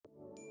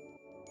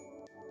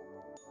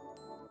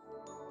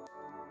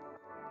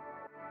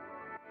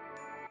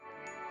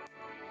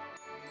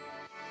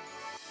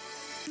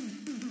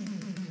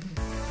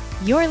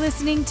You're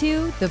listening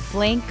to the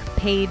Blank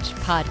Page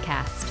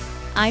Podcast.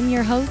 I'm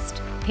your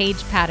host,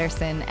 Paige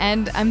Patterson,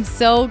 and I'm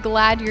so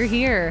glad you're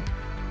here.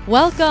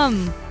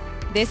 Welcome!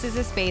 This is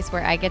a space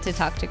where I get to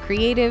talk to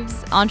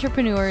creatives,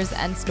 entrepreneurs,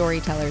 and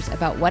storytellers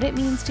about what it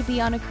means to be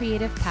on a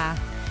creative path,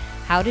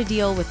 how to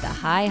deal with the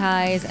high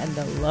highs and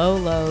the low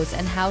lows,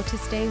 and how to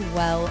stay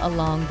well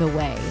along the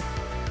way.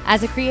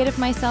 As a creative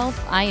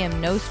myself, I am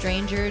no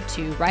stranger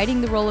to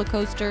riding the roller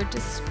coaster,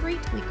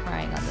 discreetly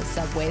crying on the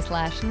subway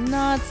 /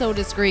 not so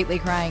discreetly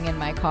crying in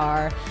my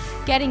car,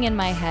 getting in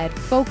my head,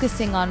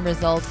 focusing on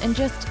results, and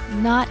just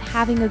not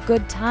having a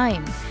good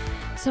time.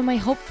 So my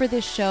hope for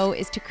this show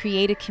is to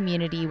create a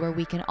community where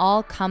we can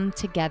all come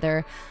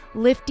together,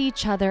 lift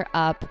each other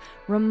up,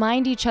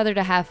 remind each other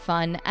to have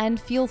fun,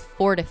 and feel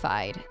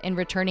fortified in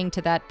returning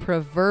to that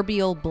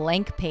proverbial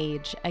blank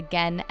page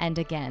again and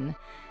again.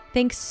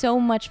 Thanks so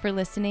much for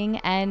listening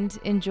and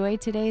enjoy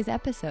today's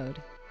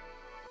episode.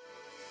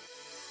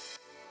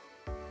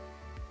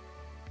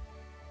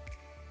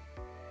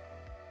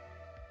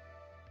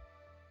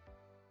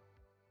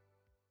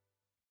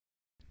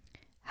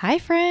 Hi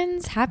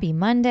friends, happy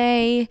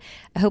Monday.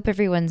 I hope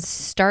everyone's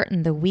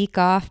starting the week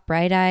off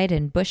bright-eyed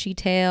and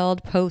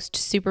bushy-tailed post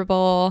Super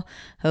Bowl.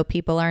 Hope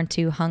people aren't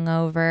too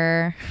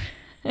hungover.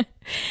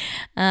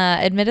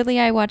 Admittedly,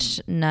 I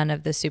watched none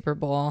of the Super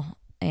Bowl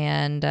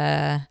and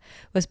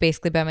was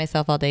basically by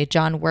myself all day.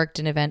 John worked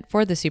an event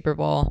for the Super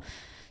Bowl,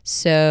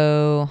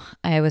 so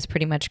I was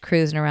pretty much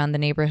cruising around the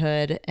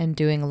neighborhood and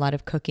doing a lot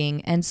of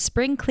cooking and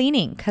spring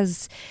cleaning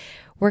because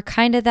we're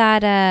kind of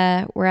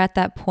we're at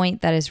that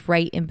point that is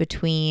right in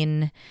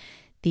between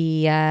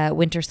the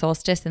winter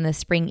solstice and the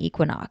spring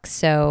equinox.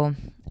 So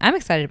I'm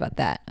excited about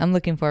that. I'm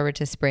looking forward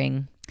to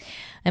spring.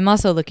 I'm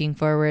also looking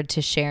forward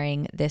to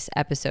sharing this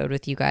episode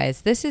with you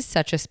guys. This is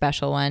such a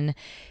special one.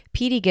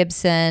 Petey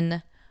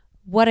Gibson,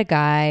 what a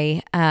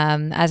guy.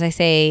 As I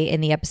say in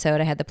the episode,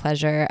 I had the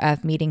pleasure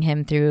of meeting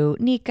him through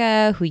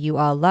Nika, who you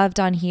all loved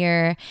on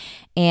here.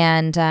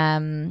 And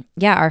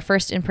our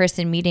first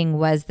in-person meeting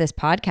was this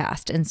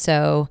podcast. And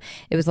so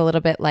it was a little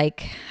bit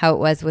like how it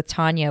was with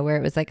Tanya, where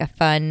it was like a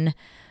fun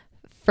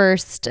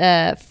first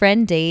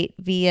friend date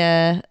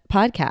via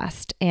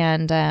podcast.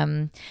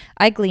 And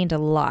I gleaned a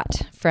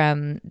lot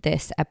from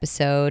this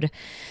episode.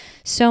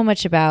 So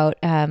much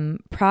about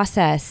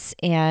process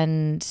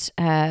and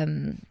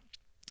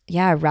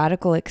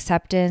radical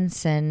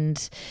acceptance,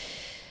 and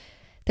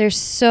there's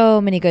so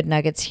many good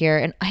nuggets here.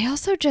 And I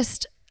also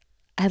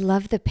I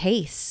love the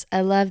pace. I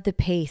love the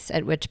pace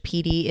at which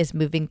Petey is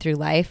moving through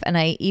life. And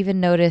I even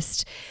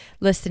noticed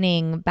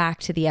listening back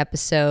to the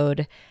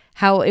episode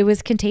how it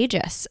was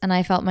contagious, and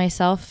I felt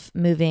myself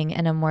moving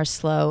in a more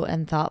slow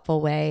and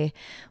thoughtful way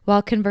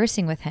while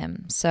conversing with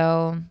him.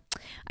 So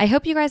I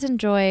hope you guys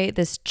enjoy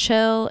this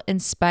chill,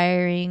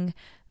 inspiring,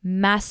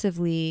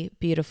 massively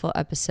beautiful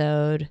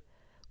episode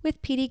with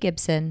Petey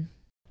Gibson.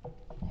 There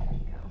we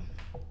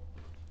go.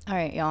 All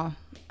right, y'all.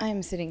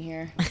 I'm sitting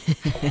here.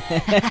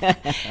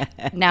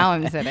 Now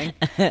I'm sitting.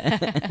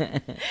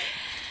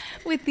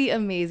 With the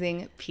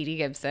amazing Petey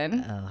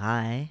Gibson. Oh,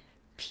 hi.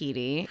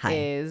 Petey Hi.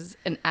 is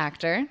an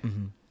actor,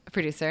 a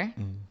producer,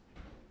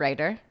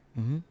 writer,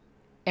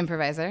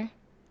 improviser,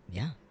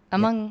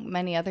 among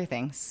many other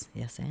things.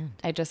 Yes, and.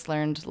 I just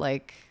learned,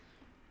 like,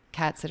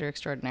 cat sitter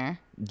extraordinaire.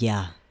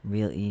 Yeah,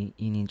 really,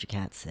 you need your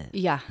cat sit.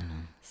 Yeah.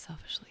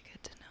 Selfishly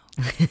good to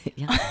know.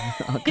 Yeah,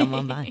 I'll come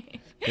on by.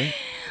 Good.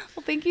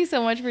 Well, thank you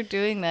so much for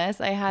doing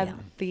this. I had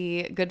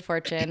the good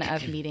fortune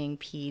of meeting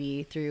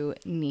Petey through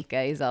Nika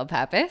Izel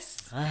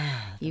Pappas.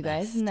 You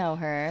guys know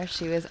her.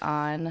 She was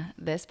on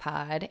this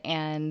pod,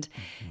 and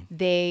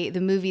the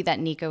movie that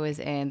Nika was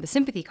in, The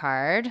Sympathy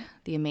Card,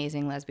 the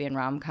amazing lesbian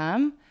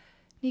rom-com,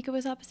 Nika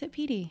was opposite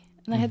Petey,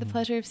 and I had the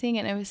pleasure of seeing it,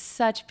 and it was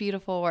such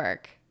beautiful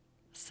work.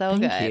 So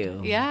Thank good.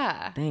 you.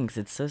 Yeah. Thanks.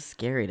 It's so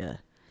scary to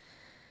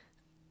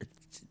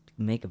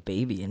make a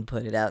baby and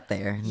put it out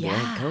there. And be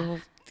like, oh,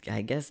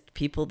 I guess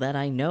people that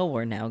I know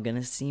are now going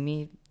to see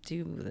me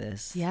do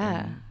this.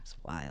 Yeah. And it's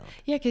wild.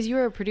 Yeah, because you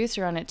were a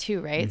producer on it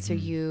too, right? So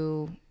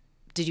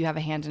did you have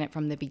a hand in it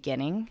from the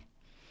beginning?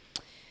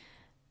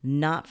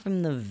 Not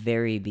from the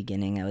very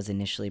beginning. I was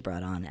initially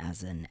brought on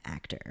as an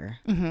actor.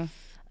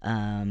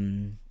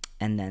 And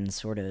then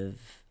sort of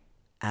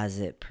as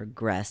it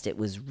progressed, it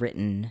was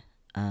written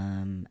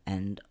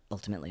and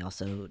ultimately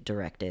also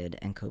directed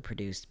and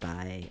co-produced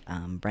by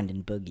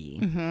Brendan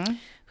Boogie,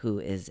 who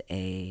is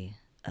a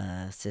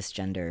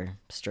cisgender,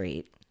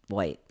 straight,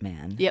 white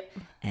man. Yep.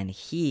 And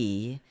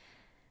he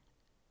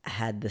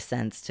had the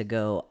sense to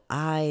go,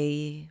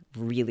 I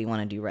really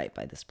want to do right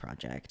by this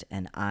project,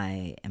 and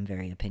I am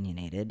very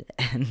opinionated.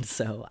 And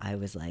so I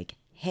was like,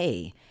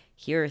 hey,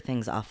 here are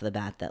things off the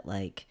bat that,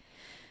 like,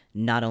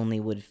 not only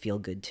would feel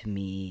good to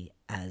me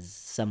as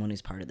someone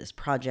who's part of this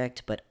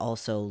project, but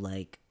also,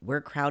 like,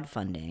 we're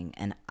crowdfunding,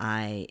 and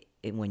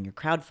when you're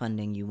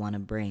crowdfunding, you want to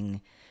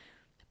bring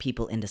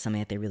people into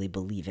something that they really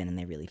believe in and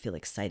they really feel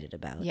excited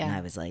about. Yeah. And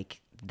I was like,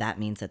 that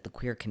means that the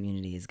queer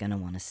community is going to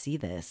want to see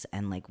this,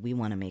 and, like, we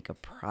want to make a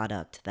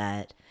product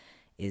that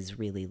is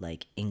really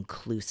like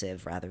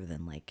inclusive rather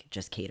than like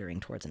just catering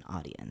towards an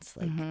audience.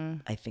 Like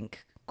I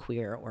think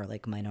queer or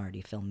like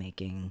minority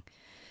filmmaking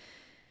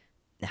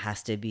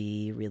has to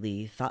be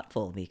really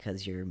thoughtful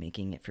because you're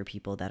making it for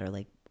people that are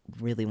like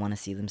really want to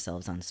see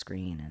themselves on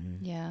screen.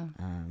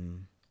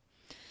 And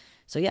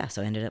so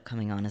I ended up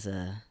coming on as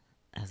a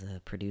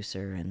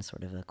producer and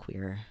sort of a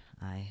queer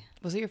eye.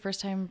 Was it your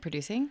first time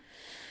producing?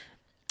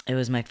 It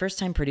was my first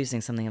time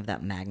producing something of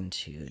that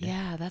magnitude.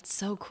 Yeah, that's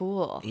so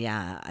cool.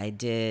 Yeah,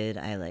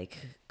 I like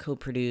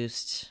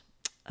co-produced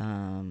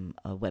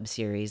a web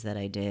series that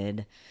I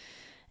did,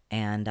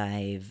 and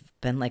I've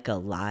been like a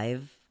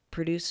live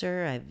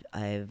producer.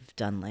 I've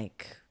done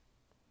like,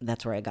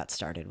 that's where I got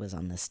started, was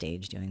on the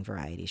stage doing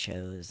variety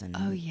shows and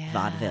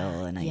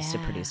vaudeville, and I used to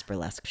produce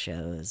burlesque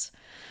shows.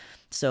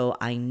 So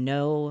I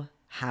know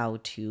how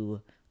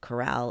to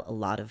corral a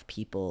lot of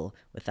people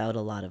without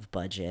a lot of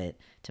budget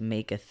to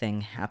make a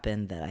thing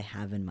happen that I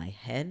have in my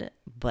head.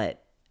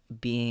 But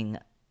being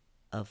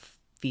a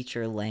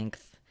feature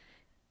length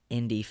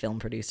indie film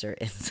producer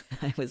is,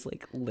 I was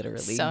like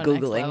literally So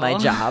Googling next my level.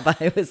 job.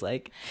 I was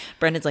like,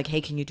 Brendan's like,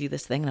 hey, can you do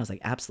this thing? And I was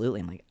like, absolutely.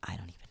 I'm like, I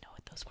don't even know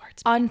what those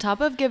words mean. On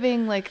top of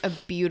giving like a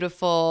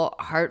beautiful,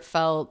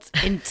 heartfelt,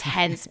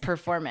 intense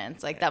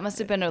performance, like that must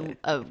have been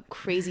a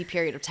crazy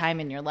period of time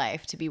in your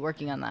life to be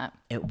working on that.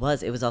 It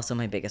was also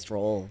my biggest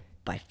role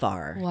by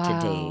far to Wow.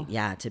 date.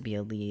 Yeah, to be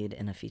a lead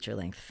in a feature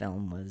length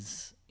film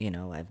was,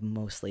 I've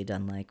mostly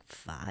done like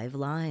 5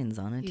 lines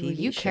on a TV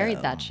You show.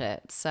 carried that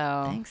shit.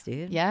 So Thanks,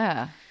 dude.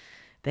 Yeah.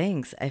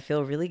 Thanks. I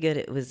feel really good.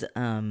 It was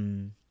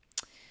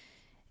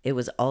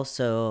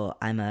also,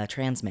 I'm a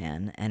trans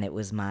man, and it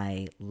was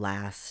my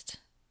last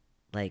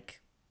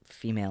like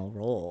female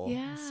role.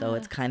 Yeah. So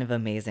it's kind of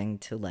amazing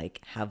to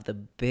like have the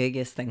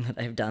biggest thing that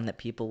I've done that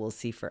people will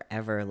see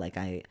forever. Like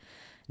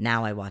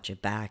now I watch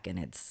it back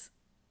and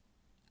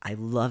I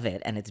love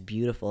it, and it's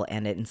beautiful,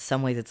 and in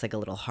some ways it's like a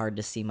little hard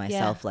to see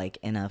myself like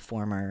in a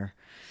former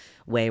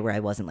way where I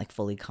wasn't like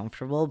fully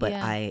comfortable, but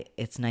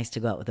it's nice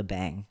to go out with a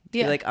bang. To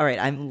be like, all right,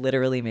 I'm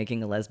literally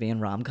making a lesbian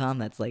rom-com.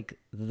 That's like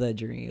the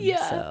dream.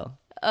 Yeah. So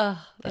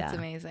Oh, that's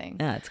amazing.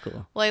 yeah, it's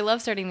cool. Well, I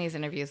love starting these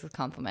interviews with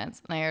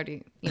compliments, and I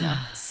already,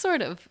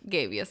 sort of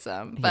gave you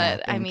some,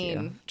 but I thank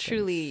mean, you.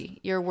 truly,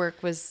 your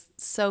work was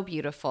so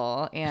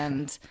beautiful,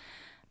 and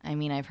I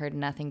mean, I've heard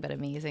nothing but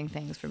amazing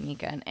things from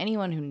Nika, and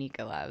anyone who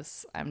Nika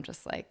loves, I'm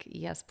just like,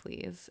 yes,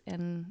 please.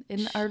 And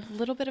in our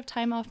little bit of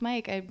time off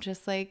mic, I'm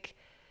just like,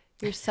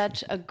 you're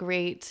such a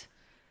great,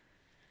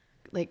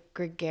 like,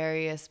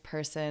 gregarious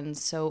person,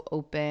 so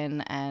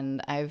open,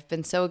 and I've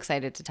been so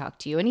excited to talk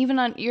to you. And even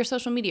on your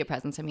social media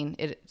presence, I mean,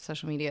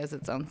 social media is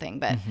its own thing,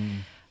 but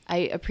I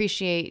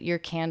appreciate your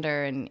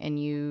candor and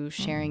you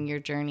sharing your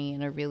journey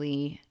in a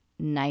really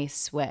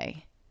nice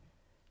way.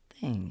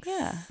 Thanks.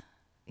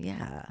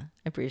 Yeah, I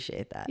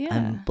appreciate that. Yeah.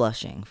 I'm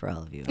blushing for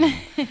all of you.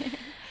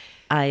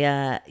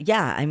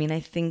 I mean, I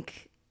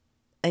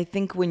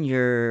think when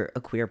you're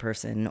a queer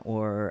person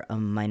or a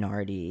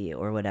minority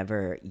or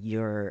whatever,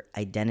 your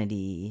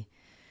identity,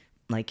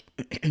 like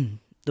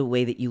the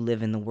way that you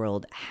live in the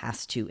world,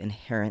 has to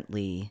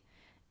inherently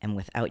and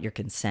without your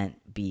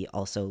consent be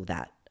also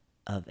that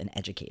of an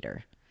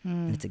educator.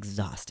 And it's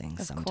exhausting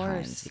sometimes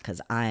course.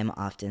 because I'm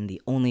often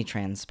the only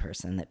trans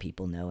person that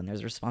people know, and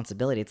there's a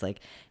responsibility. It's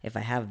like, if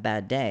I have a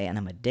bad day and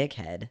I'm a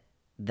dickhead,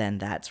 then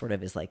that sort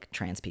of is like,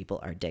 trans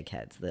people are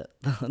dickheads.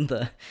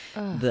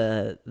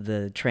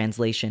 The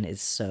translation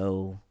is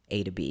so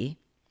A to B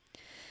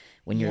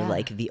when you're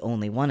like the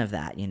only one of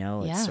that,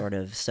 it's sort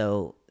of,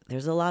 so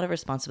there's a lot of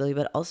responsibility,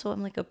 but also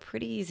I'm like a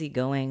pretty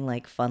easygoing,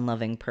 like fun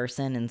loving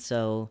person. And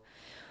so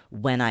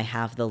when I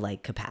have the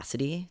like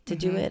capacity to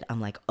do it, I'm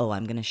like, oh,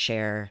 I'm going to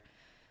share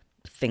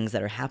things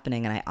that are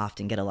happening. And I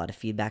often get a lot of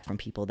feedback from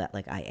people that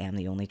like, I am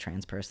the only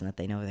trans person that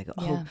they know. They go,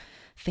 oh,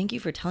 thank you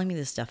for telling me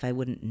this stuff I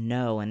wouldn't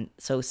know. And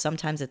so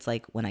sometimes it's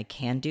like, when I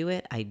can do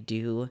it, I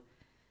do,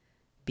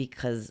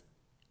 because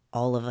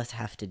all of us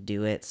have to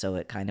do it. So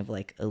it kind of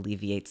like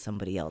alleviates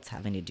somebody else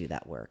having to do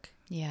that work.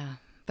 Yeah,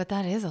 but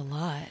that is a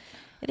lot.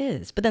 It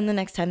is. But then the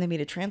next time they meet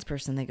a trans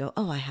person, they go,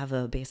 oh, I have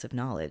a base of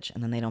knowledge.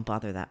 And then they don't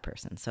bother that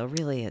person. So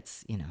really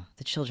it's,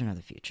 the children are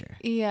the future.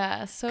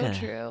 Yeah, so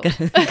true.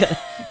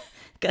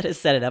 Gotta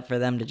set it up for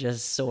them to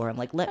just soar. I'm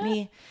like, let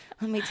me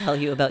tell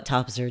you about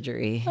top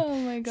surgery. Oh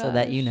my gosh. So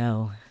that you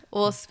know.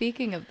 Well,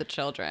 speaking of the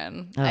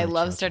children, I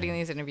love starting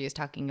these interviews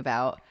talking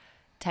about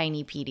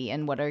tiny Petey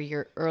and what are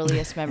your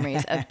earliest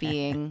memories of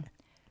being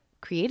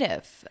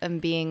creative and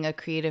being a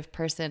creative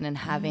person and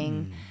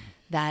having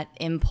that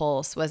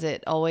impulse. Was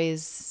it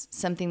always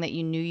something that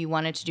you knew you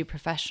wanted to do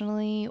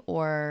professionally,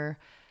 or,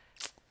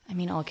 I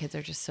mean, all kids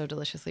are just so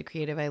deliciously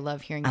creative. I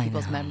love hearing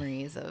people's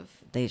memories of.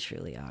 They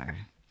truly are.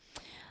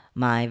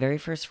 My very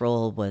first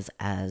role was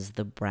as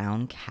the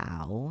brown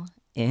cow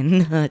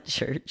in a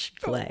church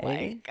play. Oh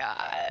my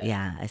God.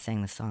 Yeah, I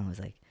sang the song. It was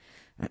like,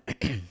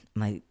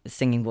 my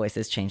singing voice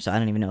has changed, so I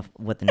don't even know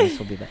what the notes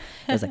will be, but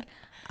it was like,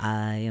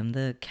 I am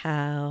the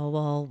cow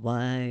all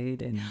white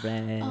and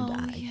red. Oh,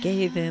 I yeah.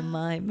 gave him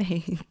my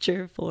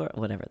manger for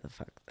whatever the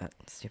fuck that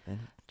stupid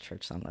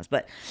church song was.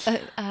 But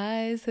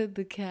I said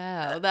the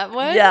cow. That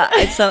one? yeah,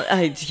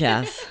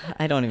 yes,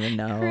 I don't even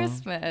know.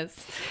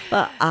 Christmas.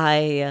 But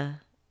I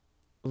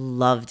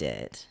loved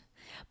it.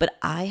 But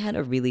I had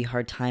a really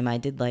hard time. I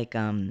did like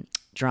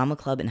drama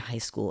club in high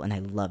school and I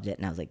loved it.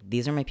 And I was like,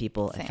 these are my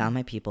people. Same. I found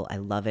my people. I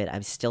love it. I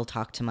still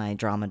talk to my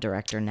drama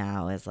director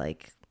now as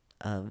like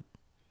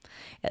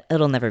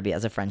it'll never be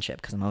as a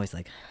friendship because I'm always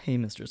like, hey,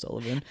 Mr.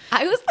 Sullivan.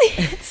 I was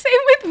like, same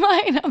with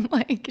mine. I'm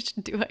like,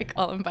 do I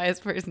call him by his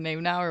first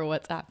name now or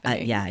what's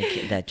happening?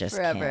 That just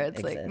Forever. can't It's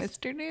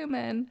exist. like Mr.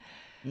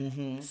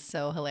 Newman.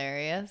 So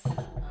hilarious.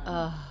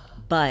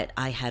 But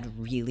I had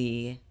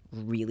really,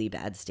 really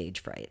bad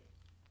stage fright.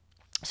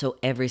 So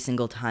every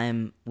single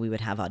time we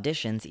would have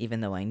auditions, even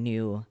though I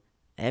knew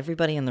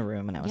everybody in the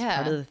room and I was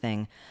part of the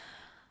thing,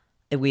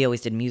 we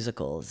always did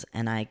musicals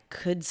and I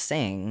could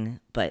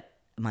sing, but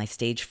my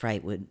stage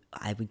fright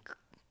I would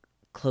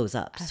close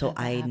up. So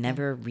I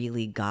never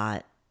really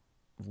got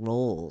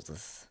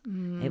roles.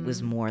 It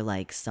was more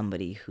like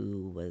somebody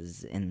who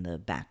was in the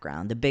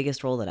background. The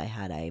biggest role that I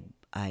had,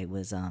 I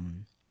was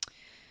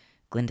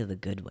Glinda the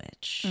Good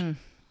Witch,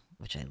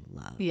 which I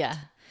loved. Yeah.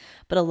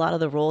 But a lot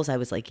of the roles I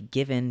was like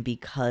given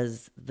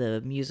because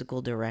the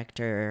musical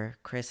director,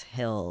 Chris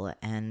Hill,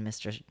 and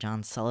Mr.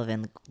 John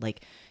Sullivan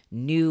like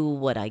knew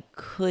what I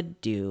could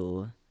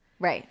do,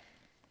 Right.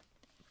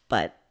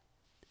 but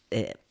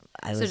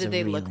So did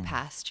they look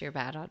past your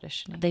bad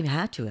auditioning? They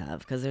had to have,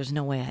 because there's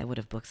no way I would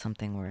have booked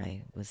something where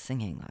I was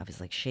singing. I was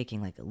like shaking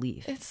like a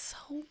leaf. It's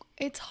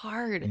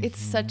hard. It's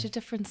such a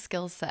different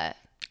skill set.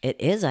 It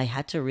is. I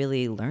had to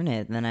really learn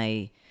it. And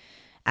then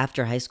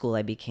after high school,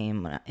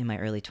 in my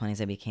early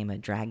 20s, I became a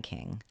drag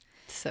king.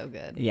 So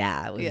good.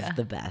 Yeah, it was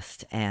the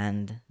best.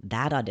 And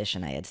that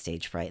audition, I had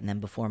stage fright. And then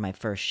before my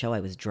first show, I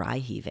was dry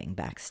heaving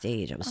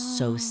backstage. I was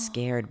so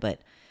scared,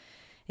 but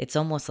it's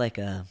almost like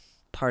a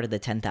part of the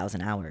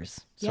 10,000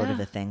 hours sort of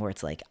a thing where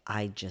it's like,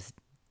 I just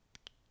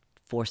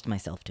forced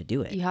myself to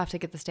do it. You have to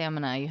get the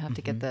stamina. You have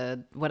to get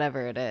the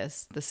whatever it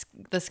is,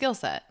 the skill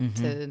set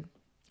to.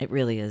 It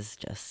really is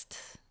just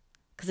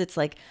because it's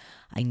like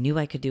I knew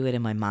I could do it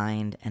in my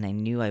mind and I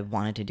knew I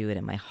wanted to do it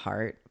in my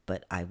heart,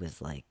 but I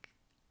was like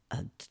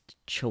a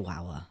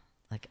chihuahua.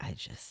 Like I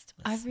just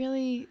was.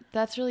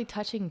 That's really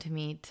touching to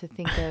me to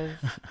think of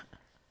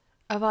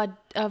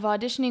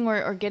auditioning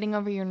or getting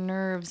over your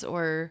nerves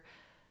or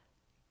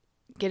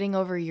getting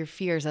over your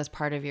fears as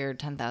part of your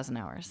 10,000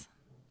 hours.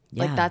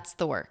 Yeah. Like that's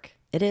the work.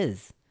 It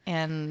is.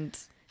 And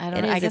I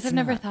don't know. I guess I've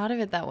never thought of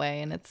it that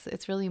way. And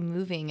it's really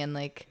moving. And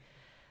like,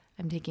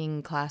 I'm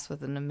taking class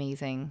with an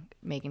amazing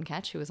Megan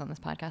Ketch, who was on this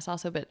podcast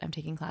also, but I'm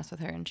taking class with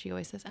her. And she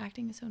always says,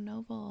 acting is so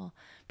noble.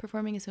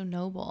 Performing is so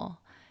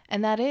noble.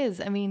 And that is,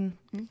 I mean,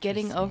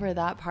 getting over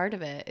that part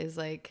of it is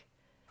like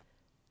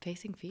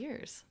facing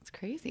fears. It's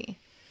crazy.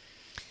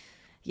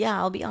 Yeah,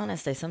 I'll be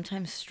honest. I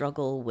sometimes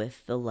struggle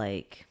with the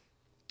like,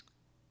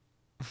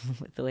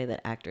 with the way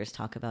that actors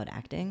talk about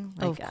acting.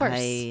 Like, of course.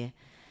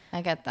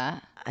 I get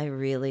that. I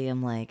really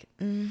am like,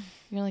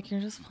 You're like,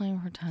 you're just playing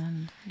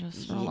pretend.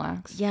 Just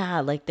relax. Yeah,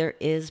 like there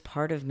is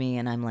part of me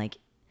and I'm like,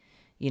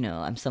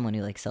 I'm someone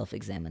who like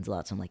self-examines a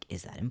lot. So I'm like,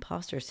 is that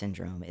imposter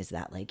syndrome? Is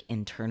that like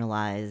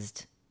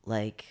internalized,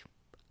 like,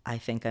 I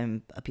think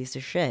I'm a piece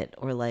of shit?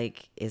 Or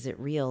like, is it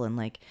real? And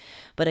like,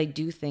 but I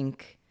do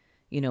think,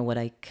 what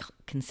I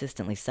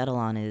consistently settle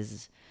on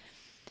is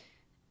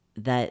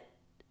that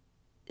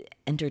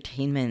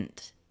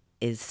entertainment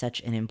is such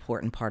an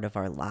important part of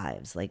our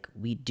lives. Like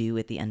we do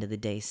at the end of the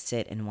day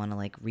sit and want to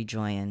like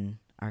rejoin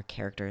our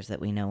characters that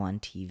we know on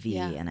TV.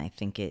 Yeah. And I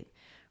think it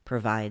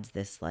provides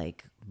this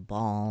like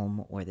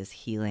balm or this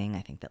healing.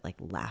 I think that like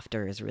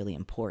laughter is really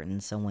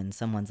important. So when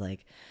someone's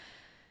like,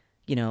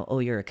 oh,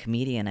 you're a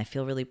comedian, I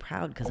feel really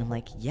proud because I'm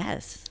like,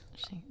 yes.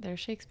 There's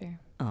Shakespeare.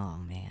 Oh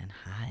man.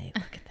 Hi.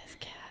 Look at this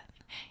cat.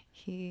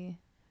 He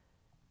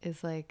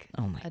is like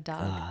a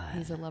dog. God.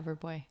 He's a lover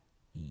boy.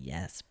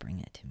 Yes. Bring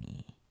it to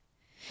me.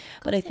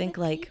 But I think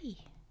like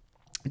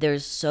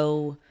there's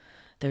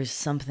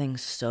something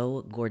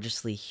so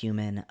gorgeously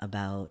human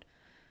about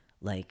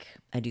like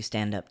I do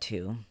stand up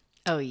too.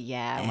 Oh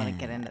yeah, I want to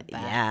get into that.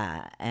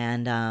 Yeah,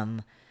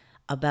 and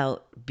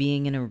about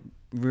being in a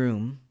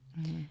room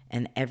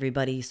and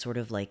everybody sort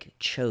of like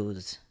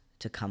chose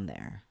to come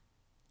there.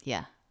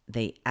 Yeah.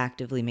 They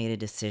actively made a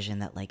decision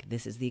that like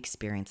this is the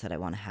experience that I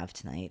want to have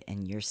tonight,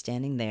 and you're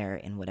standing there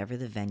in whatever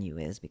the venue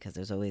is because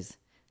there's always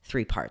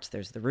 3 parts.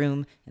 There's the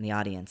room and the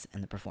audience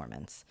and the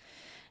performance.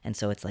 And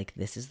so it's like,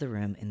 this is the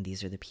room and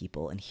these are the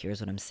people and here's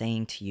what I'm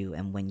saying to you.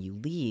 And when you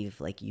leave,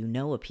 like,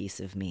 a piece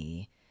of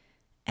me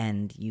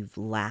and you've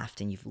laughed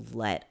and you've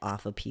let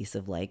off a piece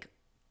of like,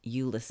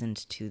 you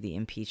listened to the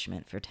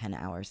impeachment for 10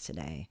 hours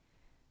today.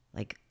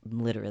 Like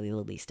literally the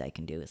least I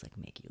can do is like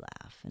make you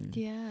laugh. And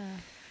yeah.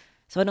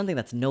 So I don't think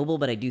that's noble,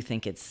 but I do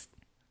think it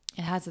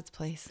has its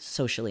place.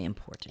 Socially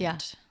important. Yeah.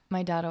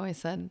 My dad always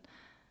said,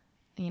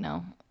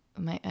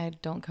 I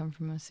don't come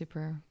from a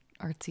super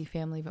artsy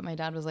family, but my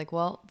dad was like,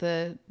 well,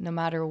 no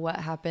matter what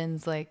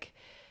happens, like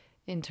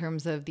in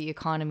terms of the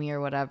economy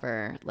or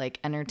whatever, like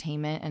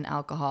entertainment and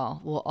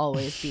alcohol will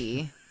always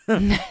be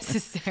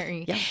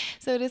necessary. Yeah.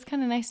 So it is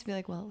kind of nice to be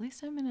like, well, at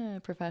least I'm in a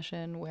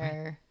profession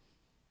where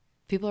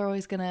people are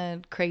always going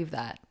to crave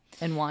that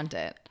and want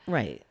it.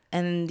 Right.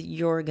 And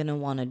you're going to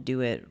want to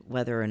do it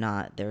whether or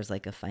not there's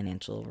like a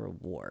financial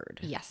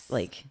reward. Yes.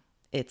 Like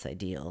it's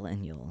ideal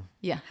and you'll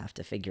have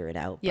to figure it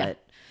out. Yeah.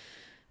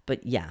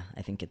 But yeah,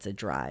 I think it's a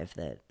drive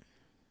that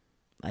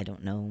I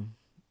don't know,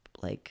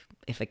 like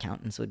if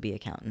accountants would be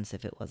accountants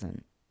if it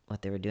wasn't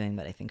what they were doing.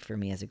 But I think for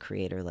me as a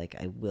creator, like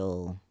I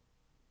will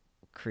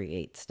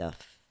create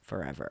stuff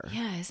forever.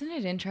 Yeah. Isn't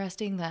it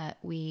interesting that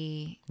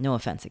No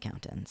offense,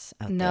 accountants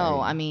out there.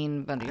 No, I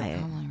mean, but you're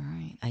probably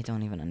right. I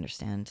don't even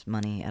understand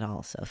money at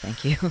all. So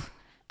thank you.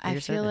 I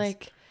feel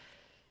like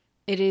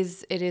it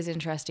is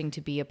interesting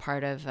to be a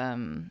part of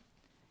an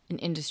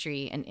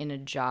industry and in a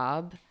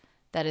job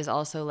that is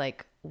also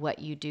like what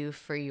you do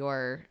for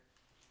your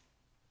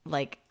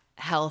like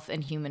health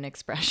and human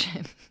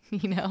expression,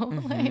 you know?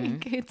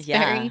 Like it's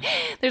very,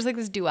 there's like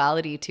this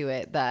duality to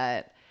it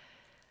that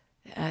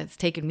it's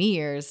taken me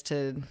years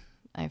to,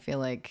 I feel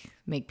like,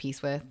 make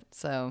peace with.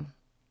 So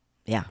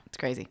yeah, it's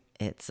crazy.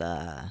 It's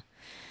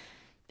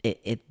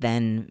it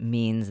then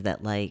means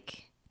that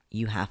like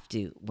you have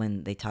to,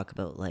 when they talk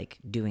about like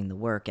doing the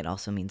work, it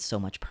also means so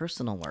much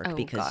personal work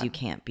because you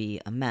can't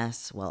be a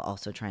mess while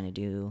also trying to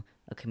do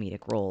a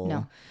comedic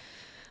role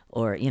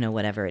or, you know,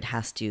 whatever.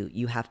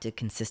 You have to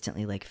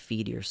consistently like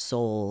feed your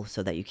soul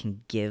so that you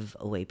can give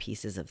away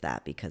pieces of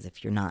that, because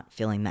if you're not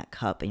filling that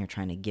cup and you're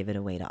trying to give it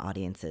away to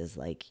audiences,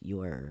 like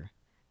you're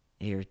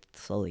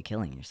slowly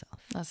killing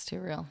yourself. That's too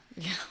real.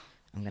 Yeah.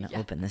 I'm going to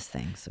open this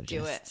thing. So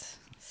do it.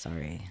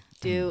 Sorry.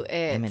 Do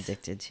it. I'm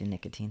addicted to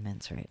nicotine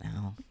mints right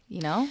now.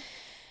 You know?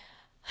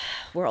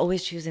 We're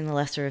always choosing the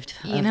lesser of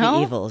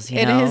the evils, you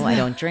It know? is. I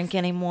don't drink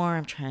anymore.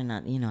 I'm trying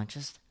not,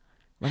 just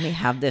let me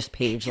have this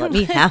page. Let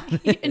me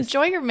have this.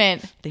 Enjoy your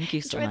mint. Thank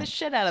you so Enjoy much. the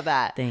shit out of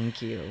that.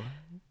 Thank you.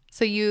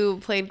 So you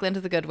played Glint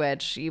of the Good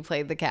Witch. You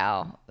played the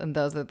cow. And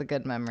those are the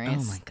good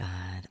memories. Oh, my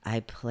God.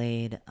 I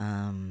played,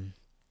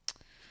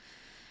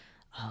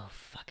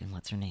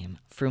 what's her name?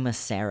 Fruma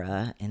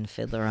Sarah in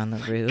Fiddler on the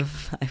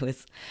Roof. I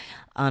was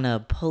on a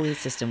pulley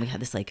system. We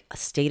had this like a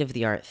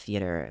state-of-the-art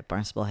theater at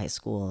Barnstable High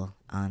School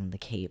on the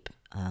Cape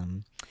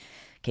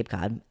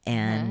Cod.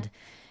 And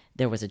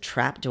there was a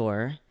trap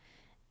door,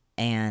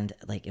 and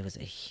like it was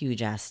a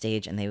huge ass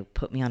stage, and they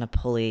put me on a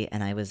pulley,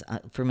 and I was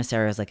Fruma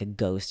Sarah is like a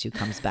ghost who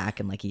comes back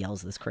and like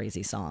yells this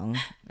crazy song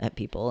at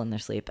people in their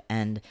sleep.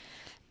 And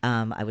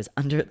I was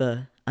under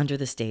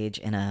the stage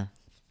in a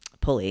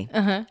pulley,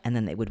 and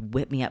then they would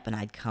whip me up, and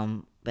I'd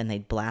come and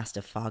they'd blast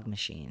a fog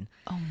machine.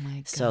 Oh my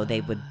God. So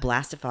they would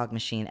blast a fog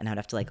machine, and I'd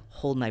have to like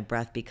hold my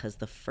breath, because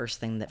the first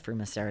thing that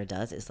Fruma Sarah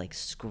does is like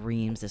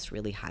screams this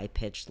really high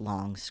pitched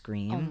long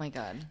scream. Oh my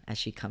God. As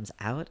she comes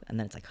out, and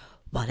then it's like,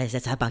 what is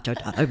it about your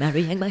daughter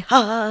marrying my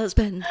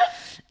husband?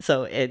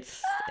 So it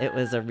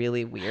was a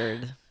really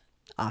weird,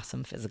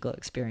 awesome physical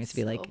experience to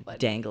be like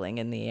dangling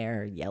in the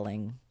air,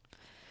 yelling.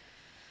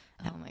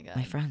 Oh my God.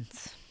 My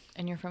friends.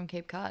 And you're from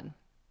Cape Cod.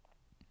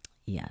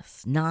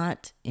 Yes,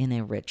 not in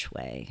a rich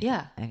way.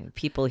 Yeah.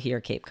 People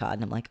hear Cape Cod,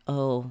 and I'm like,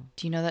 oh.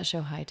 Do you know that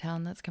show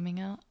Hightown that's coming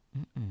out?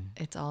 Mm-mm.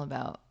 It's all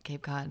about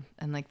Cape Cod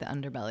and like the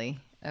underbelly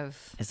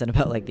of. Is it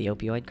about like the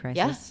opioid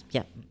crisis?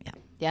 Yeah. Yeah.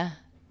 Yeah.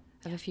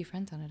 I have a few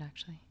friends on it,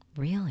 actually.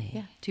 Really?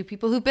 Yeah. 2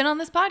 people who've been on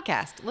this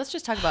podcast. Let's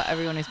just talk about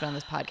everyone who's been on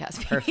this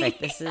podcast.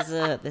 Perfect. This is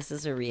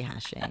a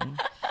rehashing.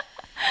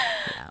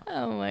 Yeah.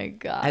 Oh my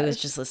God. I was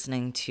just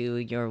listening to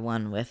your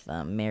one with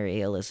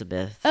Mary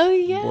Elizabeth. Oh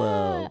yeah.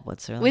 Whoa,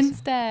 what's her last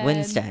Winstead. name?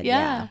 Winstead.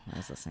 Yeah. I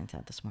was listening to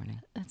that this morning.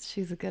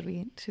 She's a good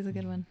one. She's a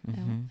good one.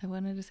 I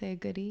wanted to say a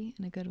goodie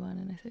and a good one,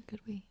 and I said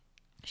good wee.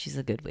 She's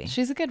a good wee.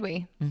 She's a good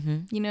wee. Mm-hmm.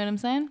 You know what I'm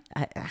saying?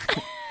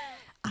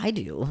 I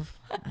do.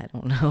 I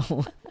don't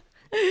know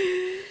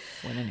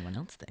what anyone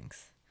else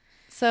thinks.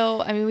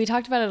 So, I mean, we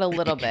talked about it a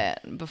little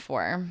bit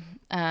before,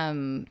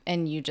 and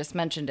you just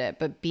mentioned it,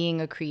 but being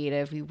a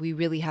creative, we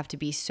really have to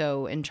be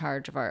so in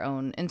charge of our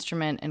own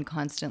instrument and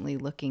constantly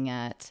looking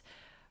at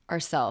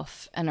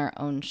ourselves and our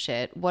own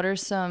shit. What are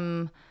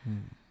some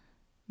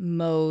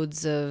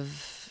modes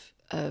of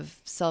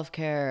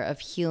self-care, of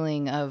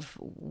healing, of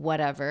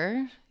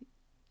whatever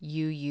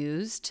you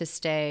use to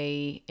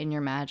stay in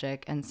your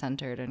magic and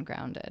centered and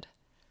grounded?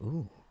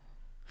 Ooh.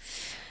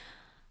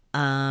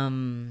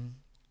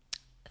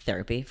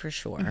 Therapy for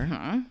sure.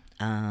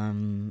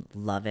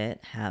 Love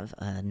it. Have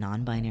a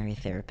non-binary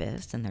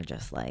therapist, and they're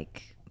just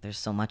like, there's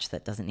so much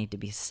that doesn't need to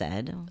be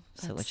said,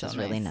 which is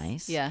really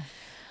nice. Yeah.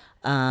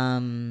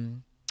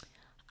 I'm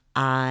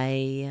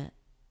a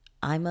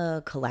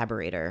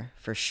collaborator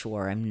for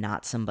sure. I'm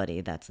not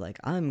somebody that's like,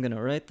 I'm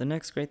gonna write the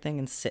next great thing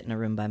and sit in a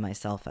room by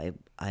myself. I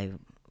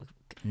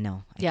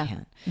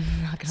can't.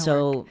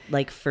 So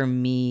like for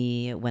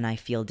me, when I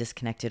feel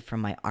disconnected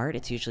from my art,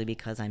 it's usually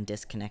because I'm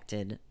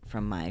disconnected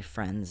from my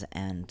friends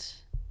and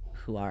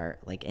who are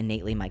like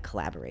innately my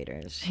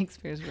collaborators.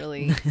 Shakespeare's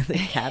really The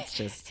cat's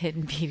just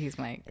hitting Petey's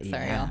mic.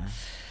 Sorry, yeah.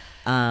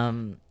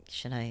 y'all.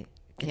 Should I?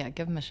 Yeah,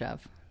 give him a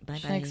shove. Bye-bye.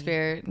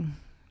 Shakespeare,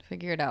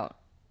 figure it out.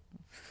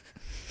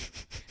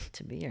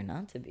 To be or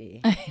not to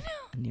be. I know.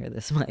 Near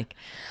this mic.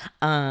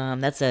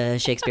 That's a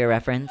Shakespeare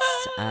reference.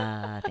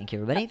 Thank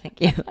you, everybody. Thank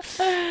you.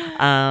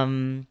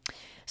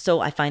 So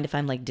I find if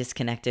I'm like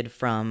disconnected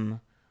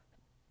from,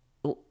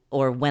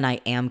 or when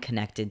I am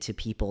connected to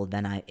people,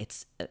 then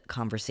it's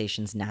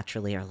conversations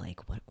naturally are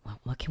like,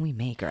 what can we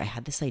make? Or I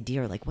had this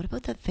idea, or like, what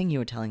about that thing you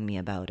were telling me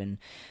about? And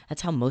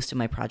that's how most of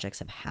my projects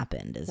have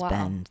happened, has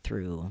been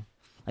through,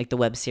 like the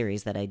web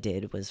series that I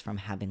did was from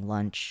having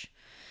lunch.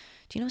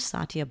 Do you know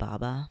Satya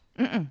Baba?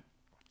 Mm-mm.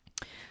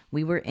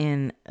 We were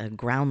in a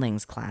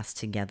groundlings class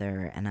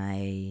together, and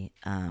I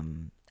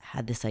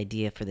had this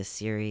idea for this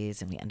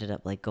series, and we ended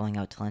up like going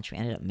out to lunch. We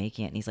ended up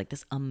making it, and he's like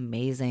this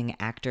amazing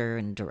actor,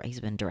 and he's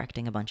been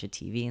directing a bunch of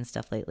TV and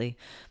stuff lately.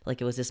 But,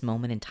 like, it was this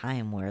moment in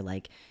time where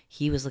like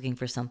he was looking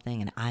for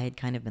something, and I had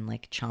kind of been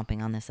like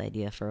chomping on this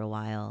idea for a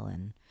while,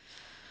 and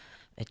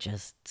it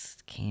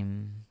just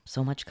came.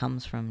 So much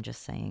comes from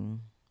just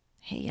saying,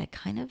 "Hey, I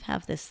kind of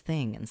have this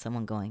thing," and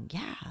someone going,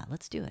 "Yeah,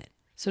 let's do it."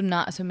 So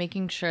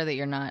making sure that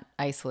you're not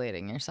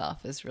isolating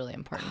yourself is really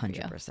important.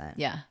 100%. For you.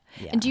 Yeah.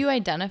 Yeah. And do you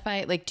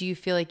identify, like, do you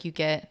feel like you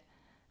get,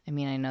 I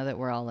mean, I know that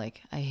we're all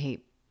like, I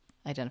hate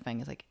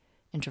identifying as like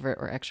introvert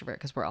or extrovert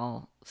because we're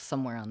all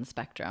somewhere on the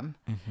spectrum.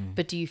 Mm-hmm.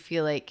 But do you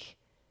feel like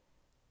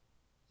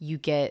you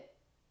get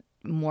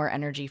more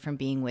energy from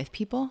being with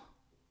people?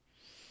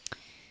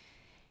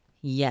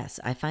 Yes,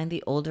 I find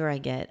the older I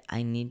get,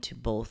 I need to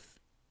both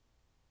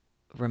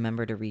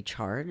remember to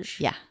recharge.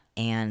 Yeah.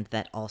 And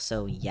that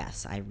also,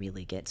 yes, I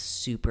really get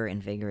super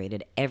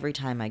invigorated. Every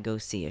time I go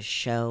see a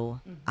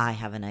show, I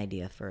have an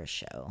idea for a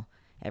show.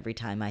 Every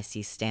time I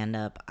see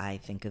stand-up, I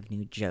think of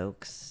new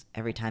jokes.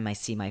 Every time I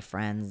see my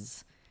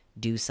friends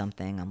do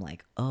something, I'm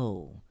like,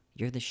 oh,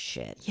 you're the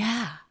shit.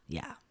 Yeah.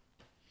 Yeah.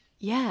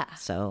 Yeah.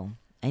 So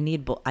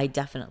I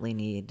definitely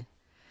need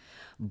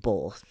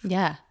both.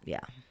 Yeah.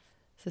 Yeah.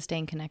 So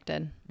staying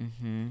connected.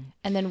 Mm-hmm.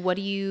 And then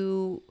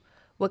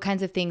what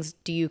kinds of things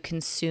do you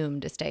consume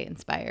to stay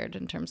inspired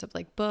in terms of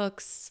like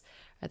books?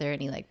 Are there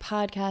any like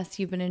podcasts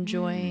you've been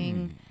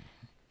enjoying?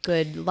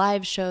 Good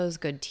live shows,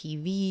 good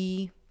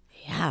TV,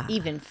 Yeah.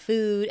 even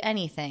food,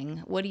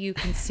 anything. What do you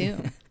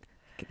consume?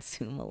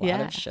 Consume a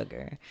lot of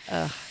sugar.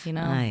 Ugh, you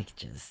know? I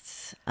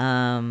just,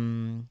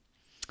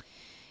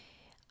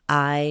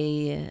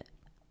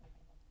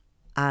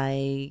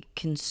 I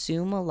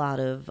consume a lot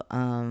of,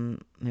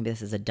 maybe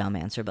this is a dumb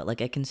answer, but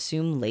like I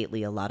consume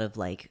lately a lot of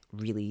like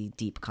really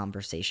deep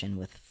conversation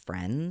with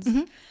friends.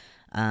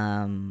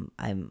 I'm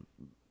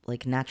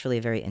like naturally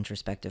a very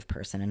introspective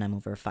person, and I'm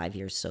over 5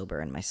 years sober,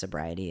 and my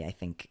sobriety, I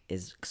think,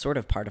 is sort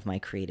of part of my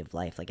creative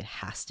life. Like it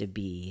has to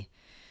be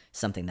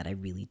something that I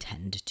really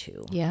tend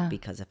to. Yeah.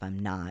 Because if I'm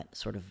not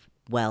sort of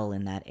well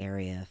in that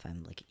area, if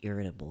I'm like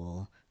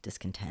irritable,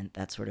 discontent,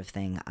 that sort of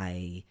thing,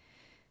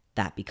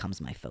 that becomes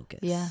my focus.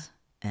 Yeah.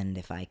 And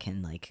if I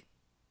can like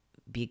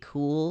be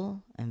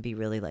cool and be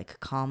really like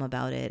calm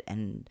about it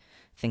and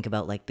think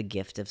about like the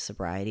gift of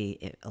sobriety,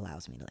 it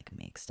allows me to like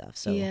make stuff.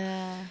 So,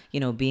 you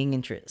know,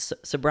 being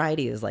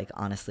sobriety is like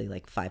honestly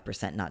like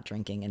 5% not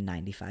drinking and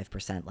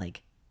 95%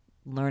 like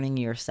learning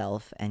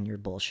yourself and your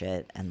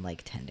bullshit and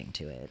like tending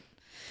to it.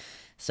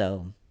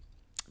 So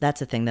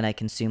that's a thing that I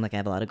consume. Like I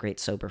have a lot of great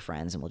sober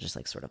friends, and we'll just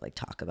like sort of like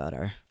talk about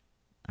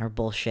our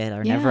bullshit,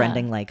 our never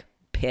ending like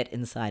pit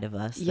inside of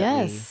us.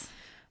 That we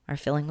are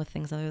filling with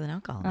things other than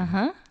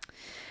alcohol.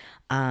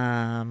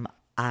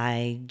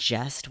 I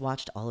just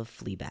watched all of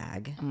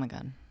Fleabag. Oh my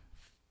God.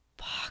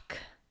 Fuck.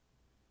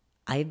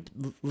 I've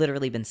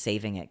literally been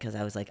saving it because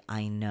I was like,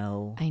 I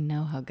know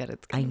how good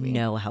it's going to be. I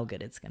know how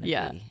good it's going to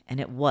be. And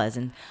it was.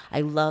 And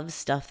I love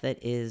stuff that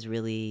is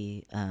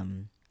really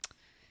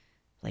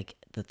like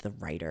the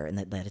writer, and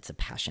that it's a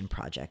passion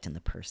project in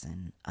the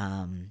person.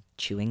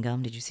 Chewing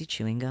Gum. Did you see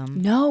Chewing Gum?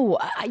 No,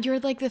 you're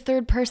like the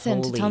third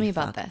person to tell me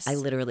about fuck. this. I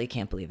literally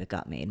can't believe it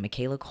got made.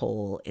 Michaela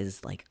Cole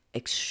is like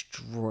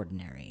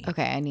extraordinary.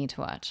 Okay, I need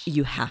to watch.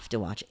 You have to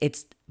watch.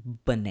 It's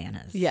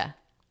bananas. Yeah.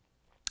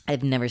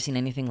 I've never seen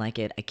anything like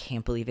it. I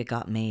can't believe it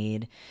got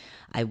made.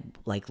 I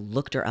like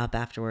looked her up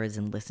afterwards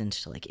and listened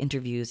to like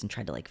interviews and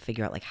tried to like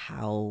figure out like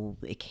how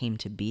it came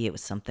to be. It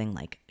was something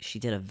like she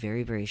did a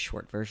very, very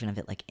short version of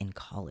it like in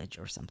college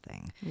or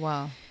something.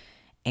 Wow.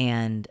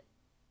 And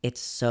it's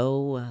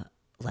so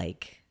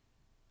like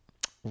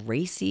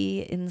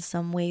racy in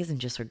some ways and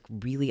just like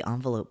really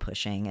envelope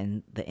pushing.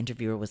 And the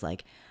interviewer was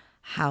like,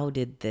 how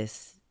did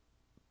this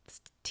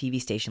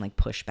TV station like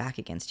push back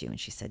against you? And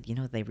she said, you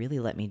know, they really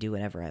let me do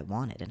whatever I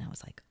wanted. And I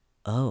was like,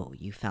 oh,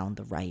 you found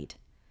the right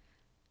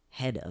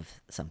head of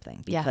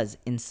something. Because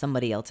in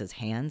somebody else's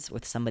hands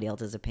with somebody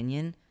else's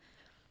opinion,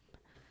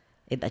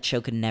 that show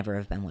could never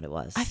have been what it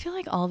was. I feel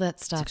like all that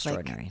stuff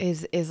like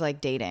is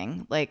like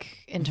dating, like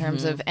in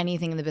terms of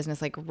anything in the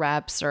business, like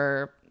reps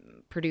or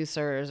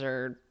producers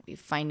or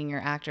finding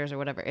your actors or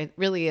whatever. It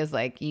really is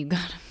like you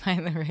gotta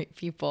find the right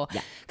people.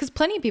 Yeah. Because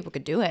plenty of people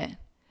could do it.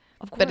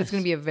 Of But it's course.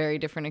 going to be a very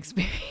different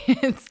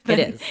experience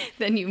is.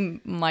 than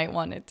you might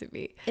want it to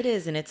be. It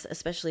is, and it's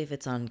especially if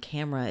it's on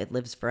camera, it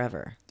lives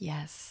forever.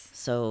 Yes.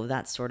 So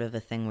that's sort of a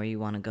thing where you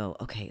want to go,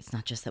 okay, it's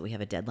not just that we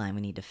have a deadline,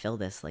 we need to fill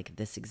this. Like,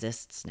 this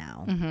exists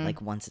now.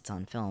 Like, once it's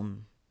on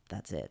film,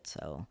 that's it.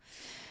 So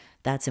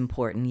that's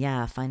important.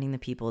 Yeah, finding the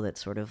people that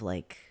sort of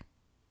like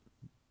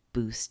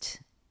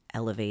boost,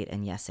 elevate,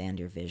 and yes and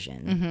your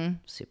vision.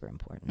 Super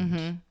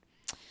important.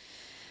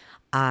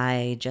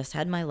 I just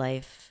had my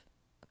life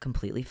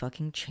completely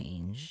fucking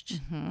changed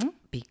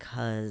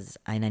because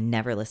I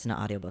never listened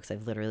to audiobooks.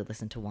 I've literally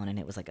listened to one, and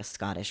it was like a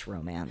Scottish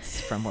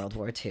romance from World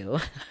War II.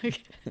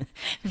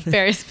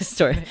 Very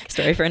specific.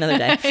 Story for another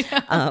day.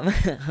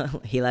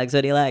 He likes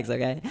what he likes,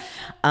 okay?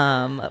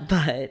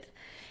 But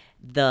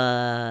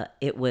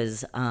it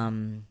was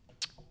Oprah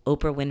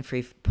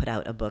Winfrey put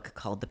out a book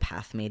called The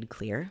Path Made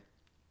Clear.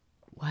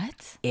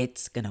 What?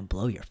 It's gonna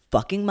blow your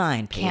fucking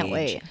mind, Paige. Can't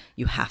wait.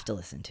 You have to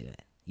listen to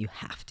it. You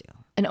have to.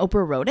 And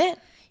Oprah wrote it?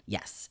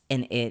 Yes.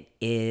 And it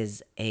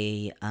is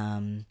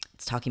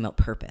it's talking about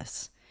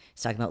purpose.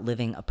 It's talking about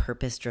living a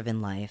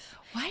purpose-driven life.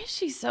 Why is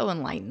she so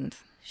enlightened?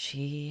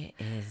 She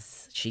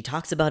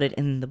talks about it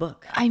in the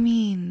book. I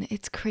mean,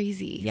 it's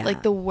crazy. Yeah.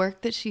 Like the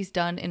work that she's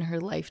done in her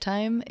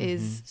lifetime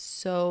is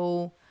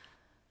so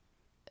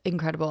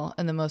incredible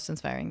and the most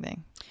inspiring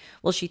thing.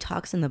 Well, she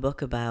talks in the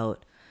book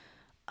about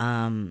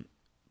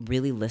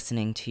really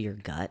listening to your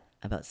gut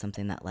about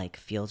something that like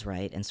feels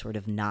right, and sort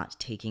of not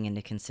taking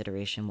into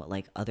consideration what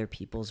like other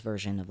people's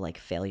version of like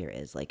failure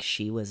is. Like,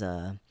 she was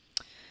a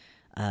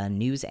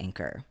news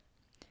anchor,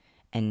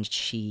 and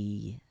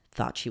she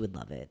thought she would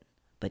love it,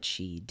 but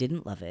she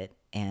didn't love it,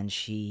 and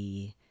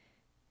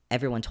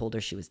everyone told her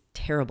she was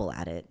terrible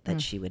at it,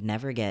 that she would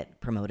never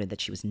get promoted,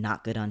 that she was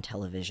not good on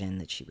television,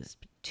 that she was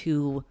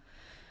too,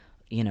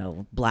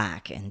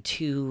 black, and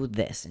too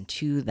this and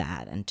too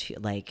that, and too,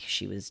 like,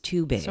 she was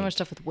too big. So much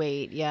stuff with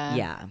weight. Yeah.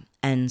 Yeah.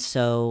 And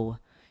so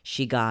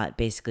she got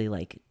basically,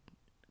 like,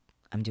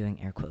 I'm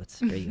doing air quotes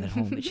for you at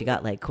home, but she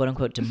got like quote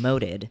unquote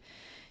demoted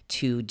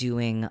to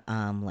doing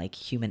like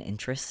human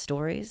interest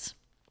stories.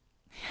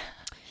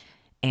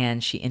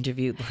 And she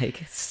interviewed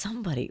like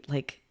somebody,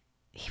 like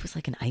he was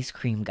like an ice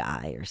cream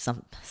guy or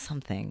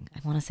something. I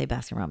want to say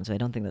Baskin Robbins, but I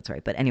don't think that's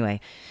right. But anyway,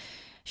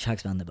 she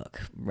talks about in the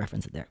book,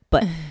 reference it there.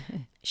 But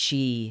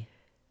she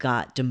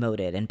got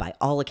demoted, and by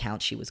all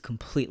accounts, she was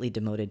completely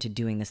demoted to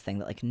doing this thing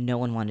that like no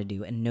one wanted to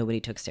do and nobody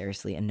took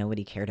seriously and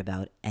nobody cared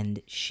about.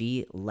 And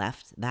she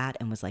left that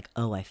and was like,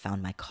 oh, I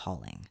found my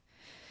calling.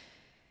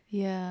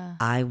 Yeah.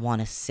 I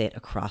want to sit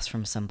across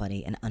from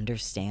somebody and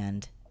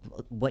understand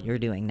what you're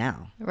doing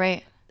now.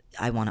 Right.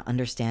 I want to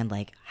understand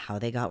like how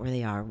they got where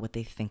they are, what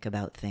they think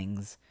about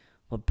things,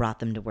 what brought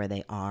them to where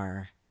they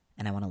are,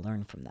 and I want to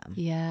learn from them.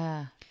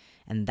 Yeah.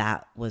 And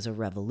that was a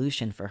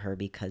revolution for her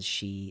because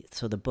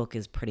so the book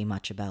is pretty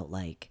much about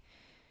like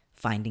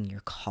finding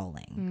your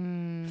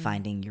calling,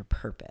 finding your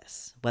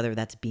purpose, whether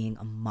that's being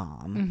a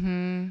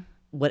mom,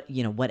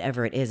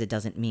 whatever it is. It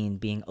doesn't mean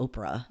being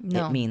Oprah.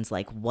 No. It means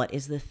like, what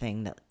is the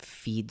thing that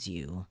feeds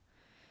you?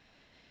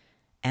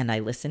 And I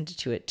listened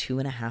to it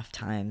 2.5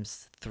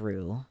 times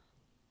through,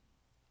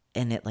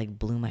 and it like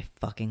blew my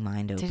fucking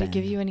mind open. Did it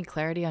give you any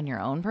clarity on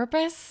your own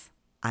purpose?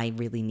 I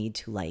really need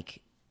to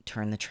like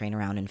turn the train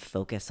around and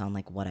focus on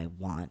like what I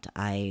want.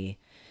 I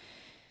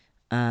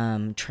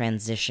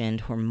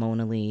transitioned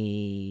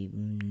hormonally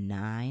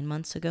 9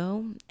 months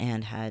ago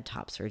and had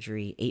top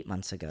surgery 8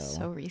 months ago.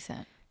 So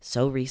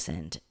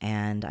recent.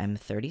 And I'm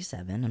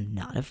 37. I'm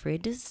not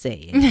afraid to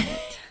say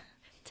it.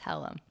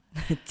 Tell him.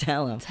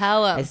 Tell him.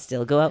 I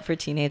still go out for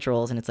teenage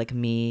roles, and it's like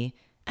me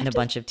and a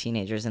bunch of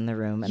teenagers in the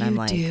room, and I'm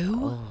like,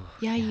 oh,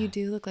 yeah, you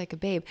do look like a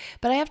babe.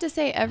 But I have to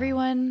say,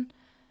 everyone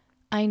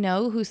I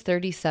know who's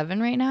 37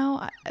 right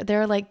now,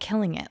 they're like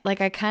killing it. Like,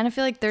 I kind of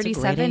feel like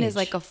 37 is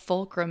like a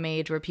fulcrum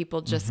age where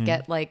people just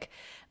get like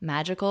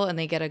magical and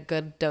they get a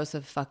good dose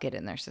of fuck it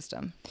in their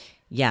system.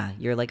 Yeah,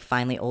 you're like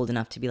finally old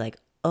enough to be like,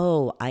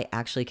 oh, I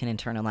actually can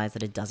internalize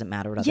that it doesn't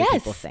matter what other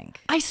people think.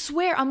 I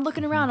swear, I'm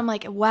looking around, I'm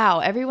like, wow,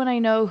 everyone I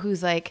know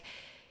who's like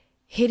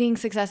hitting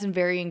success in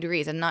varying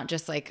degrees, and not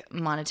just like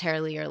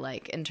monetarily or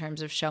like in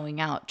terms of showing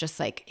out, just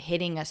like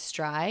hitting a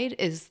stride,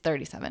 is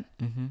 37.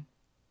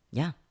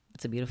 Yeah.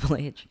 It's a beautiful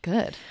age.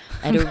 Good.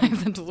 I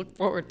have them to look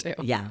forward to.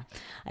 Yeah.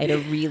 I had a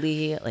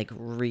really,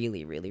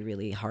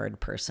 really hard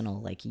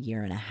personal like 1.5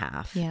 years.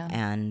 Yeah.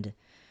 And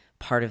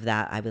part of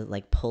that, I was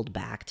like pulled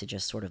back to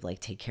just sort of like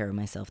take care of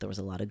myself. There was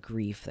a lot of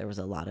grief. There was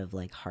a lot of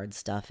like hard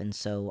stuff. And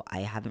so I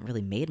haven't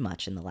really made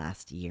much in the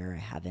last year. I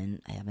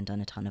haven't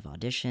done a ton of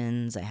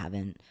auditions.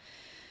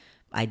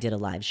 I did a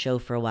live show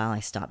for a while.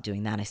 I stopped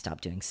doing that. I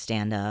stopped doing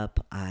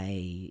stand-up.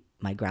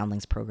 My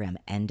Groundlings program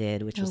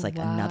ended, which was like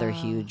another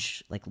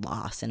huge like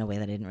loss in a way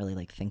that I didn't really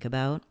like think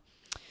about.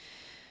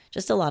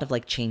 Just a lot of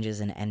like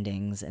changes and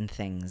endings and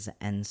things.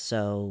 And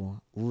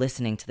so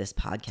listening to this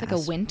podcast. It's like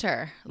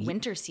a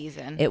winter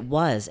season. It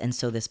was. And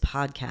so this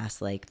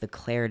podcast, like the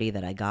clarity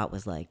that I got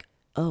was like,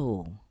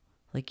 oh,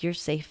 like you're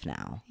safe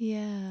now.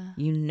 Yeah.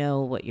 You know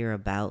what you're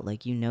about.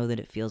 Like, you know that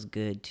it feels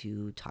good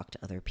to talk to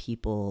other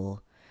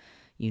people.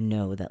 you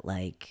know that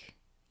like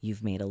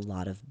you've made a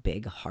lot of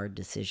big, hard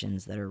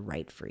decisions that are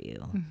right for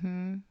you.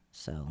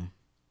 So,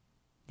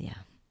 yeah.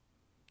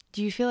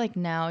 Do you feel like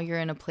now you're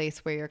in a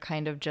place where you're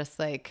kind of just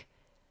like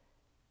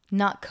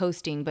not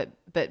coasting,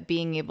 but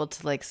being able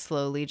to like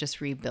slowly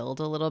just rebuild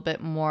a little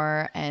bit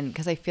more? And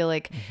because I feel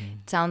like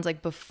it sounds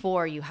like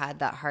before you had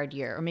that hard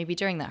year, or maybe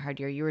during that hard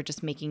year, you were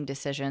just making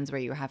decisions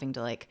where you were having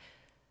to like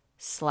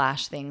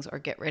slash things or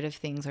get rid of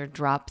things or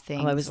drop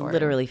things. Oh, I was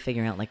literally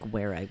figuring out like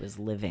where I was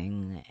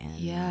living and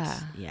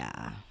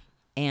Yeah.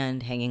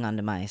 and hanging on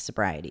to my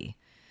sobriety.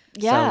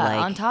 Yeah, so,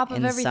 like, on top of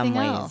in everything some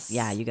ways, else.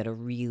 Yeah, you got to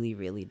really,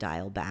 really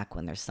dial back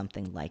when there's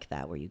something like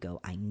that where you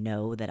go, I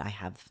know that I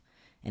have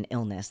an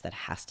illness that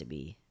has to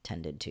be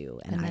tended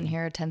to. And then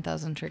here are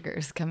 10,000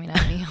 triggers coming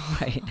at me.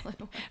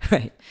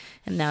 Right.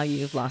 And now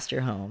you've lost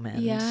your home.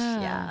 And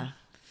yeah.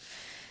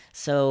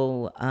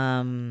 So,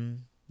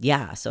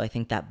 so I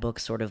think that book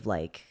sort of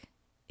like,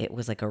 it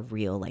was like a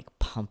real like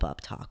pump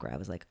up talk where I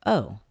was like,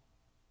 oh,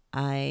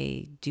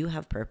 I do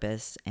have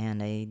purpose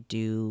and I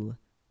do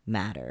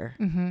matter.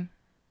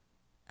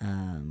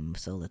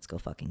 So let's go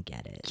fucking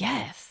get it.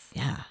 Yes.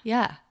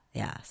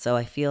 Yeah. So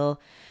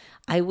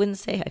I wouldn't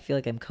say I feel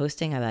like I'm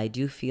coasting. I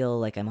do feel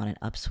like I'm on an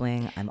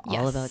upswing. I'm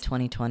all about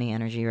 2020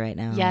 energy right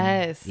now.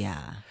 Yes.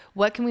 Yeah.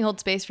 What can we hold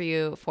space for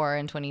you for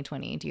in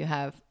 2020? Do you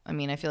have, I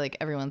mean, I feel like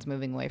everyone's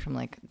moving away from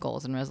like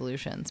goals and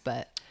resolutions,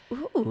 but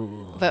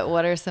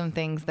what are some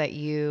things that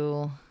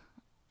you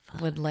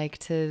would like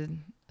to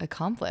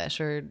accomplish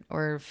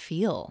or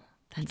feel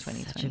in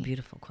 2020? Such a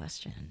beautiful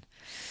question.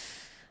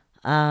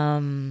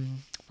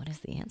 What is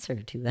the answer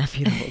to that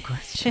beautiful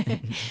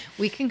question?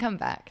 We can come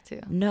back to.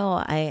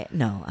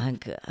 I'm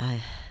good.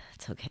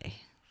 It's okay.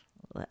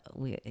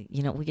 We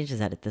can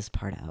just edit this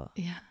part out.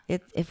 Yeah.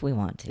 If we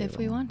want to. If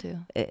we want to.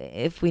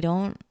 If we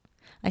don't,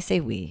 I say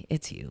we.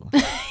 It's you.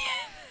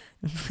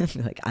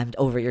 Like I'm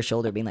over your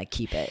shoulder, being like,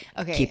 keep it.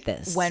 Okay. Keep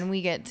this. When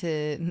we get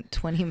to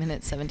 20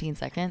 minutes 17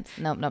 seconds.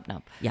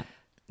 Nope. Yeah.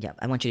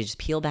 I want you to just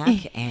peel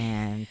back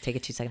and take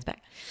it 2 seconds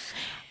back.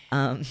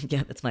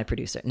 That's my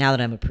producer. Now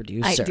that I'm a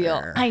producer.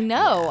 Ideal. I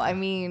know. Yeah. I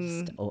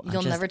mean,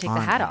 you'll never take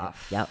the hat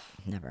off. Yep,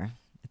 never.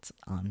 It's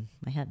on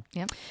my head.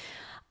 Yep.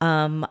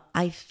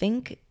 I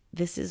think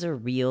this is a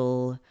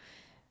real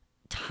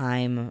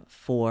time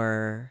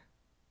for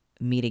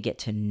me to get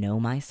to know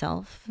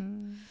myself.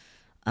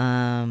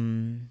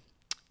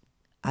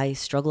 I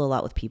struggle a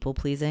lot with people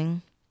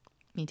pleasing.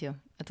 Me too.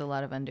 It's a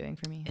lot of undoing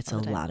for me. It's a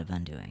lot of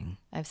undoing.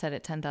 I've said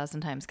it 10,000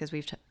 times because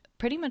we've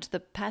pretty much the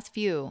past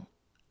few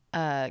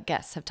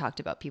guests have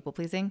talked about people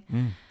pleasing.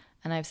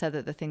 And I've said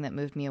that the thing that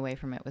moved me away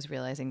from it was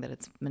realizing that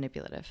it's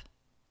manipulative.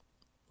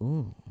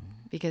 Ooh.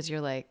 Because you're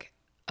like,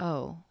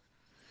 oh,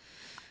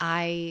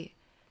 I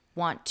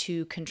want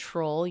to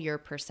control your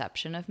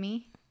perception of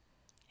me.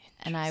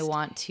 And I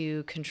want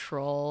to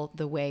control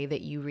the way that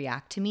you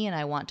react to me. And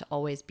I want to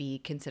always be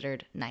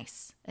considered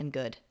nice and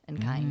good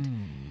and kind.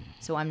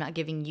 So I'm not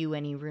giving you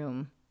any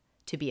room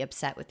to be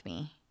upset with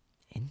me.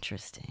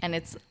 Interesting. And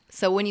it's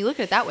so when you look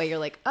at it that way, you're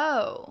like,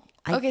 oh,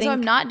 okay, so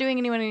I'm not doing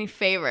anyone any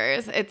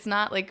favors. It's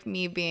not like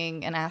me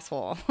being an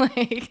asshole.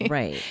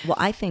 Right. Well,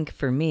 I think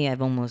for me,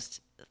 I've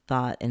almost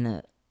thought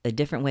in a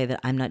different way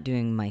that I'm not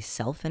doing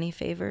myself any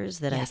favors,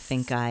 that I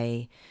think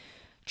I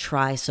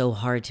try so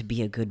hard to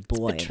be a good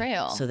boy. It's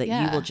betrayal. So that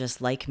you will just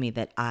like me,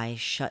 that I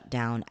shut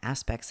down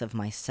aspects of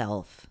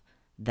myself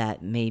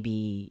that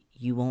maybe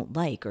you won't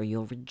like or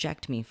you'll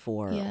reject me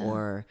for.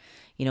 Or,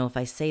 if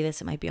I say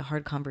this, it might be a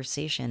hard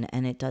conversation,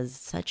 and it does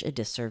such a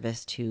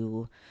disservice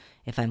to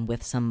if I'm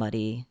with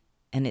somebody,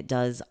 and it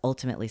does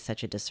ultimately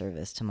such a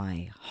disservice to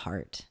my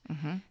heart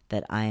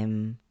that I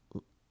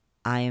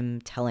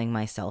am telling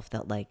myself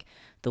that like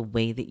the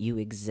way that you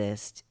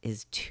exist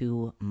is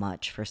too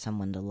much for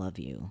someone to love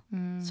you.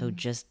 So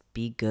just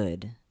be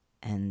good.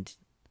 And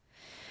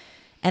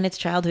it's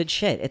childhood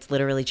shit. It's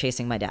literally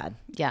chasing my dad.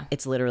 Yeah.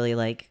 It's literally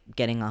like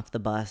getting off the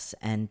bus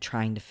and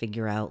trying to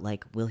figure out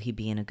like, will he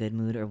be in a good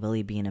mood or will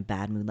he be in a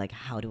bad mood? Like,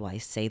 how do I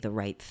say the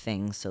right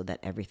thing so that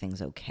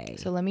everything's okay?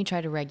 So let me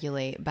try to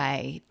regulate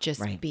by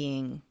just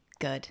being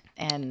good.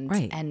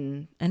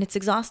 And it's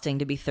exhausting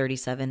to be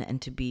 37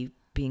 and to be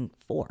being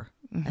 4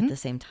 at the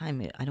same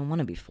time. I don't want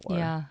to be 4.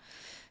 Yeah.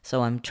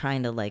 So I'm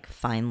trying to like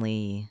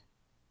finally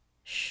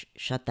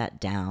shut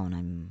that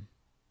down.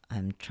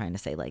 I'm trying to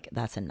say like,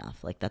 that's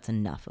enough. Like that's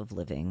enough of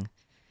living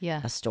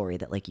a story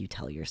that like you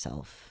tell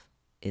yourself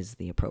is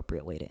the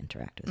appropriate way to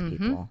interact with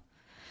people.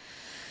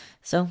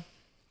 So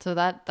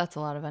that's a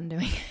lot of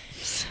undoing.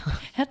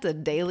 That's a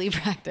daily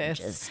practice.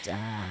 Just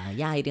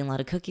eating a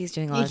lot of cookies,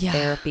 doing a lot of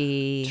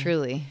therapy.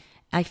 Truly.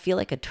 I feel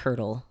like a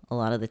turtle a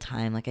lot of the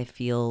time. Like I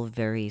feel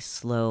very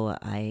slow.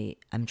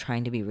 I'm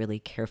trying to be really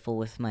careful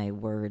with my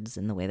words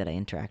and the way that I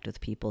interact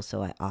with people.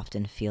 So I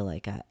often feel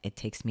like it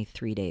takes me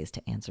 3 days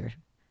to answer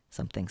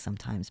something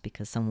sometimes,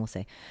 because someone will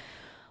say,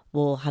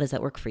 well, how does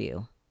that work for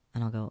you?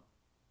 And I'll go,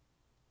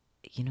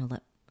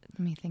 let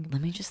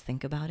me just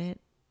think about it.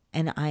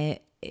 And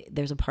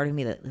there's a part of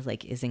me that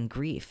like is in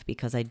grief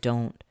because I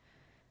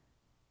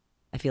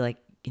feel like,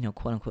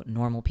 quote unquote,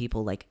 normal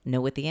people like know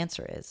what the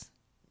answer is.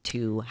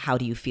 to how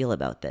do you feel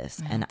about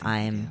this? And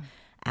I'm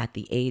at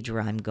the age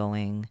where I'm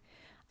going,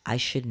 I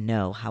should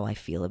know how I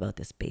feel about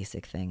this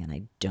basic thing, and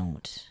I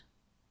don't.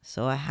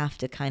 So I have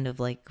to kind of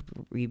like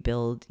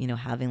rebuild, you know,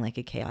 having like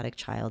a chaotic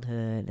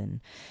childhood,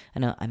 and I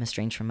know I'm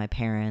estranged from my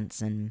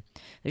parents, and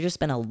there's just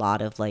been a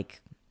lot of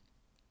like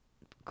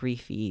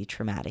griefy,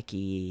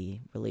 traumatic-y,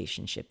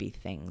 relationship-y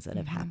things that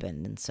have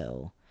happened. And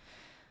so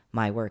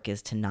my work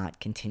is to not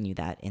continue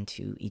that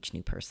into each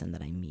new person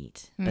that I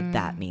meet. But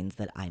that means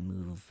that I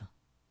move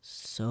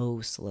so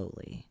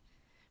slowly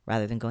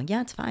rather than going,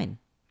 yeah, it's fine.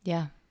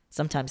 Yeah.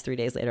 Sometimes 3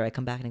 days later I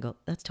come back and I go,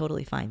 that's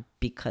totally fine,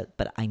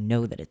 but I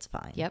know that it's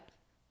fine. Yep.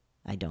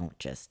 I don't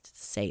just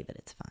say that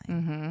it's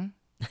fine.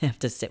 I have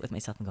to sit with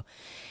myself and go,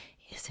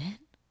 is it?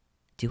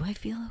 Do I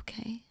feel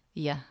okay?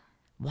 Yeah.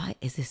 Why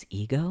is this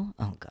ego?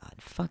 Oh God,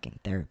 fucking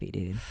therapy,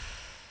 dude.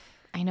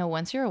 I know,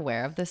 once you're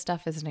aware of this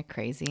stuff, isn't it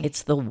crazy?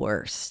 It's the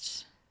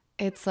worst.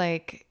 It's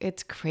like,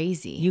 it's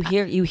crazy. You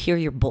hear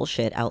your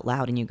bullshit out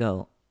loud and you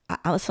go,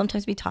 I'll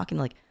sometimes be talking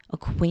to like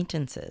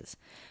acquaintances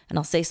and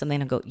I'll say something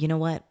and go, you know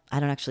what? I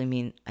don't actually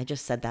mean, I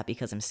just said that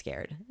because I'm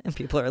scared. And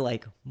people are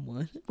like,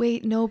 what?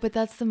 Wait, no, but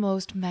that's the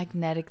most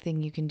magnetic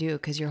thing you can do,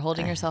 because you're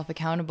holding yourself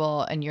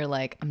accountable and you're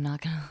like, I'm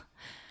not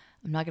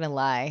gonna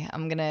lie.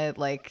 I'm gonna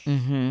like, you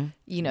know,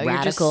 Radical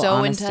you're just so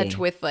honesty. in touch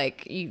with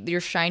like, you're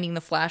shining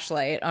the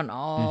flashlight on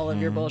all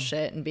of your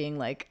bullshit and being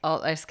like,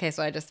 oh, okay,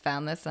 so I just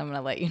found this. I'm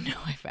gonna let you know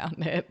I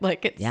found it.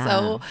 Like, it's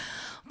so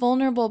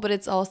vulnerable, but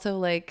it's also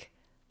like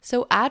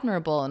so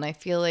admirable. And I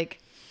feel like,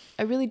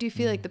 I really do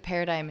feel like the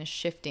paradigm is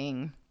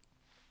shifting,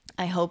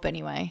 I hope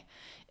anyway,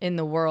 in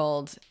the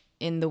world,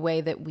 in the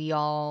way that we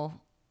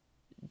all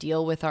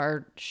deal with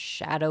our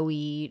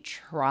shadowy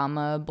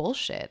trauma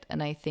bullshit.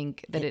 And I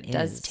think that it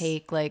does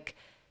take like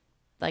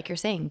you're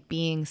saying,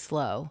 being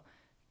slow,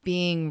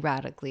 being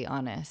radically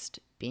honest,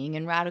 being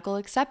in radical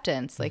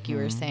acceptance, like you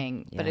were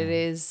saying. But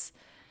it's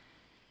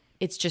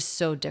just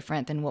so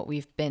different than what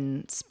we've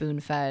been spoon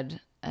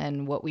fed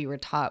and what we were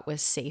taught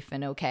was safe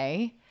and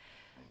okay,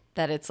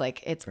 that it's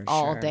like, it's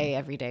all day,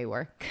 everyday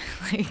work.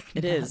 Like,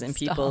 it is. And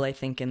people, nonstop. I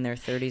think in their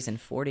 30s and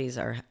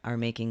 40s are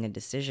making a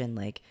decision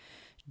like,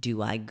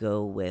 do I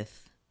go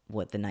with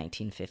what the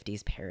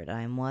 1950s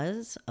paradigm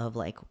was of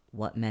like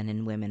what men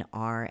and women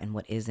are and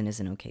what is and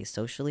isn't okay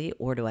socially?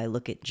 Or do I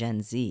look at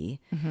Gen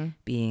Z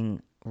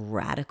being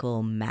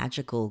radical,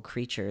 magical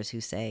creatures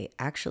who say,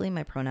 actually,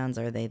 my pronouns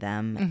are they,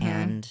 them,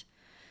 and,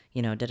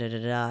 you know,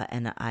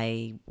 and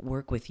I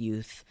work with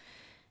youth,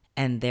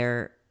 and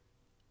they're,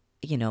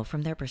 you know,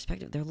 from their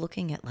perspective, they're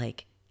looking at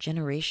like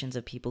generations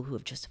of people who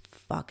have just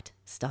fucked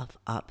stuff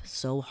up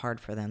so hard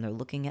for them. They're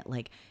looking at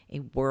like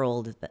a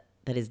world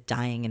that is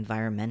dying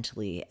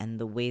environmentally, and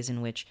the ways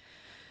in which,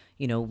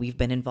 you know, we've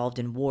been involved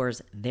in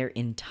wars their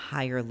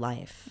entire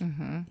life,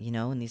 you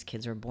know, and these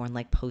kids are born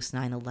like post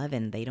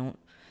 9/11.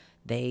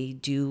 They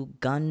do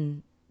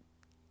gun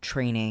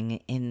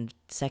training in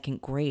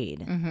second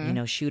grade, you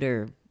know,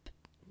 shooter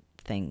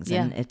things.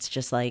 And it's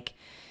just like,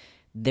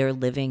 they're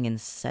living in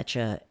such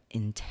a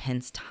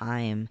intense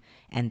time,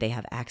 and they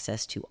have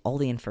access to all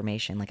the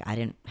information. Like, I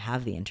didn't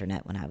have the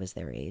internet when I was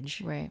their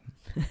age. Right.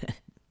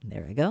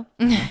 There I go.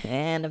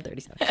 And I'm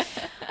 37.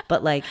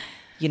 But like,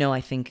 you know, I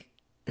think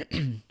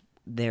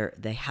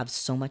they have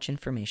so much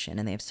information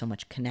and they have so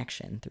much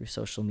connection through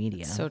social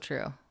media. So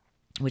true.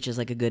 Which is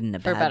like a good and a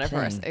For bad better, thing.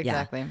 for us.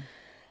 Exactly.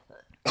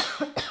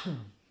 Yeah.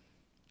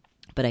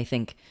 But I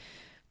think,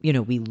 you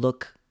know, we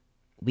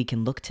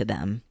can look to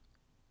them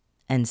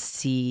and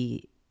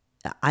see.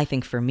 I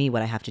think for me,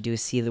 what I have to do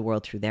is see the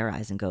world through their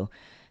eyes and go,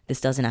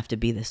 this doesn't have to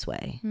be this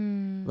way.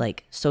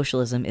 Like,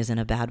 socialism isn't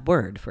a bad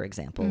word, for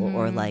example,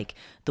 or like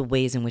the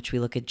ways in which we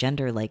look at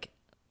gender, like,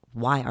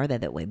 why are they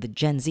that way? The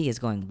Gen Z is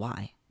going,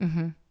 why?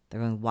 They're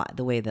going, why?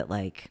 The way that,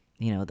 like,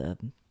 you know, the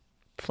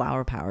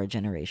flower power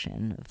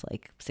generation of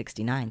like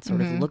 69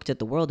 sort of looked at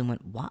the world and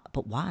went, why?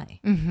 But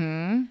why?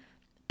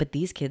 But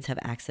these kids have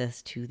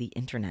access to the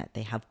internet.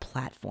 They have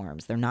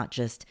platforms. They're not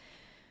just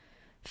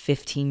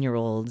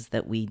 15-year-olds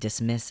that we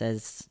dismiss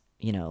as,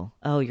 you know,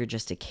 oh, you're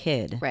just a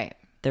kid. Right.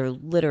 They're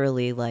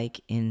literally like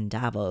in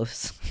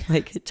Davos,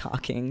 like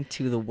talking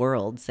to the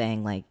world,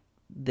 saying like,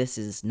 this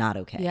is not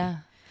okay. Yeah.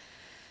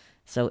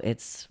 So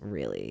it's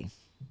really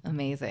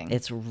Amazing.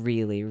 It's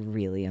really,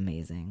 really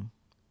amazing.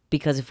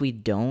 Because if we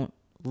don't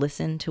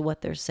listen to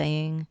what they're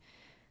saying,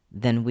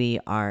 then we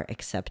are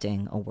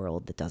accepting a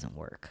world that doesn't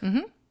work.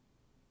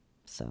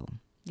 So.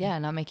 Yeah,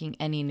 not making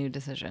any new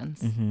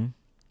decisions.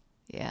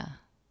 Yeah.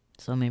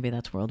 So maybe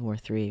that's World War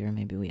III, or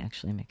maybe we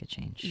actually make a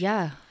change.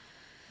 Yeah.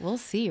 We'll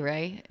see,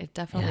 right? It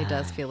definitely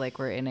does feel like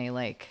we're in a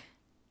like,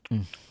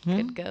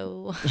 could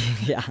go.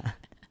 Yeah.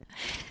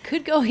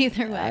 Could go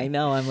either way. I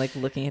know. I'm like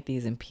looking at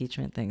these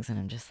impeachment things and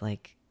I'm just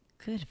like,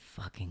 good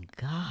fucking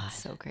God.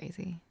 So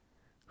crazy.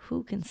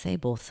 Who can say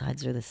both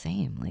sides are the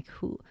same? Like,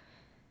 who?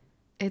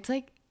 It's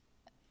like,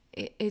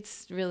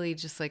 it's really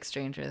just like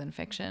stranger than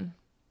fiction.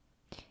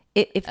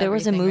 If there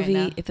was a Everything right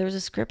movie, now. if there was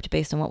a script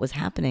based on what was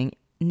happening,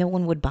 no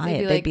one would buy it.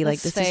 be They'd like, be like,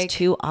 "That's this fake." is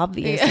too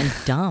obvious and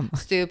dumb.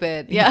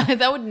 Stupid. Yeah,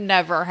 that would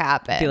never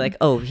happen. Be like,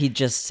 oh, he'd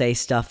just say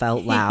stuff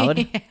out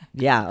loud.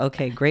 Yeah,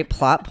 okay, great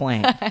plot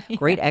point.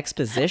 Great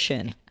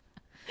exposition.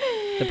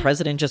 The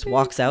president just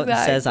walks out and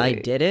says, I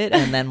Exactly. did it,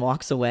 and then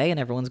walks away, and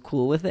everyone's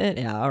cool with it.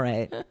 Yeah, all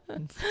right.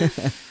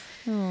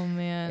 Oh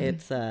man.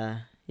 It's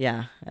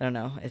yeah, I don't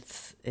know.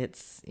 It's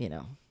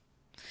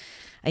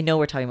I know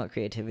we're talking about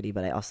creativity,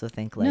 but I also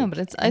think like No, but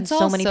it's and so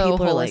also many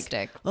people are like,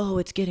 holistic. oh,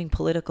 it's getting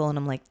political, and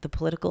I'm like, the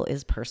political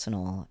is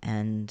personal,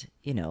 and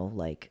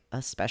like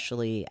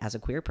especially as a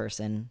queer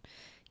person,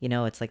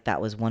 it's like that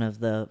was one of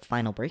the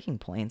final breaking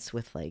points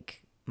with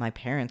like my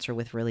parents or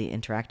with really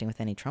interacting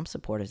with any Trump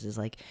supporters is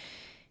like,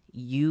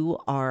 you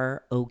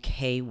are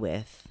okay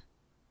with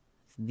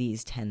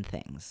these 10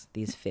 things,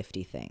 these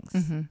 50 things.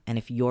 And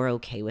if you're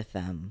okay with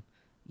them,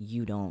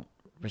 you don't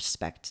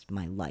respect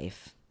my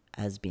life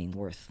as being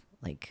worth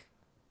like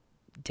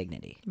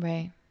dignity.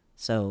 Right.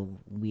 So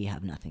we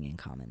have nothing in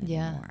common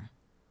Yeah. anymore.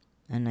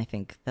 And I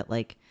think that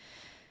like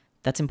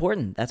that's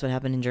important. That's what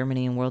happened in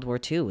Germany in World War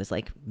II was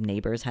like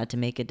neighbors had to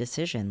make a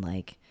decision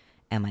like,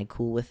 am I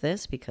cool with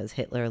this because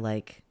Hitler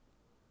like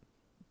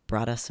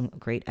brought us some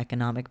great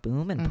economic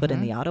boom and put in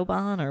the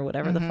Autobahn or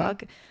whatever the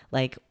fuck,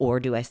 like, or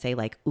do I say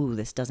like, ooh,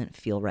 this doesn't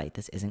feel right,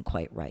 this isn't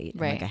quite right,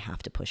 and Right. like I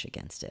have to push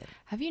against it.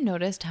 Have you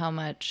noticed how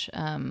much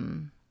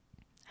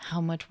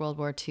World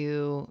War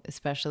II,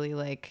 especially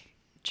like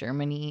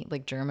Germany,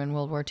 like German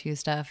World War II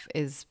stuff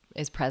is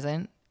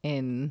present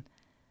in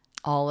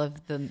all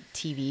of the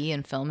TV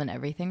and film and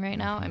everything right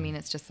now? I mean,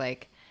 it's just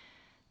like,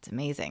 it's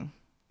amazing.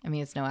 I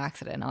mean, it's no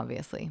accident,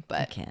 obviously, It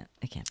but can't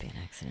be an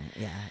accident.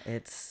 Yeah,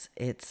 it's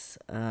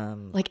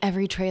like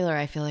every trailer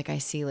I feel like I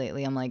see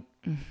lately, I'm like,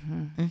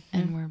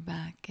 and we're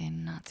back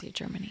in Nazi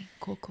Germany.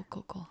 Cool.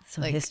 so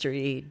like,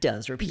 history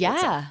does repeat Yeah.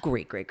 itself.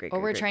 Great. or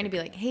we're trying to be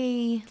like,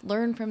 hey,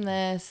 learn from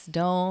this.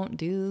 Don't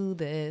do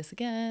this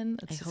again.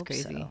 It's I just hope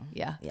crazy. so.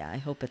 Yeah. Yeah, I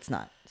hope it's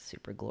not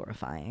super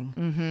glorifying.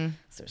 Mm-hmm.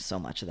 There's so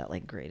much of that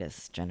like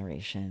greatest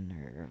generation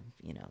or,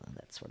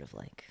 that sort of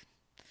like,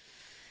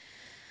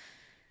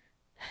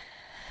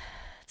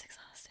 it's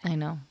exhausting. I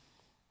know.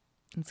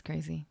 It's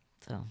crazy.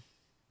 So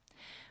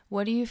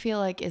What do you feel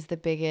like is the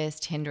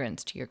biggest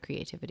hindrance to your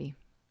creativity?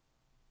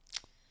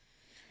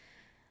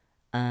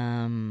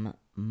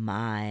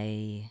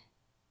 my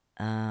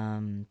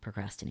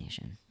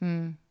procrastination.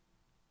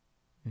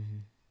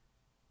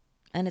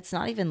 And it's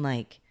not even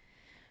like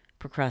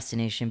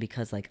procrastination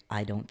because like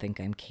I don't think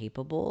I'm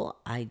capable.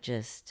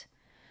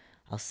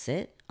 I'll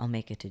sit, I'll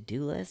make a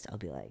to-do list. I'll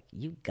be like,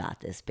 you got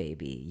this,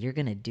 baby. You're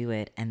going to do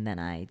it. And then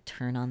I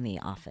turn on The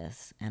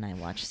Office and I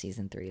watch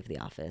season 3 of The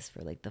Office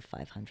for like the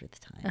 500th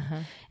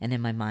time. And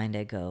in my mind,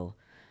 I go,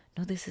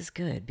 no, this is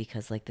good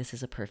because like this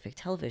is a perfect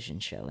television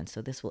show. And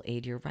so this will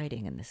aid your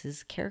writing and this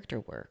is character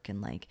work. And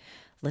like,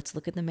 let's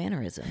look at the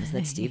mannerisms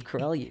that Steve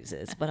Carell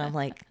uses. But I'm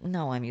like,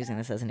 no, I'm using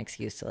this as an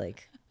excuse to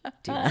like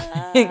do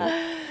nothing.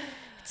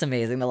 It's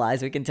amazing the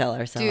lies we can tell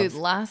ourselves. Dude,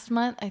 last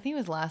month, I think it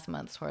was last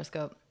month's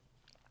horoscope,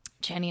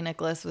 Channy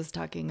Nicholas was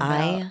talking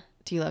about.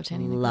 Do you love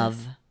Channy Nicholas?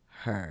 Love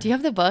her. Do you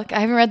have the book? I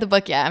haven't read the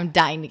book yet. I'm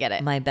dying to get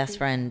it. My best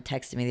friend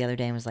texted me the other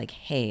day and was like,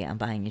 hey, I'm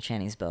buying you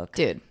Channy's book.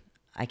 Dude,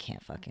 I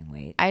can't fucking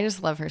wait. I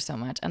just love her so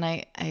much. And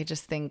I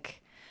just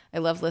think I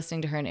love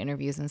listening to her in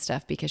interviews and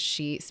stuff because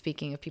she,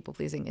 speaking of people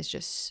pleasing, is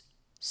just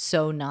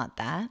so not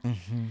that.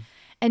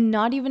 And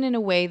not even in a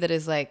way that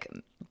is like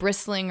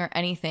bristling or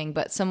anything,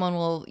 but someone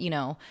will,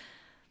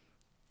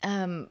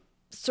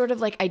 sort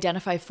of like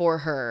identify for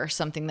her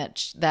something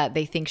that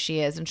they think she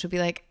is. And she'll be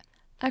like,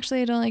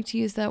 actually, I don't like to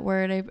use that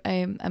word.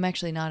 I'm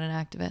actually not an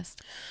activist.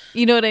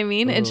 You know what I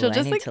mean? And Ooh, she'll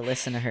just I need like to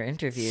listen to her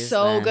interviews.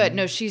 so then. good.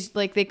 No, she's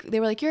like, they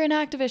were like, you're an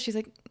activist. She's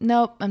like,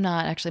 nope, I'm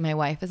not. Actually, my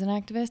wife is an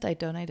activist. I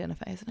don't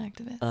identify as an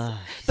activist.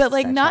 But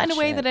like such not that in a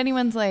way shit. that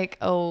anyone's like,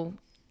 oh,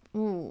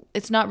 ooh,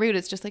 it's not rude.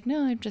 It's just like,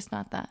 no, I'm just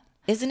not that.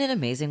 Isn't it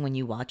amazing when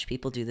you watch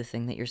people do the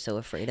thing that you're so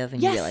afraid of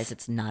and you Yes. realize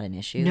it's not an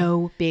issue?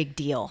 No big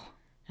deal.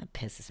 That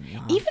pisses me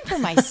off. Even for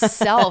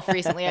myself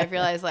recently, I've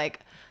realized like,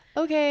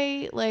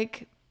 okay,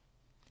 like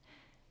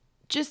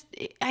just,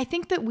 I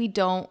think that we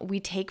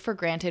take for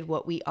granted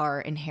what we are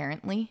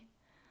inherently.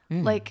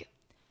 Like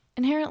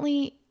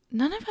inherently,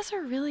 none of us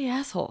are really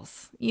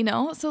assholes,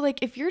 So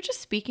like if you're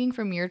just speaking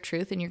from your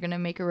truth and you're going to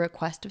make a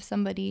request of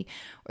somebody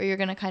or you're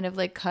going to kind of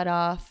like cut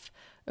off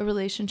a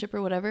relationship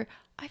or whatever,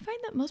 I find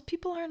that most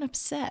people aren't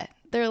upset.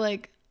 They're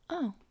like,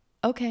 oh,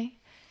 okay.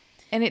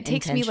 And it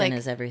takes me Intention like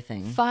is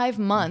everything. 5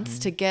 months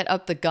to get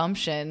up the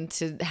gumption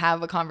to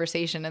have a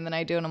conversation. And then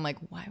I do. And I'm like,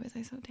 why was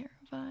I so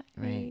terrified?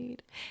 Right.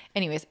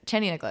 Anyways,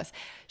 Channy Nicholas,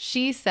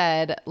 she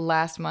said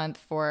last month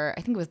for,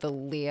 I think it was the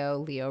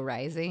Leo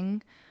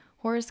rising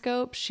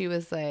horoscope. She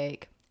was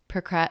like,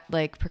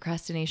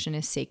 procrastination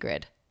is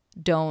sacred.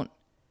 Don't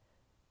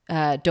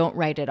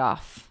write it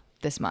off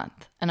this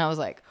month. And I was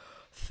like,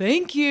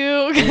 thank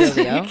you.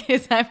 Leo?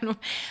 Because I'm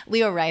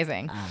Leo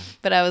rising.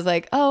 But I was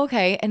like, oh,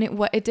 okay. And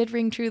it did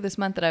ring true this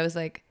month that I was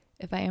like,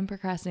 if I am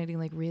procrastinating,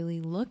 like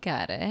really look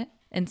at it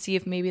and see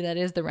if maybe that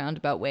is the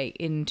roundabout way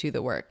into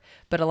the work.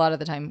 But a lot of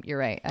the time, you're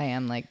right. I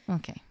am like,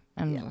 okay,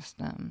 I'm just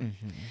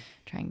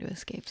trying to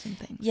escape some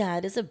things. Yeah,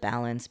 it is a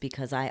balance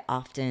because I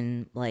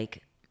often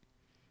like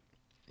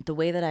the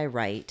way that I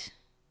write.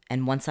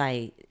 And once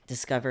I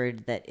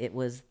discovered that it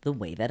was the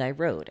way that I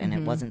wrote and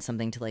it wasn't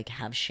something to like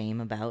have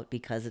shame about,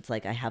 because it's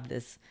like I have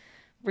this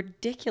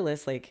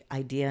ridiculous like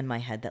idea in my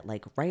head that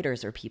like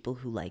writers are people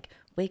who like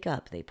wake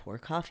up, they pour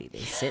coffee, they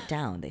sit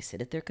down, they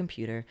sit at their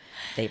computer,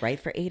 they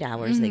write for 8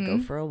 hours, they go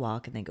for a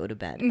walk, and they go to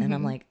bed. And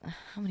I'm like,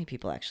 how many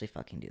people actually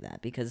fucking do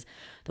that? Because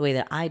the way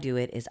that I do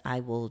it is I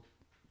will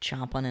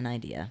chomp on an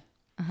idea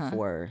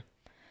for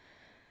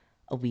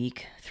a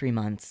week, 3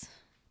 months,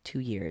 2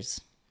 years,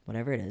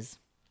 whatever it is.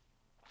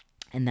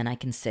 And then I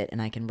can sit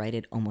and I can write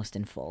it almost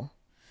in full.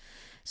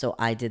 So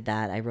I did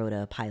that. I wrote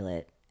a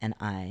pilot and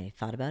I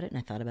thought about it and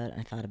I thought about it and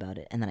I thought about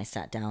it. And then I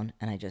sat down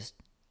and I just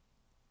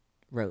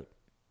wrote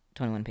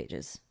 21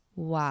 pages.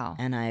 Wow.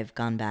 And I've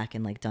gone back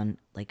and like done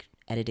like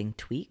editing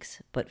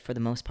tweaks. But for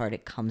the most part,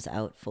 it comes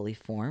out fully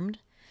formed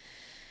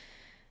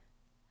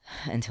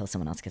until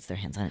someone else gets their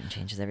hands on it and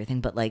changes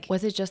everything. But like,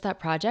 Was it just that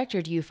project,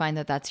 or do you find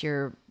that that's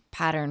your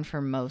pattern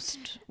for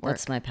most work?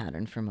 that's my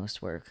pattern for most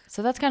work.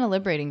 So that's kind of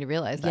liberating to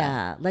realize that.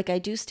 Yeah, like I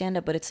do stand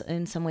up, but it's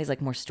in some ways like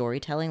more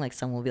storytelling. Like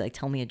someone will be like,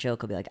 tell me a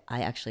joke. I'll be like,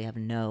 I actually have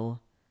no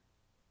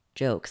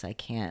jokes. I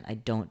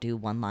don't do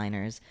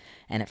one-liners.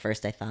 And at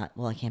first I thought,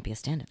 well, I can't be a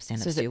stand-up.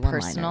 Stand-ups So is do it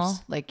one-liners. personal?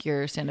 Like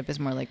your stand-up is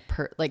more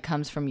like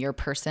comes from your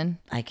person?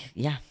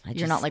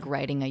 You're Not like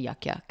writing a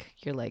yuck.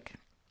 You're like...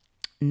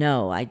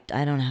 No, I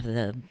don't have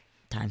the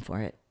time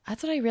for it.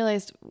 That's what I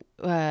realized.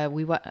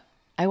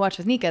 I watched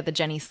with Nika the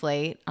Jenny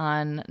Slate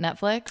on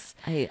Netflix.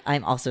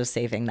 I'm also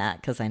saving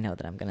that because I know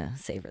that I'm going to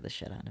savor the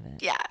shit out of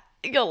it. Yeah,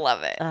 you'll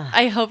love it.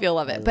 I hope you'll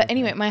love it. But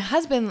anyway, my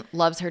husband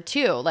loves her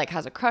too, like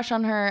has a crush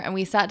on her. And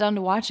we sat down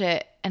to watch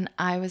it. And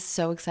I was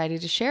so excited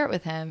to share it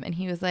with him. And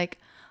he was like,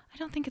 I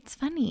don't think it's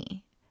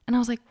funny. And I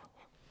was like,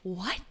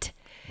 what?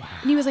 Wow.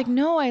 And he was like,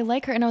 no, I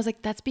like her. And I was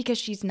like, that's because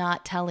she's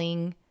not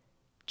telling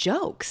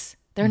jokes.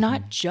 They're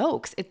not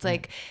jokes. It's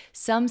like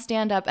some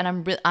stand up,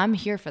 and I'm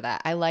here for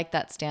that. I like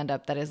that stand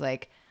up that is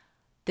like,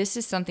 this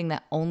is something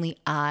that only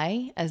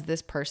I, as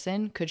this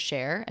person, could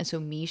share. And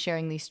so me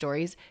sharing these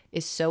stories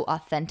is so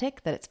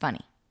authentic that it's funny.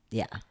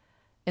 Yeah.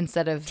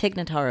 Instead of... Tig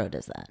Notaro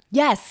does that.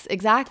 Yes,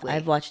 exactly.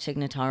 I've watched Tig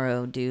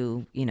Notaro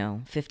do,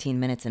 15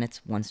 minutes and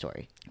it's one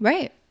story.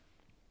 Right.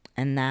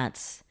 And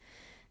that's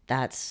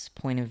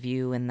point of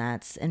view,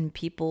 and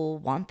people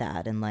want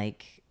that. And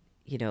like,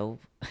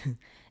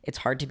 it's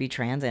hard to be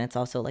trans, and it's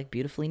also like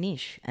beautifully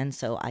niche. And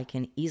so I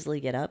can easily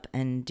get up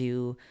and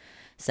do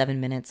 7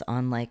 minutes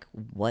on like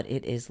what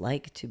it is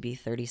like to be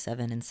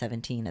 37 and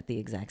 17 at the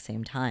exact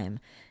same time.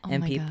 Oh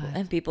and my people God.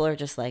 and people are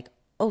just like,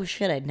 oh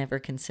shit, I'd never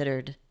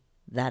considered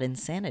that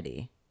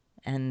insanity.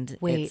 And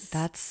Wait,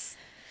 that's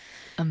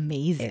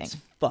amazing. it's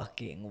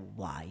fucking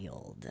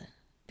wild,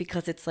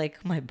 because it's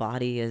like my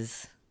body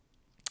is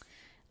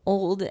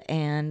old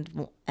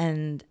and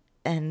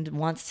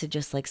wants to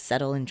just like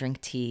settle and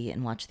drink tea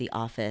and watch The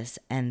Office,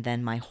 and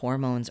then my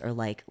hormones are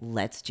like,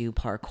 let's do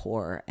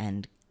parkour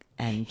and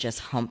just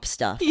hump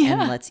stuff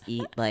and let's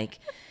eat like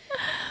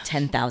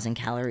 10,000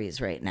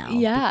 calories right now.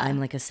 Yeah. I'm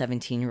like a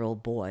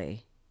 17-year-old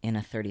boy in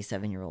a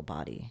 37-year-old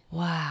body.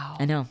 Wow.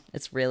 I know.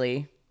 It's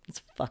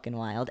fucking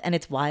wild. And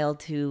it's wild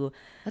to...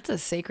 That's a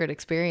sacred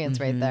experience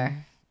right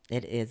there.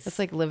 It is. It's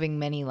like living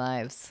many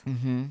lives.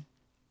 Real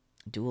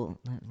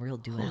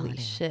duality. Holy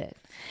shit.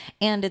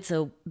 And it's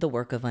the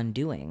work of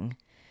undoing,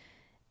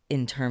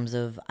 in terms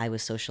of I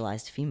was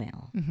socialized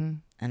female.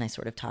 And I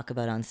sort of talk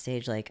about on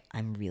stage, like,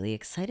 I'm really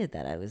excited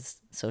that I was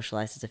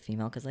socialized as a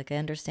female, because like I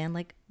understand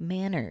like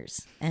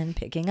manners and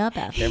picking up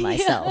after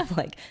myself.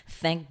 Like,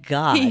 thank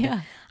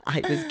God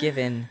I was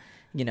given,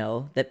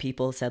 that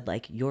people said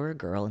like, you're a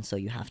girl and so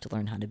you have to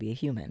learn how to be a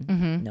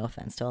human. No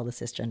offense to all the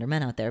cisgender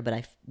men out there,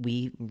 but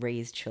we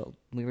raise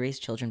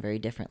children very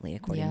differently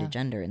according to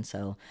gender. And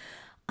so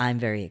I'm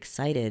very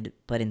excited,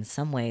 but in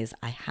some ways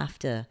I have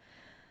to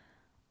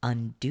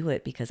undo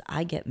it, because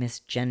I get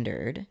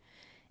misgendered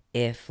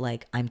if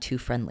like I'm too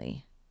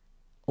friendly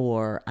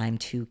or I'm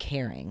too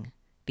caring,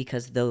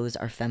 because those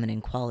are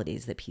feminine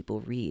qualities that people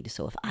read.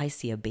 So if I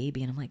see a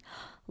baby and I'm like,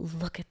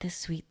 look at this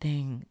sweet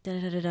thing, da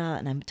da da da,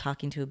 and I'm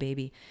talking to a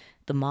baby,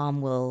 the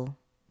mom will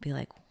be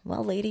like,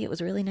 well, lady, it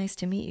was really nice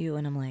to meet you.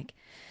 And I'm like,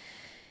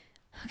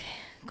 okay,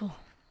 cool.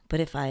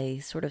 But if I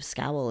sort of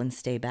scowl and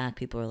stay back,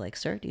 people are like,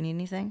 sir, do you need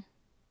anything?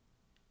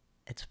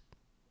 It's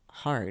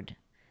hard,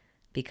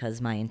 because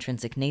my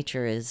intrinsic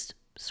nature is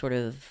sort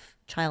of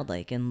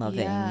childlike and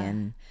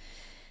loving,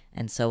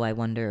 and so I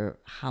wonder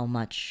how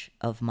much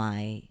of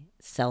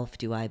myself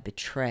do I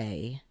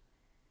betray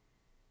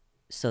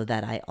so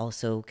that I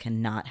also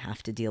cannot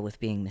have to deal with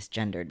being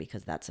misgendered,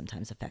 because that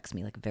sometimes affects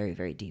me like very,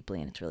 very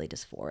deeply, and it's really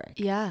dysphoric.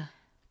 Yeah.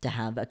 To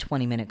have a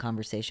 20-minute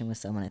conversation with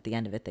someone, at the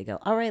end of it they go,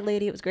 all right,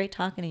 lady, it was great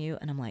talking to you,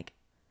 and I'm like,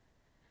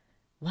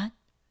 what?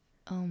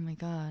 Oh my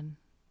God.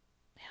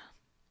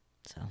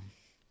 So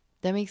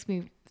That makes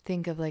me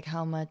think of like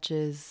how much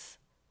is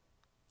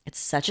It's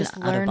such just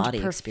an out of learned body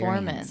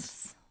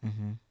experience.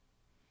 performance.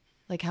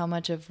 Like how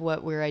much of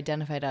what we're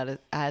identified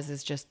as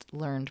is just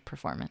learned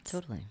performance.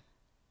 Totally.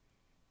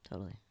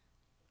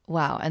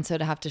 Wow. And so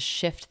to have to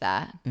shift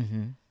that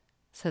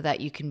so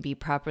that you can be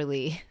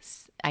properly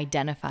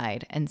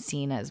identified and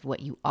seen as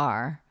what you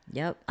are.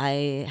 Yep.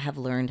 I have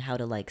learned how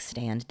to like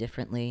stand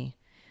differently,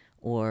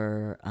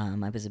 or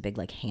I was a big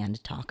like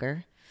hand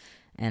talker,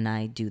 and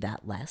I do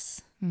that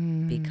less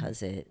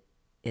because it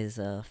is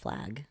a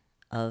flag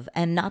of,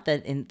 and not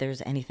that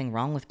there's anything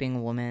wrong with being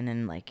a woman,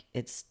 and like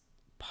it's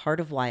part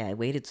of why I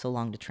waited so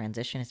long to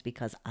transition is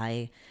because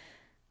I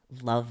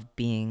love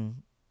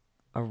being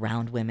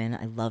around women.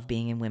 I love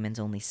being in women's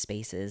only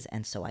spaces,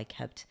 and so I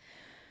kept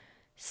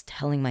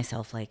telling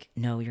myself like,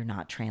 no, you're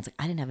not trans. Like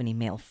I didn't have any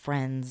male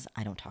friends.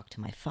 I don't talk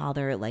to my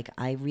father. Like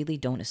I really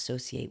don't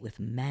associate with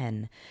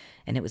men.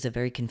 And it was a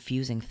very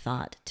confusing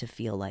thought to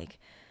feel like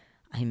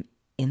I'm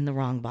in the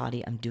wrong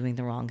body. I'm doing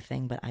the wrong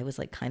thing. But I was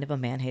like kind of a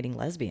man-hating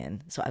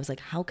lesbian. So I was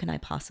like, how can I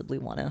possibly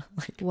want to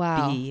like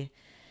be,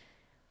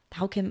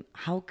 how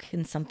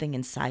can something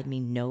inside me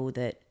know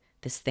that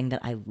this thing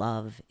that I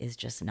love is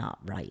just not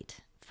right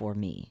for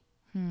me?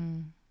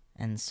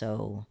 And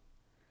so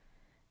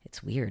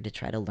it's weird to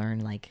try to learn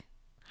like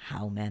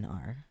how men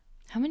are.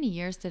 How many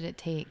years did it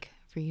take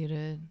for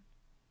you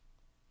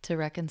to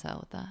reconcile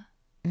with that?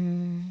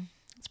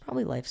 It's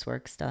probably life's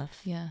work stuff.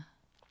 Yeah.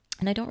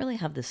 And I don't really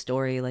have the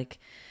story like,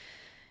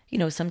 you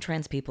know, some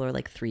trans people are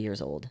like 3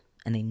 years old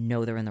and they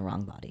know they're in the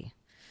wrong body.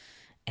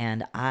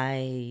 And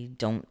I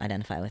don't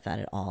identify with that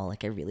at all.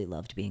 Like I really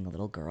loved being a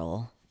little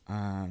girl.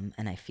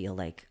 And I feel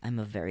like I'm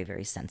a very,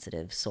 very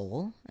sensitive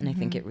soul. And I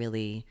think it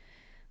really,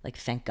 like,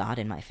 thank God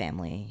in my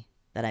family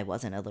that I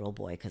wasn't a little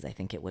boy, because I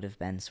think it would have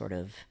been sort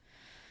of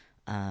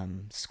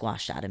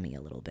squashed out of me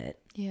a little bit.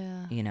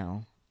 Yeah. You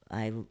know,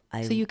 I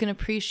so you can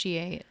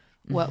appreciate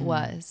what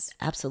was.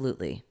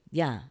 Absolutely.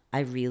 Yeah.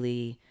 I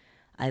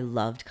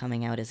loved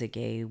coming out as a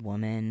gay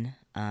woman.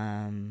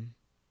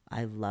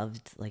 I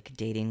loved like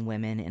dating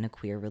women in a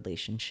queer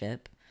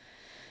relationship.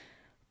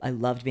 I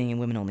loved being in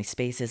women only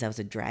spaces. I was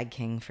a drag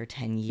king for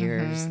 10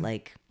 years.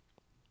 Like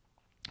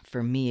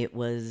for me, it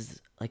was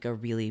like a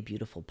really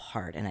beautiful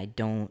part. And I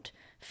don't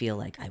feel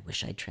like I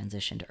wish I'd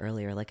transitioned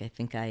earlier. Like I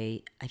think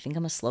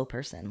I'm a slow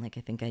person. Like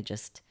I think I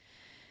just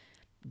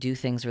do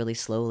things really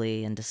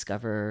slowly and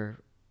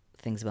discover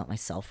things about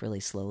myself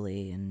really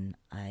slowly. And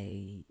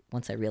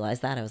once I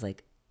realized that, I was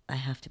like, I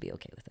have to be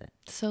okay with it.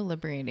 So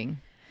liberating.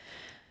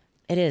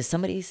 It is.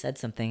 Somebody said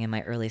something in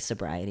my early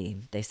sobriety.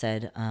 They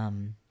said,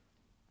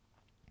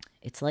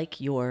 it's like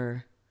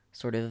you're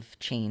sort of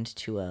chained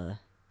to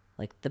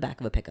like the back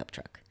of a pickup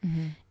truck,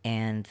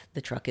 and the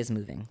truck is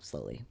moving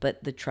slowly,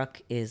 but the truck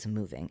is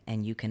moving,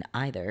 and you can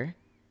either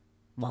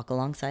walk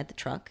alongside the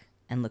truck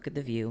and look at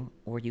the view,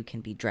 or you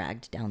can be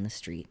dragged down the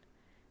street.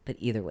 But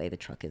either way, the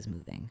truck is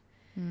moving.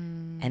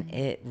 And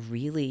it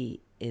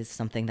really is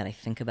something that I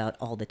think about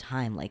all the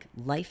time. Like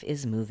life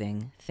is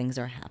moving, things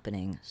are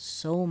happening,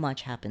 so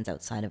much happens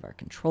outside of our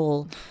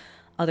control.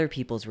 Other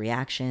people's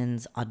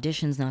reactions,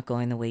 auditions not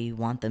going the way you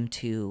want them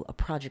to, a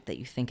project that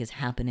you think is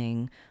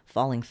happening,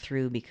 falling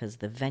through because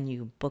the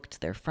venue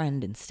booked their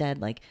friend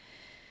instead. Like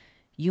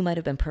you might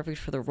have been perfect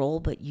for the role,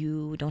 but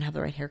you don't have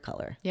the right hair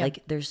color. Yeah.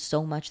 Like there's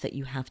so much that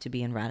you have to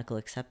be in radical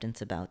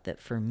acceptance about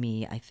that. For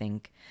me, I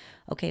think,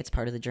 okay, it's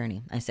part of the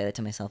journey. I say that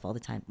to myself all the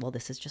time. Well,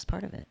 this is just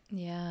part of it.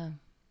 Yeah.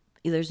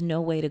 There's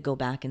no way to go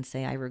back and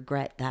say, I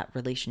regret that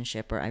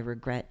relationship, or I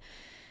regret.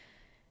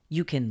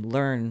 You can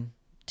learn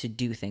to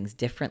do things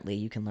differently.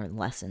 You can learn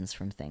lessons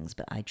from things,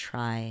 but I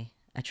try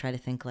to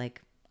think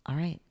like, all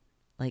right,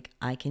 like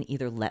I can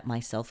either let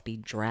myself be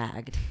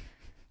dragged,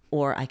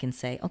 or I can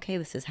say, okay,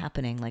 this is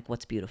happening. Like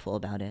what's beautiful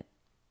about it?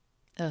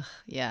 Ugh.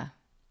 Yeah.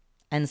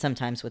 And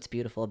sometimes what's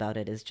beautiful about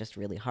it is just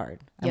really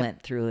hard. I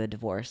went through a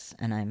divorce,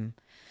 and I'm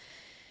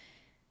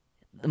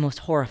the most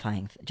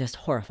horrifying.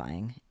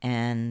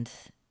 And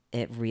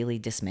it really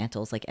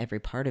dismantles like every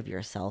part of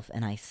yourself.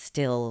 And I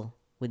still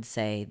would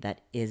say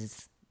that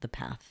is the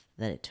path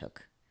that it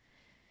took.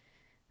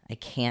 I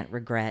can't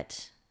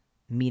regret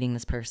meeting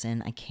this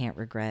person. I can't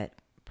regret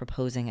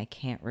proposing. I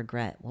can't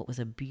regret what was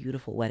a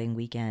beautiful wedding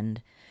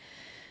weekend.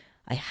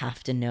 I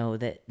have to know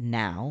that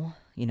now,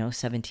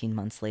 17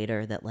 months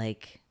later, that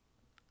like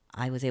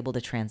I was able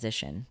to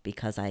transition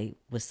because I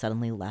was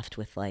suddenly left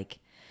with like,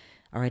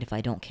 all right, if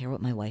I don't care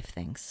what my wife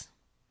thinks,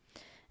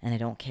 and I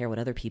don't care what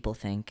other people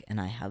think, and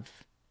I have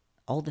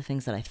all the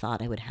things that I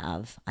thought I would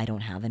have, I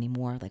don't have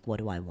anymore. Like, what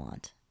do I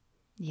want?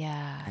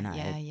 Yeah. And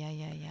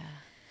Yeah.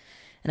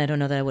 And I don't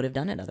know that I would have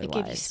done it otherwise. It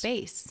gave you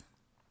space.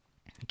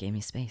 It gave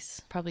me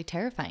space. Probably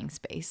terrifying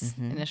space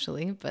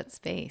initially, but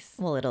space.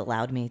 Well, it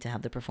allowed me to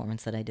have the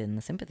performance that I did in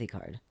the sympathy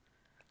card.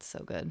 So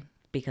good.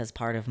 Because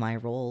part of my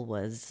role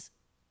was,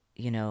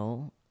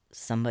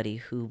 somebody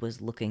who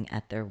was looking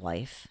at their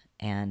wife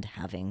and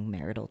having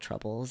marital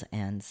troubles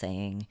and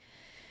saying,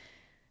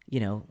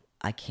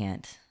 I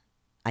can't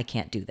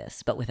do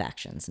this, but with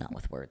actions, not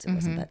with words. It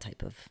wasn't that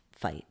type of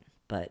fight.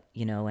 But,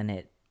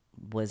 and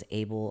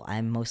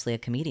I'm mostly a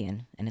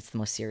comedian, and it's the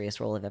most serious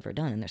role I've ever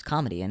done. And there's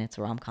comedy and it's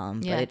a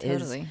rom-com, Yeah, but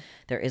totally.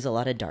 there is a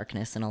lot of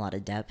darkness and a lot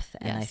of depth.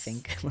 And I Yes.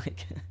 think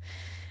like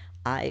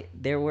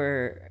there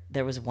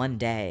was one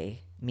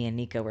day me and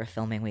Nika were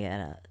filming. We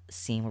had a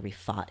scene where we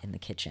fought in the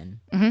kitchen.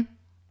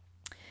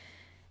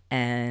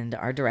 And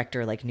our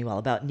director like knew all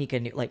about Nika.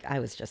 Knew, like I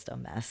was just a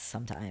mess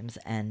sometimes,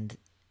 and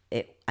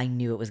I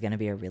knew it was going to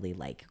be a really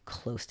like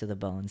close to the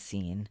bone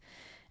scene.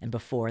 And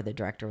before, the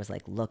director was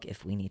like, "Look,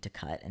 if we need to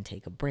cut and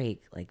take a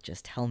break, like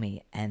just tell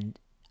me." And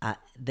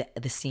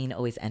the scene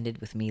always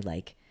ended with me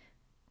like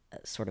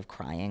sort of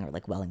crying or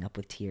like welling up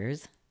with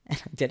tears.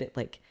 And I did it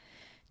like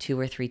 2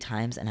 or 3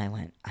 times, and I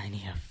went, "I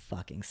need a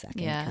fucking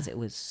second," Yeah. because it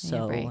was Need a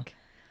so break.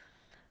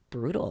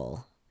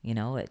 brutal. You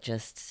know, it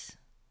just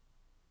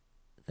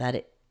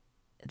that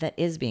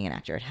is being an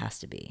actor. It has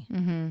to be.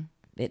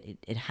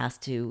 It has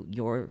to.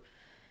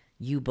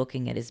 You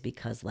booking it is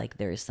because like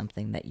there is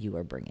something that you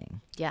are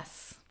bringing.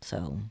 Yes.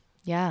 So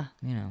Yeah.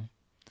 you know,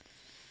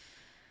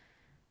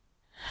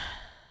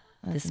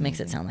 this makes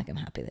it sound like I'm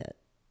happy that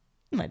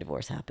my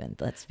divorce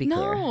happened. Let's be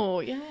clear. No,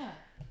 yeah. Not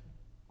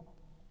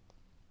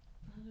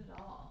at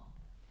all.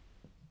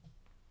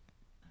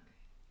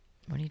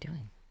 What are you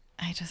doing?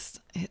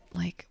 It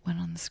like went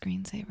on the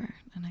screensaver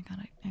and I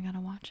gotta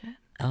watch it.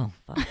 Oh,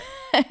 fuck.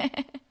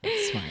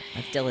 That's smart.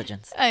 That's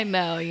diligence. I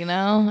know,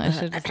 I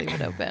should just leave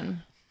it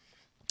open.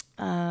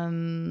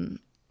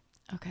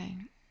 Okay.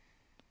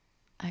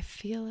 I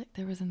feel like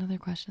there was another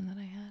question that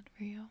I had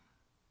for you.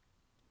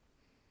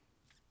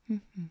 I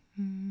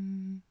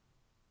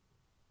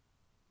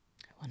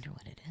wonder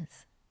what it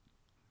is.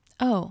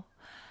 Oh,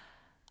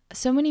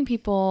 so many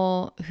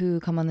people who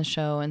come on the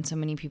show and so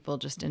many people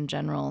just in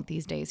general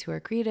these days who are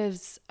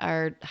creatives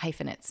are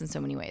hyphenates in so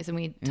many ways. And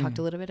we talked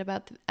a little bit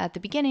about at the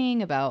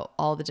beginning about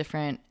all the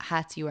different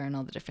hats you wear and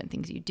all the different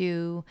things you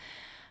do.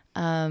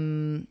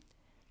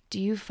 Do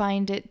you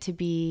find it to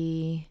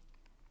be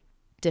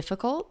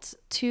difficult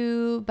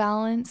to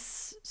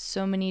balance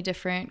so many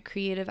different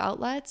creative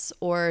outlets,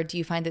 or do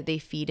you find that they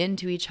feed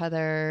into each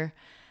other?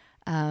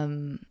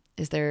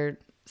 Is there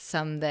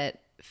some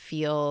that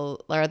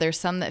are there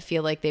some that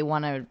feel like they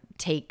want to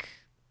take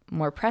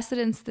more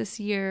precedence this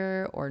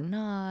year or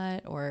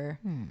not? Or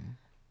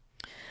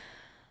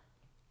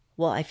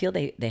Well, I feel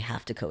they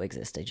have to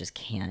coexist. I just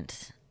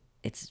can't.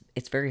 It's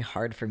very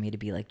hard for me to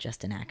be like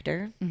just an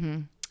actor.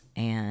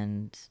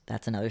 And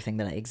that's another thing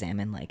that I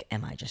examine, like,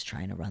 am I just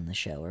trying to run the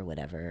show or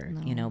whatever,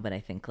 but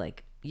I think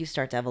like you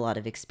start to have a lot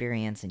of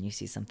experience and you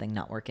see something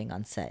not working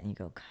on set and you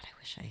go, God, I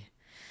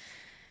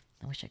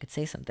wish I could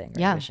say something.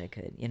 Or I wish I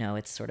could,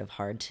 it's sort of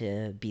hard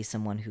to be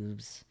someone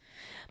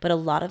but a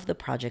lot of the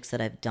projects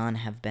that I've done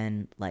have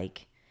been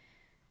like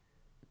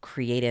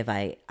creative.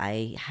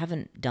 I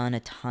haven't done a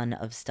ton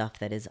of stuff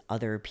that is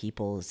other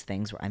people's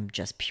things where I'm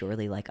just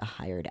purely like a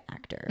hired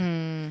actor.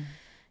 And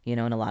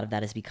a lot of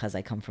that is because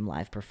I come from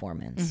live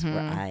performance where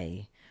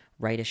I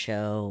write a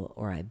show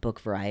or I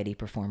book variety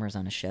performers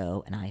on a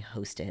show and I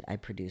host it, I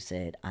produce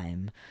it,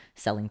 I'm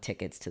selling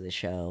tickets to the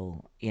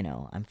show,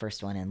 I'm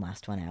first one in,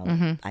 last one out.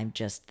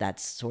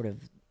 That's sort of,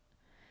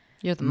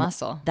 you're the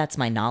muscle. that's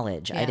my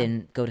knowledge. Yeah. I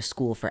didn't go to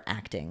school for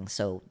acting.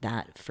 So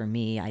that for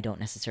me, I don't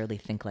necessarily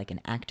think like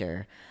an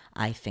actor.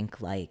 I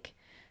think like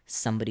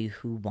somebody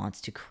who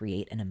wants to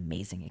create an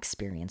amazing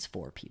experience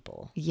for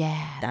people.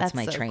 Yeah. That's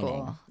my so training.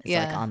 Cool. It's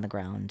like on the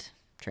ground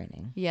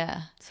training.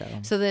 Yeah.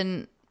 So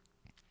then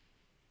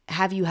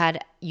you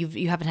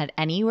haven't had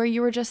any where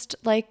you were just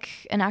like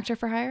an actor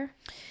for hire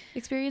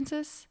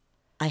experiences?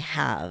 I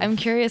have. I'm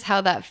curious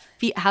how that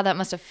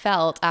must have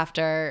felt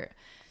after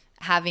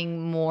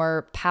having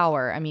more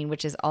power. I mean,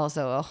 which is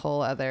also a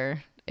whole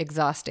other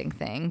exhausting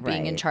thing,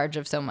 being in Right. charge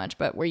of so much.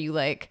 But were you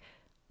like,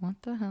 what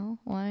the hell?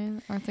 Why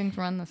are things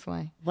run this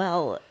way?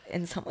 Well,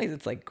 in some ways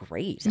it's like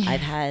great. I've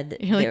had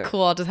You're like,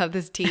 cool, I'll just have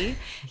this tea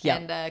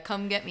Yep. and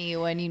come get me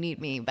when you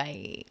need me.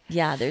 Bye.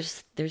 Yeah,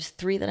 there's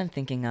 3 that I'm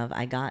thinking of.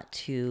 I got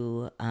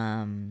to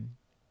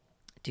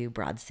do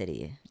Broad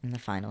City in the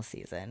final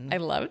season. I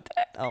loved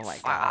it. Oh my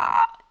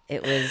God.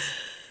 It was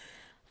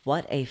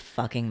what a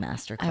fucking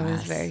masterclass. I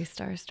was very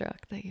starstruck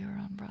that you were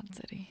on Broad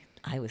City.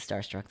 I was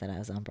starstruck that I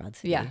was on Broad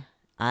City. Yeah.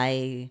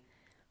 I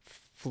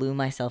flew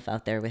myself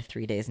out there with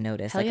 3 days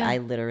notice. Hell like yeah. I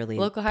literally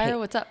Local hire,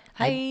 what's up?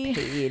 Hi. I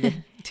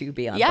paid to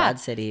be on Yeah. Broad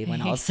City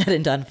when all's said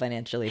and done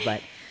financially. But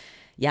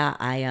yeah,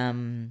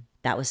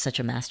 that was such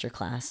a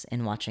masterclass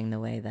in watching the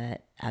way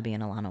that Abby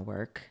and Alana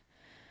work.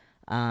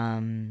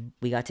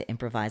 We got to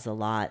improvise a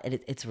lot.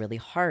 It's really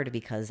hard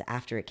because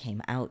after it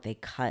came out, they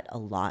cut a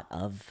lot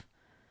of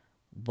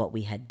what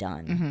we had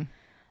done.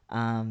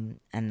 And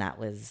that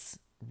was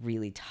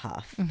really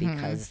tough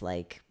because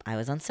like I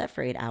was on set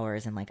for 8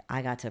 hours and like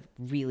I got to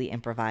really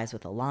improvise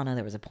with Alana.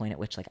 There was a point at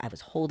which like I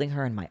was holding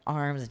her in my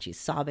arms and she's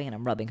sobbing and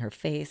I'm rubbing her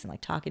face and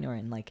like talking to her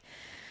and like,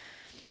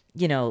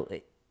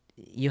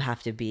 you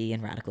have to be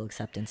in radical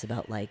acceptance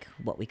about like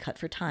what we cut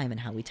for time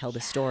and how we tell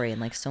the story and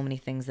like so many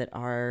things that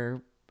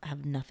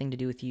have nothing to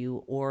do with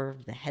you or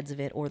the heads of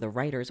it or the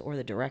writers or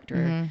the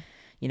director.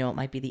 It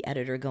might be the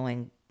editor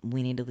going,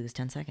 we need to lose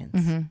 10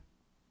 seconds.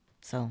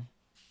 So,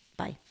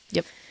 bye.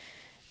 Yep.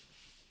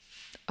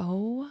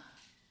 Oh.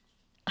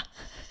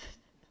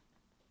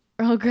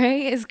 Earl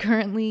Grey is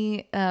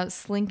currently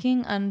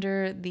slinking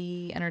under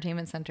the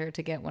entertainment center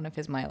to get one of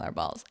his Mylar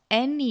balls.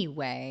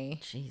 Anyway.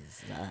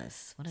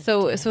 Jesus. What a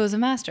So dick. it was a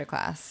master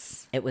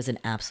class. It was an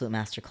absolute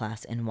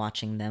masterclass in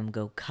watching them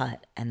go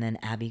cut, and then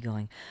Abby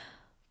going,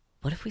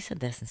 what if we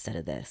said this instead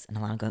of this? And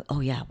Alana going,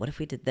 oh yeah, what if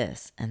we did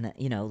this? And then,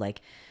 you know,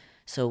 like,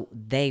 so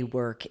they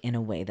work in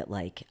a way that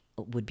like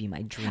would be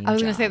my dream I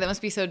was going to job. say that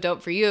must be so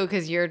dope for you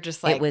because you're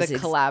just like the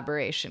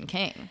collaboration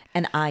king.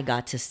 And I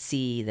got to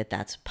see that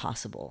that's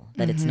possible,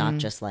 that it's not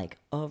just like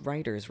a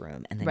writer's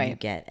room and then you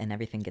get, and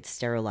everything gets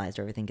sterilized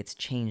or everything gets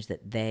changed,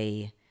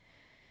 that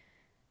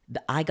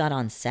I got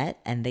on set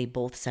and they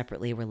both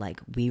separately were like,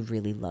 we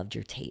really loved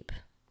your tape.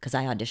 Because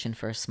I auditioned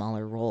for a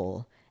smaller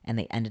role and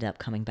they ended up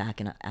coming back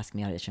and asking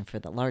me to audition for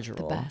the larger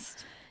role.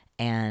 Best.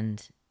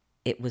 And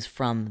it was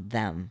from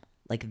them.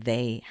 Like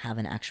they have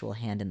an actual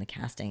hand in the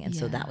casting. And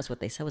so that was what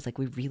they said, was like,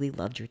 we really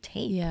loved your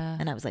tape. Yeah.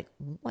 And I was like,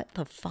 what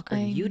the fuck are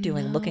you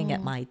doing looking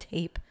at my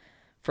tape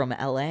from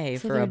LA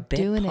for a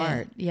bit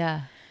part?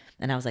 Yeah.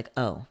 And I was like,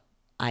 oh,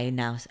 I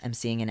now am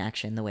seeing in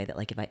action the way that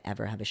like if I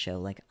ever have a show,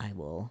 like I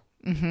will,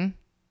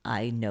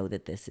 I know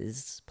that this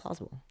is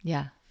plausible.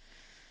 Yeah.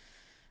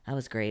 That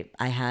was great.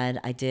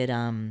 I did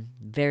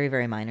very,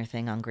 very minor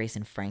thing on Grace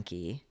and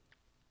Frankie.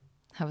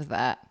 How was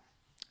that?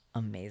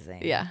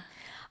 Amazing. Yeah.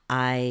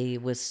 I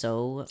was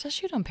so... Does that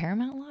shoot on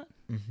Paramount a lot?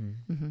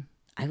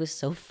 I was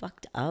so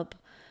fucked up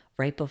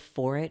right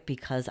before it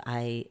because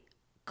I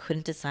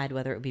couldn't decide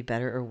whether it would be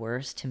better or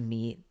worse to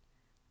meet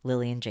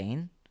Lily and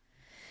Jane.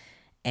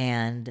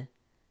 And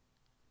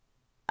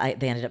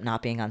they ended up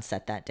not being on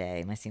set that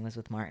day. My scene was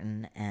with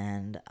Martin,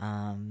 and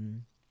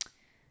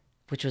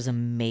which was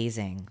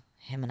amazing.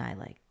 Him and I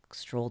like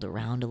strolled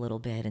around a little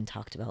bit and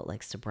talked about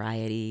like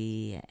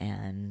sobriety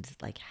and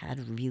like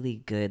had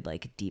really good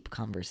like deep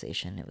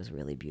conversation. It was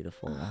really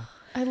beautiful.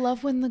 I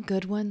love when the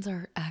good ones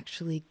are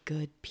actually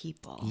good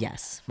people.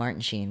 Yes, Martin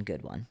Sheen,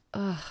 good one.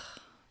 Ugh.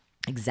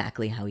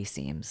 Exactly how he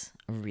seems.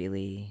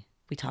 Really,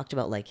 we talked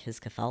about like his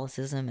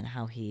Catholicism and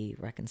how he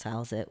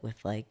reconciles it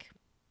with like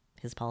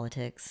his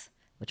politics,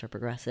 which are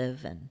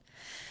progressive, and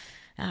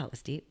it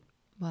was deep.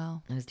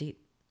 Wow. It was deep.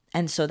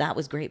 And so that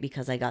was great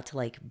because I got to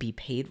like be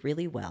paid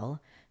really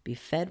well, be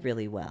fed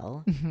really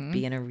well,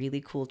 be in a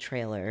really cool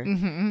trailer,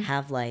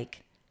 have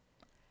like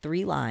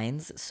 3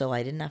 lines so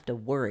I didn't have to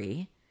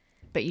worry.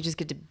 But you just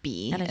get to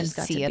be And I and just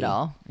got see to it be.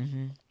 all.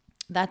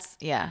 That's,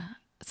 yeah.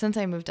 Since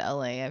I moved to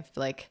LA, I've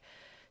like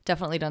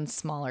definitely done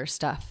smaller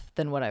stuff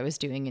than what I was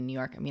doing in New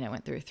York. I mean, I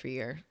went through a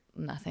 3-year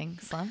nothing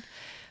slump,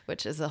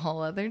 which is a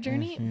whole other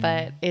journey,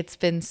 but it's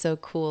been so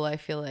cool. I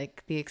feel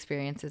like the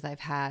experiences I've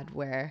had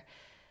where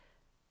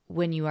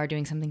when you are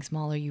doing something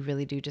smaller, you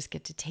really do just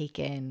get to take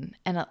in.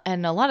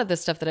 And a lot of the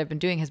stuff that I've been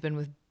doing has been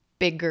with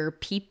bigger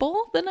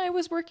people than I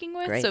was working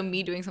with. Great. So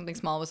me doing something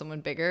small with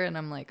someone bigger, and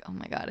I'm like, oh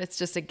my God, it's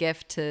just a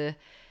gift to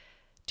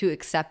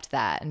accept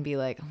that and be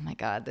like, oh my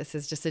God, this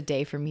is just a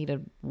day for me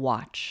to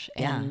watch.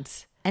 And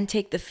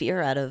take the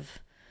fear out,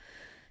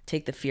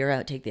 take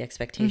the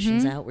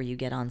expectations out, where you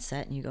get on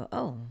set and you go,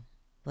 oh,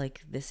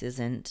 like this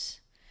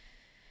isn't.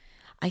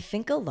 I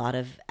think a lot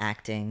of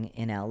acting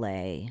in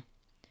LA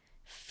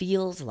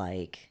feels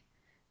like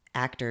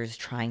actors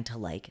trying to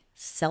like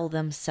sell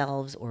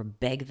themselves or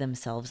beg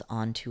themselves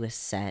onto a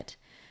set.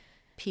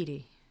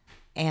 Petey.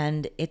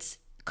 And it's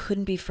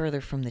couldn't be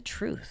further from the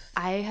truth.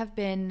 I have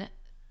been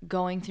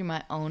going through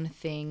my own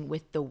thing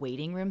with the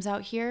waiting rooms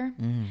out here.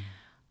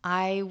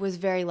 I was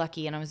very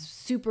lucky and I was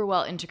super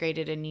well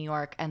integrated in New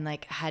York and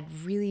like had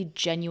really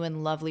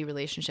genuine, lovely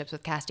relationships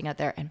with casting out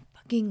there and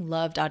fucking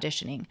loved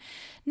auditioning.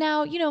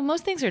 Now, you know,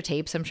 most things are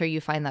tapes. I'm sure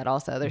you find that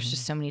also. There's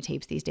just so many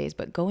tapes these days.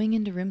 But going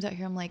into rooms out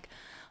here, I'm like,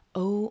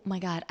 oh my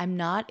God, I'm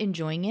not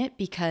enjoying it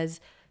because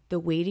the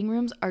waiting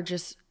rooms are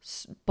just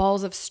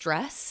balls of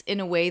stress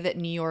in a way that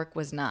New York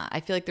was not.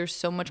 I feel like there's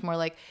so much more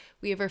like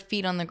we have our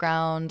feet on the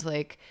ground.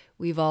 Like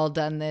we've all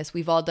done this.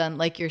 We've all done,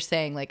 like you're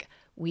saying, like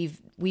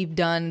we've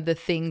done the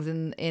things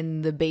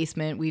in the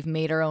basement. We've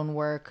made our own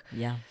work.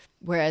 Yeah.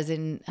 Whereas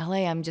in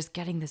LA, I'm just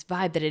getting this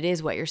vibe that it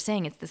is what you're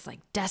saying. It's this like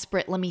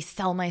desperate, let me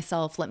sell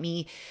myself, let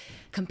me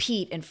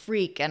compete and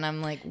freak. And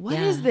I'm like, what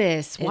is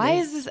this? Why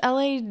is this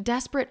LA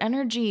desperate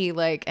energy?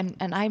 Like, and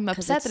I'm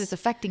upset that it's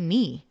affecting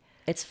me.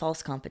 It's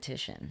false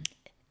competition.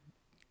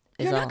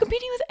 You're not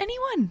competing with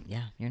anyone.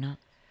 Yeah, you're not.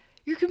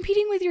 You're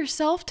competing with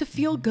yourself to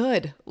feel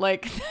good.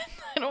 Like,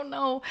 I don't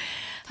know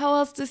how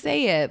else to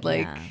say it.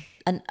 Like,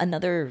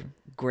 another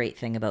great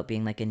thing about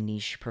being like a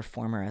niche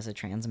performer as a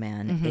trans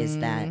man is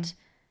that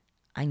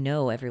I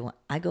know everyone.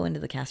 I go into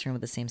the cast room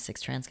with the same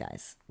 6 trans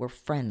guys. We're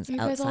friends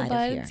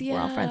outside of here. We're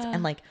all friends.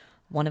 And like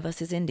one of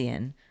us is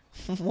Indian,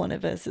 one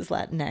of us is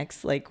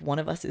Latinx, like one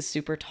of us is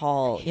super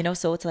tall, you know?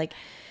 So it's like.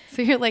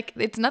 So you're like,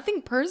 it's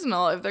nothing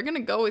personal. If they're going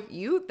to go with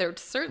you, they're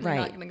certainly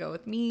not going to go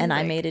with me. And like,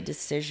 I made a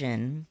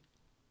decision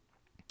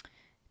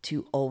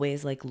to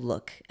always like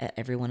look at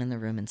everyone in the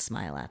room and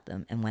smile at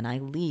them. And when I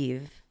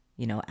leave,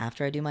 you know,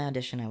 after I do my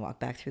audition, I walk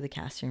back through the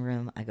casting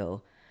room. I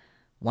go,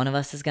 one of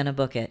us is going to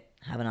book it.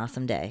 Have an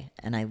awesome day.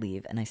 And I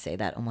leave. And I say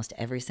that almost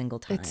every single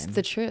time. It's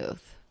the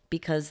truth.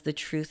 Because the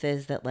truth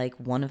is that like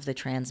one of the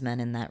trans men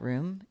in that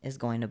room is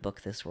going to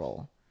book this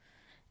role.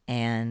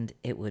 And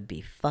it would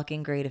be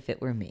fucking great if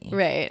it were me.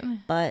 Right.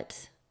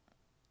 But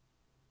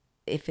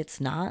if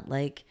it's not,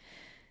 like,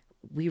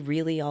 we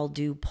really all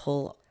do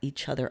pull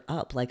each other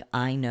up. Like,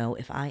 I know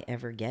if I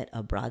ever get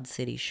a Broad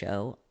City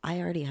show, I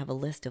already have a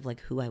list of like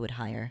who I would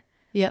hire,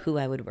 who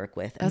I would work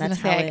with. I was going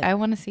to say, I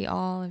want to see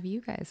all of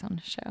you guys on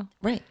the show.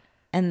 Right.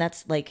 And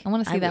that's like, I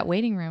want to see that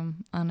waiting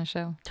room on a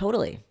show.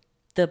 Totally.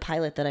 The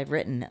pilot that I've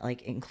written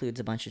like includes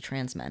a bunch of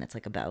trans men. It's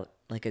like about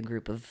like a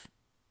group of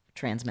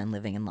trans men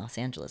living in Los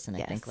Angeles. And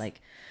I think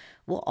like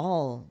we'll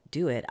all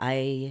do it.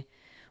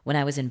 When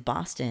I was in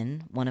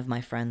Boston, one of my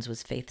friends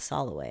was Faith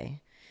Soloway,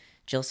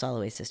 Jill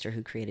Soloway's sister,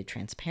 who created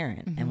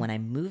Transparent. And when I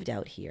moved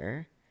out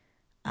here,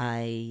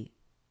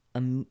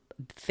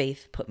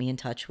 Faith put me in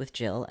touch with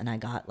Jill, and I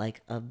got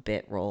like a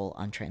bit role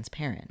on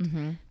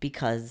Transparent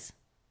because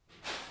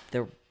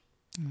the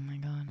Oh my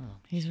God.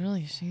 He's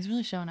really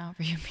showing out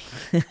for you.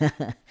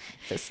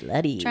 so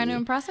slutty. Trying to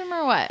impress him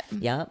or what?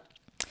 Yep.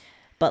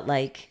 But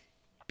like,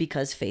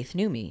 because Faith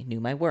knew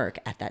my work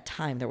at that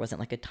time, there wasn't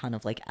like a ton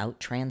of like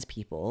out trans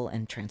people,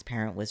 and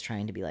Transparent was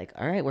trying to be like,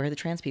 all right, where are the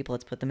trans people?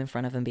 Let's put them in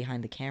front of and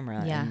behind the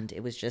camera. Yeah. And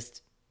it was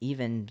just,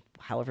 even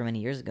however many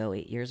years ago,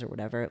 8 years or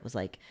whatever, it was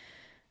like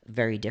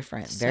very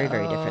different, very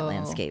different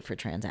landscape for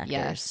trans actors.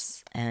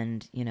 Yes.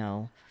 And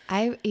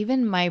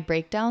even my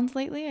breakdowns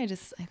lately, I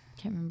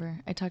can't remember.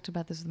 I talked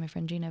about this with my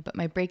friend Gina, but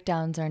my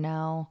breakdowns are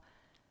now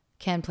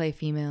can play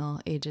female,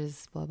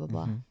 ages, blah, blah,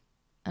 blah.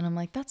 And I'm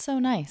like, that's so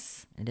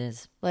nice. it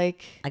is.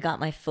 Like, I got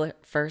my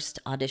first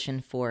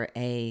audition for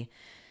a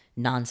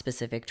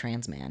non-specific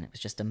trans man. It was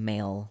just a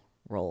male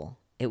role.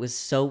 It was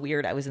so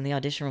weird. I was in the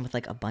audition room with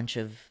like a bunch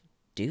of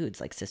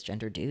dudes, like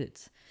cisgender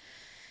dudes.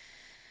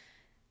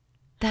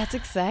 that's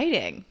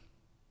exciting.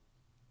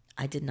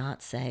 I did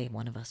not say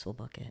one of us will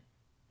book it.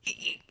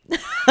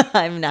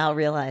 I'm now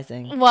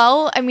realizing.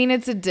 Well, I mean,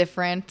 it's a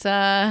different,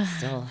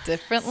 Still,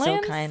 different still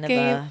landscape. kind of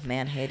a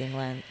man-hating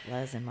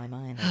Les in my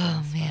mind. I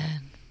guess,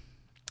 Man.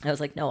 but I was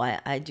like, no,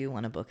 I do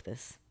want to book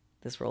this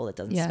role that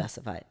doesn't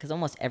specify it, because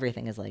almost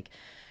everything is like,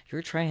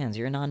 you're trans,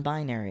 you're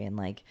non-binary, and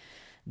like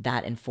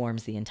that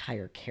informs the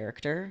entire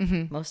character.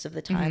 Most of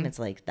the time, it's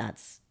like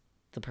that's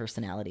the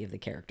personality of the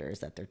character, is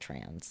that they're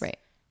trans, Right.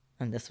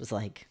 And this was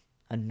like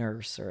a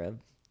nurse or a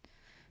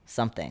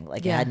something.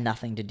 Like it had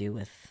nothing to do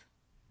with.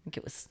 I think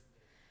it was.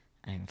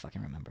 I don't even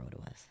fucking remember what it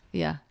was.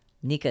 Yeah.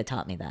 Nika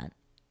taught me that.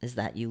 Is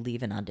that you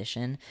leave an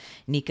audition.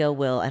 Nika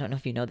will, I don't know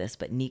if you know this,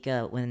 but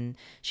Nika, when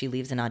she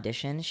leaves an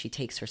audition, she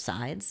takes her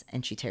sides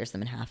and she tears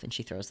them in half and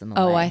she throws them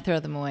away. Oh, I throw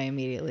them away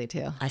immediately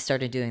too. I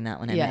started doing that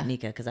when I met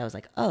Nika, because I was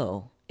like,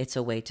 oh, it's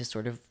a way to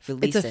sort of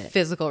release It's a it.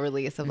 physical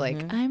release of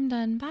like, I'm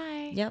done.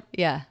 Bye. Yep.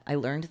 Yeah. I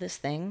learned this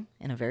thing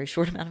in a very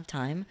short amount of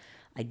time.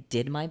 I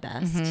did my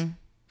best.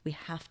 We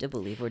have to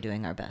believe we're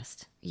doing our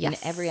best.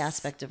 Yes. In every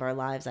aspect of our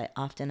lives, I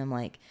often am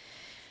like,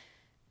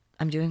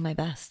 I'm doing my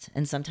best.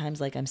 And sometimes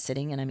like I'm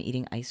sitting and I'm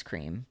eating ice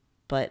cream.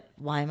 But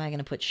why am I going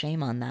to put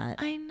shame on that?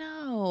 I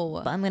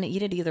know. But I'm going to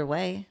eat it either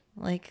way.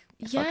 Like,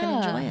 fucking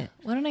enjoy it.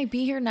 Why don't I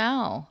be here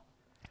now?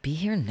 Be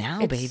here now,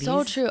 It's babies.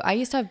 so true. I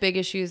used to have big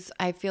issues.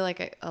 I feel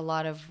like a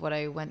lot of what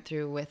I went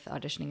through with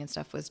auditioning and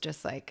stuff was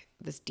just like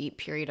this deep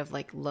period of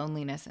like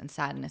loneliness and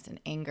sadness and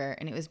anger.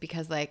 And it was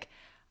because like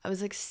I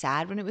was like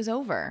sad when it was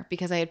over,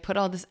 because I had put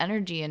all this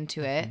energy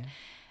into it.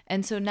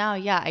 And so now,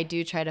 I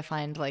do try to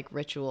find like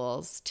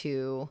rituals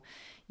to,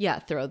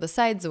 throw the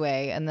sides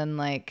away. And then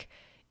like,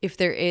 if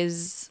there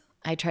is,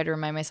 I try to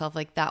remind myself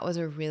like that was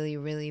a really,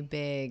 really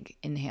big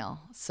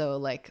inhale. So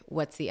like,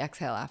 what's the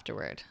exhale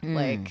afterward?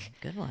 Like,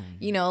 good one.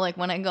 You know, like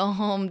when I go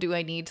home, do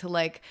I need to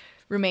like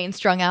remain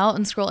strung out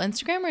and scroll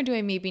Instagram, or do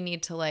I maybe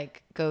need to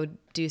like go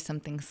do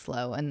something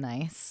slow and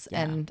nice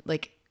and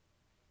like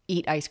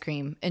eat ice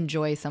cream,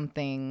 enjoy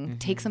something,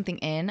 take something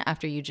in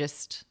after you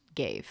just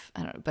gave?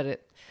 I don't know, but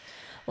it.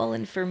 Well,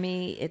 and for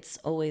me, it's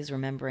always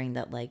remembering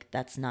that, like,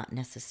 that's not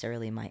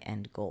necessarily my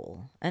end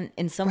goal. And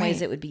in some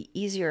ways, it would be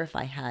easier if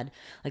I had,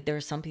 like, there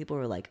are some people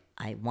who are like,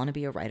 I want to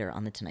be a writer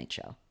on The Tonight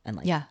Show. And,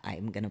 like,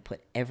 I'm going to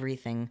put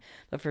everything.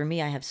 But for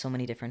me, I have so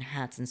many different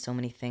hats and so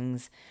many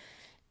things.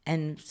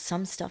 And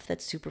some stuff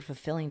that's super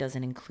fulfilling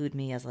doesn't include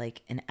me as,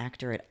 like, an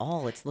actor at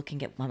all. It's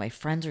looking at what my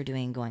friends are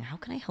doing and going, how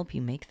can I help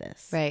you make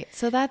this? Right.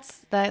 So that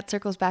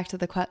circles back to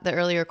the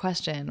earlier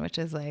question, which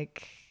is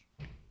like,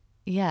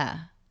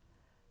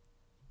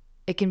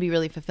 it can be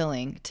really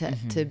fulfilling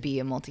to be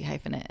a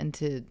multi-hyphenate and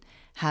to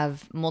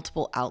have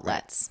multiple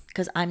outlets.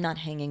 Because I'm not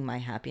hanging my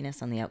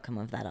happiness on the outcome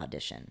of that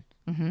audition.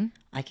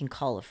 I can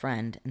call a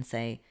friend and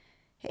say,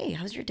 hey,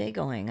 how's your day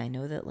going? I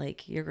know that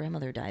like your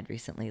grandmother died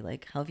recently.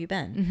 Like, how have you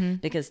been?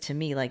 Because to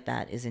me, like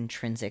that is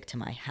intrinsic to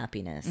my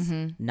happiness,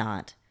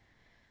 not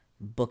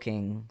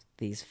booking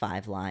these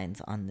 5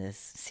 lines on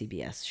this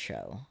CBS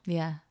show.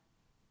 Yeah.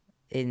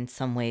 In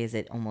some ways,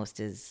 it almost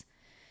is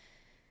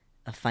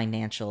a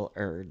financial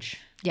urge.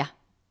 Yeah.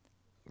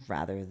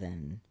 rather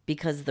than,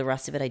 because the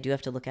rest of it I do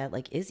have to look at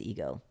like is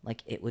ego.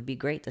 Like it would be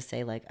great to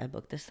say like I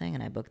booked this thing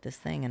and I booked this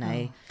thing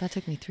and That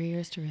took me 3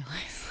 years to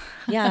realize.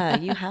 yeah,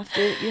 you have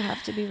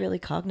to be really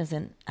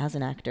cognizant as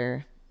an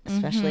actor,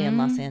 especially in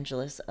Los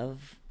Angeles,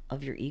 of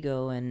your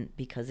ego, and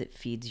because it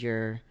feeds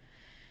your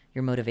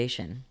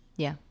motivation.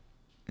 Yeah.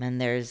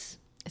 And it's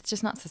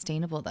just not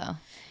sustainable though.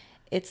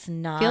 It's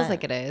not. Feels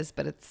like it is,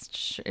 but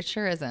it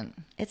sure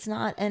isn't. It's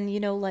not. And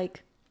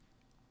like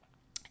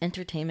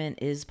entertainment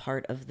is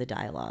part of the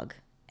dialogue.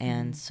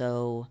 And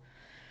so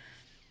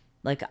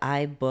like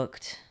I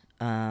booked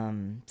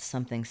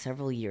something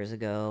several years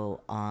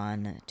ago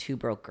on Two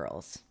Broke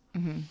Girls.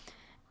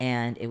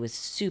 And it was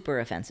super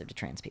offensive to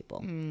trans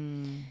people.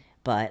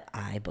 But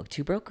I booked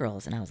Two Broke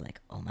Girls and I was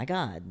like, oh my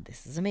God,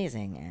 this is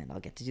amazing. And I'll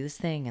get to do this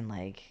thing and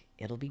like,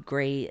 it'll be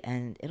great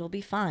and it'll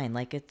be fine.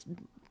 Like it's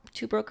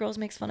Two Broke Girls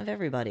makes fun of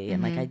everybody.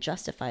 And like, I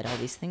justified all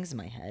these things in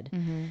my head.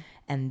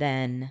 And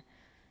then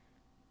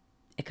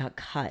it got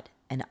cut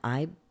and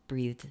I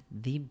breathed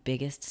the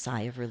biggest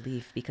sigh of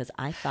relief because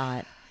I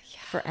thought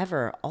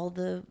forever, all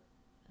the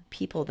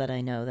people that I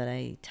know that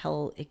I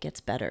tell it gets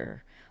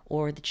better,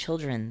 or the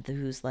children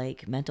whose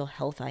like mental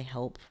health I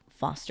help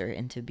foster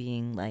into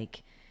being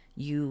like,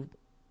 you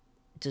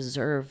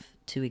deserve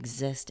to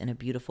exist in a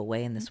beautiful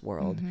way in this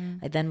world.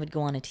 I then would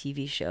go on a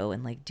TV show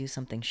and like do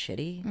something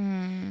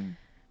shitty.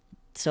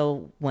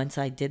 So once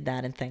I did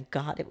that, and thank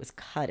God it was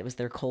cut, it was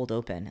their cold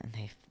open, and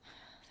thank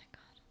God.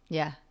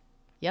 Yeah.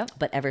 Yep.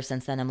 But ever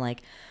since then, I'm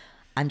like,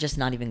 I'm just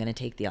not even going to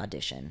take the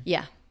audition.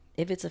 Yeah.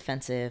 If it's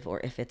offensive, or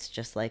if it's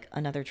just like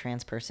another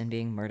trans person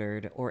being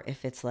murdered, or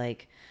if it's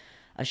like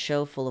a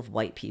show full of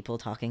white people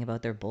talking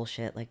about their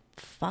bullshit, like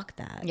fuck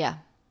that. Yeah.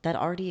 That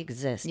already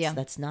exists. Yeah.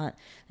 That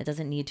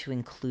doesn't need to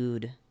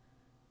include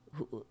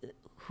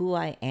who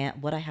I am.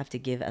 What I have to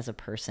give as a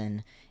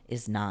person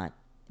is not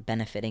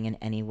benefiting in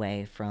any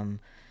way from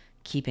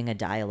keeping a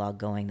dialogue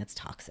going that's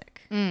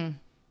toxic.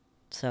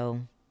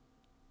 So,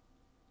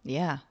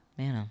 yeah.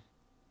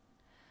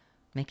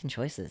 Making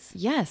choices.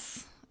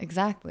 Yes,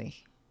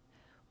 exactly.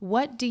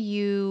 How do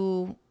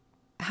you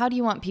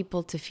want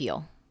people to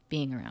feel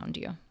being around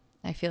you?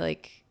 I feel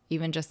like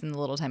even just in the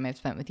little time I've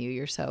spent with you,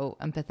 you're so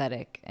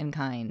empathetic and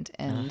kind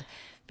and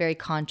very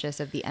conscious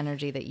of the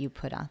energy that you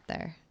put out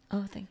there.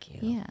 Oh, thank you.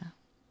 Yeah.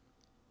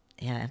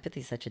 Yeah, empathy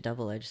is such a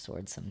double-edged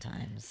sword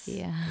sometimes.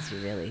 Yeah. Because you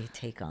really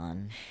take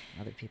on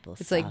other people's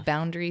It's stuff. like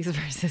boundaries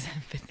versus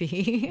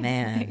empathy.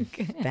 Man,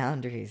 Like,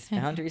 boundaries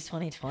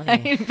 2020. I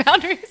mean,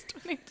 boundaries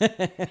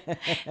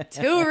 2020.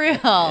 Too real.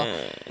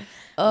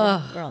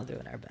 We're all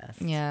doing our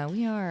best. Yeah,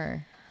 we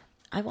are.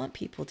 I want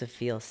people to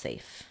feel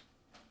safe.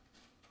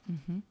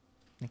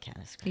 The cat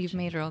is scratching. You've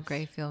made Earl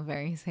Grey feel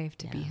very safe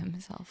to be Yeah.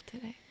 himself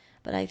today.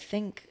 But I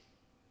think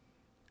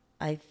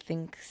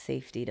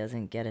safety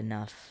doesn't get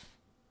enough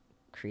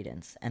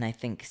credence, and I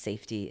think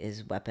safety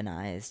is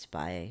weaponized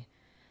by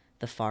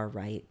the far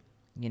right.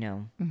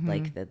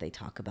 Like that they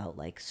talk about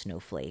like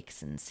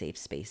snowflakes and safe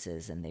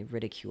spaces, and they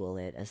ridicule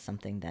it as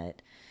something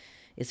that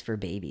is for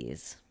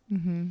babies.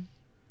 And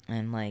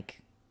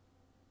like,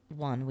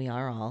 one, we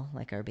are all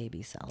like our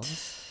baby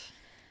selves,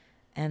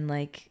 and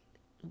like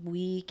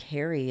we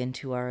carry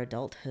into our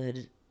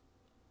adulthood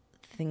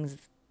things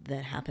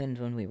that happened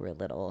when we were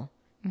little.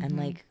 And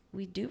like,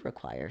 we do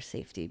require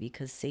safety,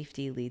 because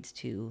safety leads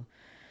to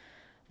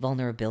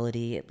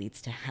vulnerability, it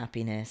leads to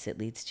happiness, it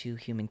leads to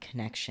human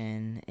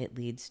connection, it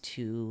leads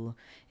to,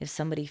 if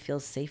somebody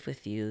feels safe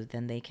with you,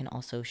 then they can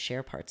also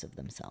share parts of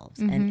themselves.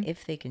 And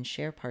if they can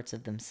share parts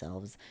of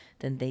themselves,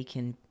 then they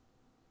can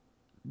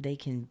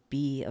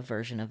be a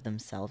version of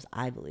themselves,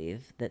 I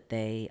believe, that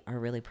they are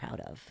really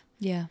proud of.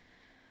 Yeah.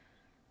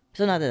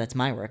 So not that that's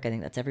my work, I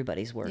think that's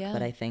everybody's work, Yeah.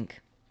 but I think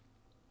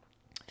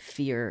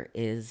fear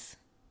is,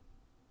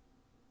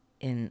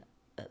 in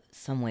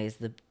some ways,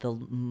 the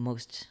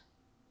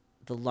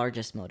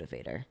largest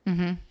motivator.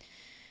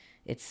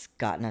 It's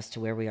gotten us to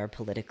where we are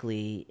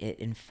politically. It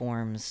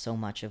informs so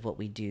much of what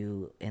we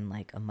do in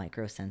like a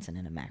micro sense and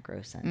in a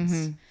macro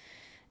sense.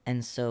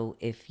 And so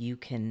if you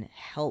can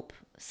help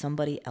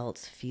somebody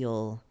else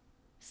feel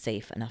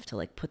safe enough to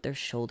like put their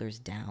shoulders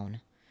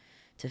down,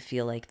 to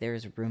feel like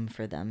there's room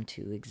for them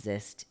to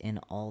exist in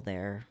all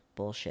their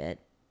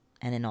bullshit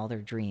and in all their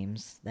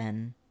dreams,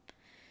 then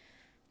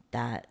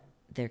that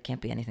there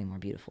can't be anything more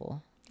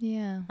beautiful.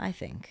 Yeah. I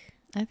think.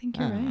 I think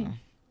you're I don't right. know.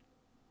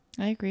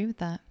 I agree with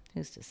that.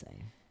 Who's to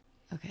say?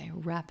 Okay.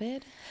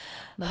 Rapid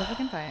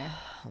motherfucking fire.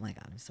 Oh my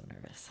God, I'm so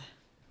nervous.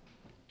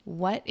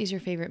 What is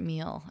your favorite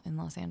meal in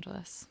Los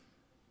Angeles?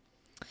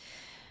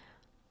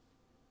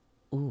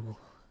 Ooh.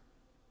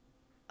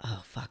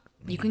 Oh, fuck.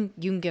 You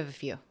can give a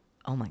few.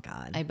 Oh my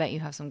God. I bet you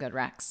have some good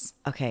racks.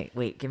 Okay,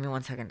 wait, give me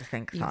 1 second to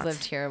think. You've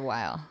lived here a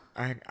while.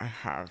 I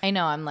have. I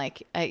know. I'm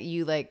like,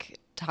 you like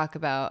talk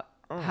about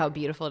how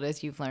beautiful it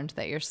is. You've learned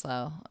that you're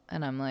slow.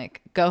 And I'm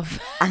like, go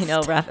fast. I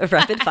know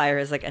rapid fire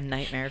is like a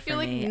nightmare for You're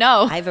like, me.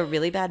 no. I have a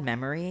really bad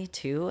memory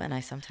too, and I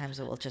sometimes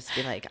will just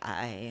be like,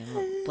 I'm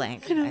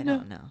blank. I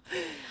don't know.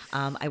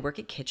 I work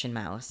at Kitchen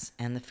Mouse,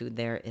 and the food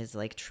there is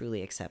like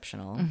truly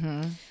exceptional.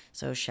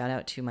 So shout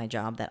out to my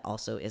job that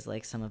also is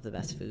like some of the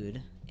best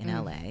food in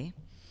LA.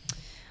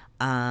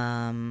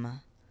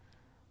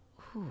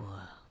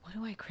 What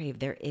do I crave?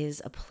 There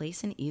is a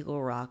place in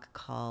Eagle Rock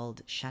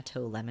called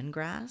Chateau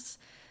Lemongrass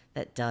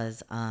that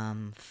does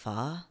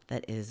pho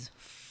that is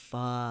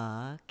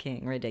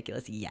fucking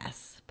ridiculous.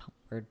 Yes,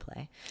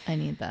 wordplay. I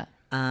need that.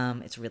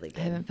 It's really I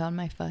good. haven't found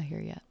my pho here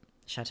yet.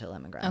 Chateau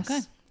Lemongrass. Okay.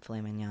 Filet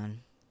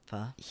mignon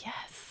pho.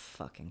 Yes.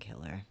 Fucking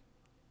killer.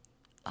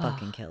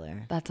 Fucking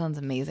killer. That sounds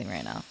amazing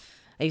right now.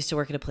 I used to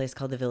work at a place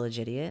called the Village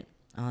Idiot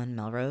on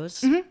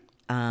Melrose.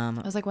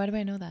 I was like, why do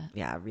I know that?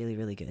 Yeah, really,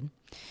 really good.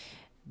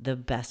 The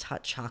best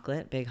hot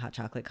chocolate, big hot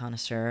chocolate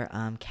connoisseur,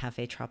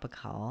 Cafe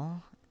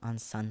Tropical on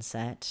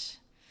Sunset.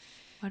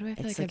 Why do I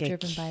feel like I've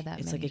driven by that?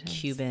 It's many like a times?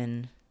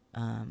 Cuban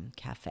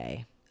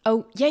cafe.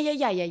 Oh,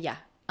 yeah.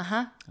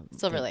 Uh-huh.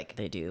 Silver Lake.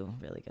 They do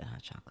really good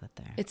hot chocolate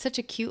there. It's such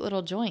a cute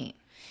little joint.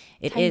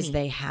 It Tiny. is.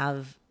 They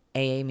have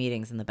AA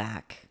meetings in the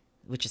back,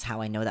 which is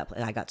how I know that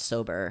place. I got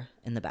sober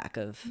in the back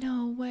of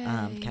No way.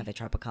 Cafe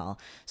Tropical.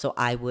 So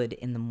I would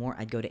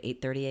I'd go to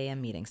 8:30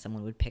 a.m. meeting.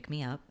 Someone would pick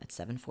me up at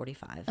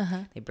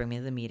 7:45. They'd bring me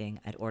to the meeting.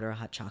 I'd order a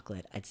hot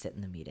chocolate. I'd sit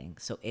in the meeting.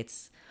 So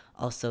it's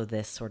also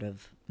this sort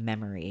of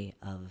memory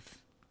of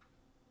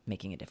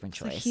making a different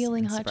It's a choice.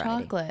 healing in hot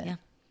sobriety. chocolate. Yeah.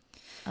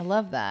 I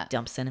love that.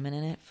 Dump cinnamon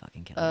in it.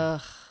 Fucking kill it.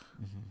 Ugh.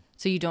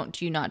 So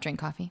do you not drink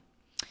coffee?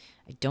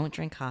 I don't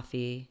drink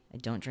coffee. I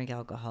don't drink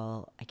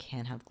alcohol. I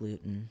can't have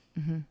gluten.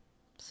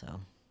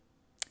 So,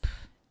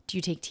 Do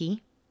you take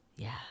tea?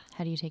 yeah.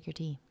 How do you take your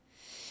tea?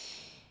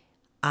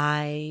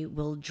 I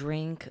will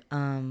drink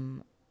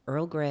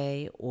Earl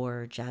Grey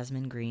or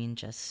Jasmine Green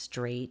just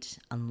straight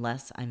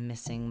unless I'm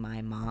missing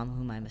my mom,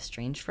 whom I'm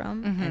estranged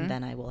from. And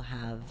then I will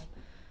have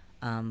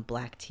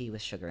black tea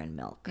with sugar and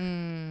milk.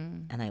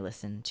 And I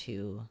listen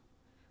to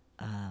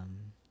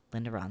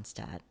Linda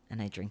Ronstadt,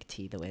 and I drink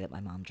tea the way that my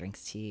mom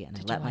drinks tea. And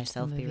Did I you let watch the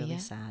myself be movie really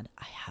yet? sad.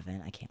 I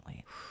haven't. I can't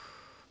wait.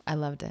 I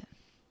loved it.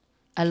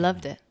 I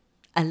loved it.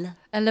 I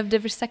I loved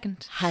every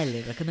second.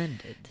 highly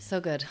recommended.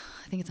 So good.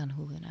 I think it's on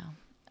Hulu now.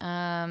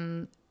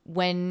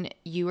 When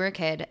you were a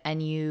kid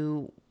and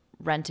you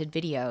rented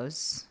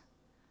videos,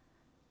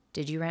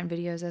 did you rent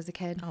videos as a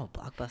kid? Oh,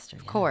 Blockbuster.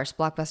 Of course,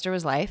 Blockbuster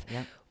was life.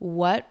 Yep.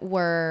 What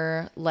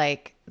were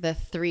like the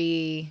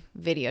 3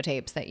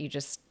 videotapes that you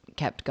just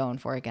kept going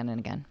for again and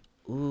again?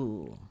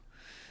 Ooh.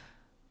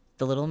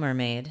 The Little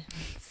Mermaid.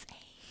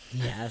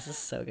 Yeah, this is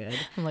so good.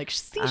 I'm like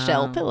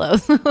seashell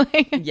pillows.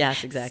 Like,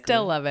 Yes, exactly.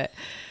 Still love it.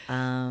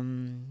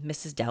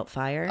 Mrs.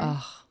 Doubtfire.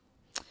 Oh,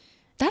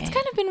 that's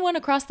kind of been one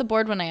across the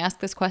board when I ask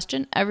this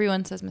question.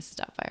 Everyone says Mrs.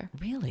 Doubtfire.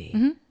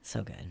 Really?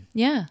 So good.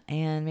 Yeah.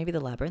 And maybe The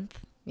Labyrinth.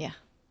 Yeah.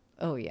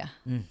 Oh, yeah.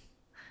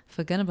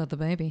 Forget about the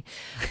baby.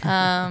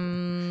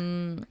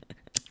 Come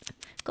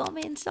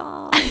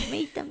inside,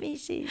 meet the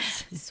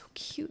missus. So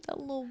cute, that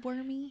little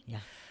wormy. Yeah.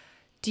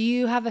 Do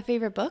you have a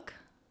favorite book?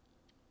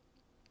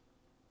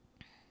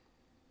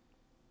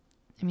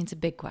 I mean, it's a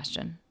big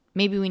question.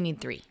 Maybe we need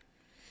 3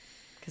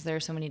 because there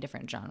are so many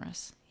different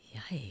genres.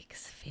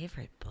 Yikes.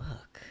 Favorite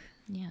book.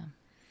 Yeah.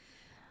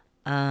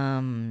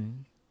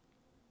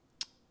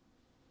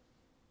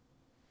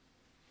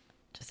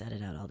 Just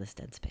edit out all this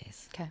dead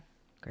space. Okay.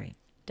 Great.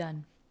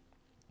 Done.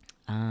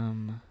 You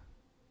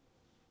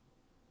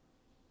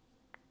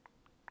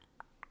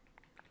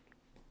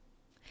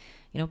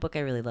know, a book I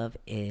really love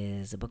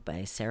is a book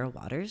by Sarah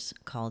Waters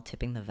called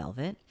Tipping the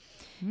Velvet.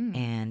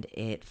 And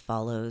it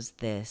follows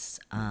this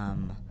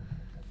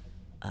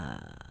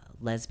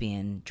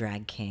lesbian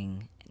drag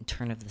king in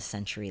turn of the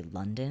century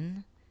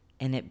London.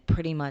 And it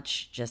pretty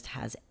much just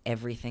has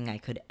everything I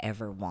could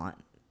ever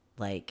want.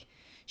 Like,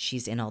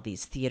 she's in all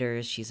these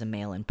theaters. She's a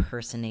male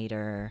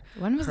impersonator.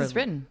 When was this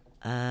written?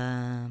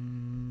 I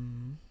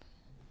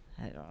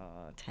don't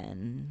know,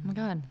 10. Oh my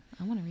God.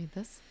 I want to read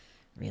this.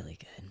 Really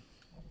good.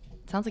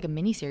 Sounds like a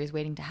miniseries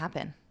waiting to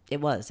happen. It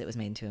was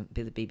made into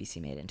the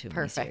BBC made into a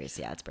Perfect. miniseries.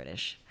 Yeah, it's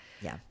British.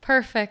 Yeah.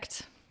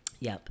 Perfect.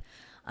 Yep.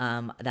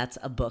 That's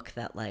a book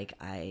that like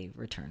I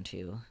return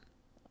to.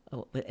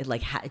 Oh, it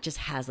like it just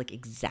has like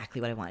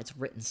exactly what I want. It's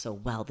written so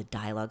well. The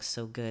dialogue's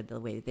so good. The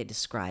way that they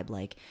describe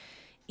like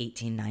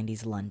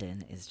 1890s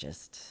London is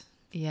just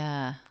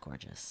Yeah.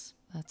 gorgeous.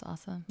 That's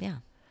awesome. Yeah.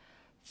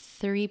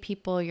 3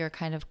 people you're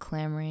kind of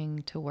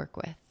clamoring to work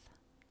with.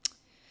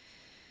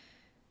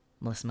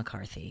 Melissa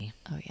McCarthy.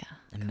 Oh, yeah.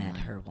 I met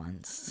her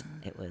once.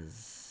 It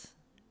was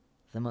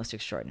the most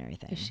extraordinary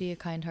thing. Is she a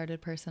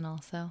kind-hearted person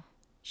also?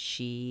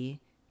 Can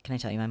I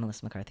tell you my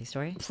Melissa McCarthy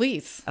story?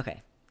 Please.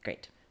 Okay,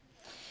 great.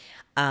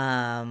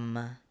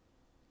 I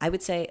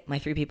would say my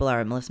 3 people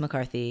are Melissa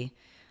McCarthy,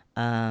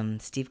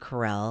 Steve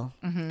Carell,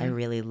 I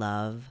really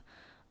love,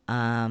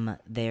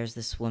 There's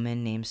this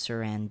woman named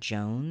Saran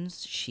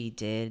Jones. She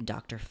did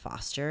Dr.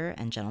 Foster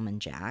and Gentleman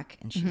Jack,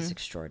 and she's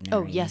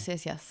extraordinary. Oh, yes,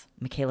 yes, yes.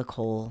 Michaela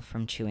Cole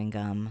from Chewing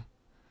Gum.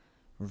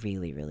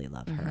 Really, really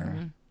love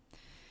her.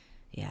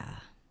 Yeah.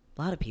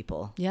 A lot of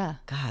people. Yeah.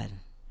 God.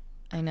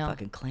 I know.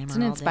 Fucking clamor It's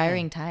an all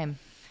inspiring day. time.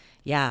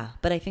 Yeah.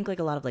 But I think like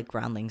a lot of like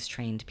Groundlings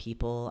trained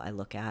people I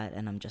look at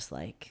and I'm just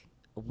like,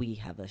 we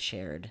have a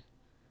shared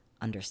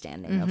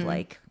understanding of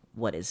like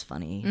what is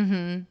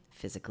funny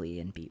physically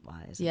and beat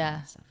wise. And all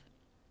that stuff.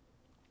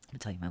 I'll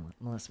tell you my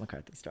Melissa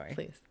McCarthy story.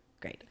 Please.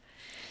 Great.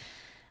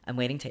 I'm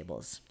waiting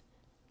tables.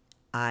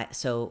 All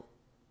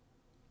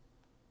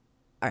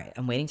right,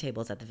 I'm waiting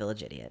tables at the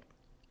Village Idiot.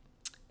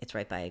 It's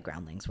right by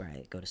Groundlings where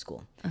I go to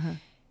school.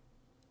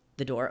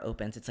 The door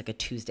opens. It's like a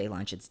Tuesday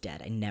lunch. It's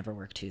dead. I never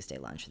work Tuesday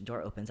lunch. The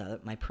door opens out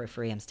of my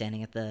periphery. I'm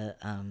standing at the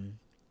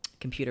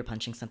computer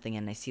punching something in,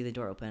 and I see the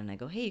door open, and I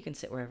go, hey, you can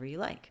sit wherever you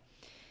like.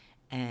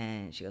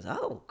 And she goes,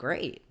 oh,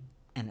 great.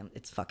 And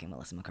it's fucking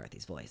Melissa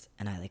McCarthy's voice.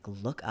 And I like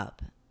look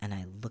up, and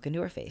I look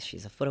into her face.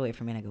 She's a foot away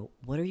from me, and I go,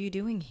 what are you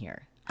doing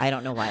here? I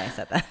don't know why I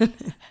said that.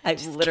 I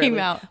Just literally, came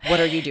out. what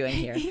are you doing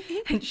here?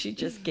 And she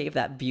just gave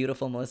that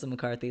beautiful Melissa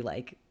McCarthy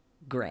like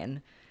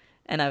grin.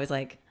 And I was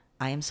like,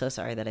 I am so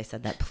sorry that I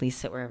said that. Please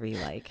sit wherever you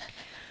like.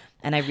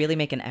 And I really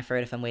make an effort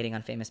if I'm waiting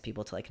on famous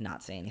people to like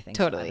not say anything.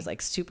 Totally. So I was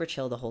like super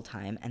chill the whole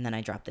time. And then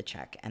I dropped the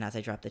check. And as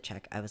I dropped the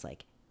check, I was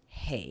like,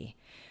 hey,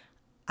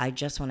 I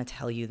just want to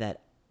tell you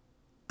that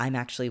I'm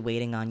actually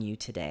waiting on you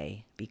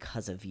today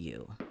because of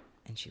you.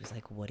 And she was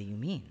like, what do you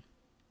mean?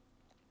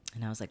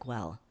 And I was like,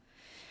 well,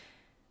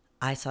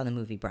 I saw the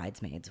movie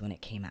Bridesmaids when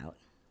it came out,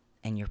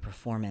 and your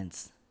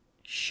performance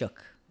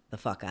shook the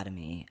fuck out of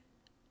me.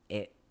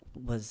 It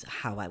was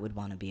how I would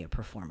want to be a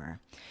performer.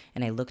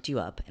 And I looked you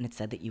up, and it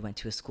said that you went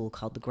to a school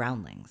called the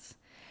Groundlings.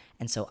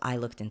 And so I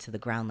looked into the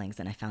Groundlings,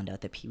 and I found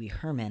out that Pee Wee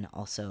Herman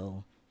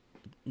also,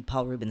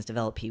 Paul Rubens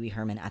developed Pee Wee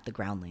Herman at the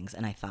Groundlings.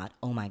 And I thought,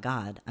 oh my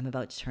God, I'm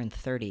about to turn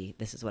 30.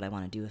 This is what I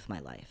want to do with my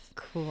life.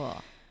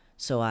 Cool.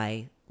 So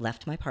I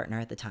left my partner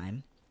at the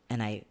time,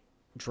 and I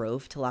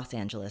drove to Los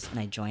Angeles, and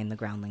I joined the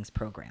Groundlings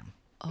program.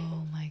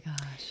 Oh my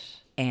gosh.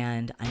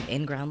 And I'm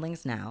in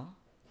Groundlings now.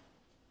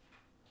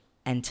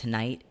 And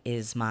tonight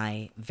is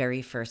my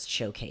very first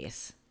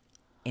showcase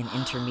in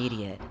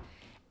intermediate.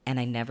 And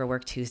I never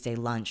worked Tuesday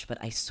lunch, but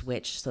I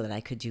switched so that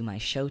I could do my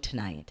show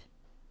tonight.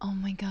 Oh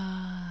my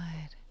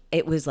God.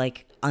 It was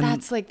like...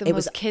 That's like the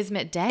most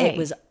kismet day. It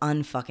was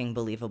unfucking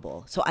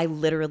believable. So I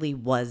literally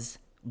was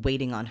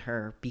waiting on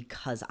her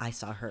because I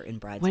saw her in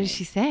Bridesmaids. What did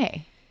she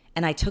say?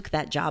 And I took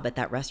that job at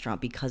that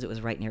restaurant because it was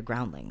right near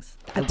Groundlings.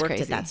 I worked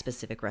crazy. at that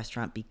specific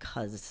restaurant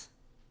because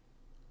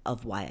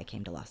of why I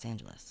came to Los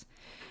Angeles.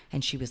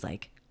 And she was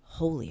like,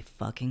 holy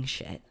fucking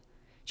shit.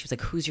 She was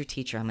like, who's your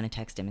teacher? I'm going to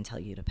text him and tell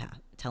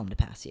him to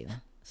pass you.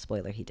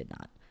 Spoiler, he did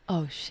not.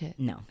 Oh, shit.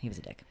 No, he was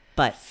a dick.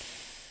 But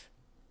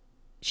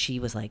she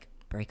was like,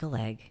 break a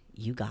leg.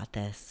 You got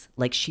this.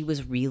 Like, she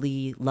was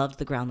really loved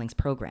the Groundlings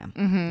program,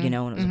 you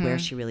know, and it was where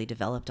she really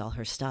developed all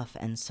her stuff.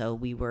 And so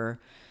we were...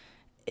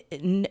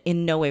 In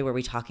no way were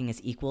we talking as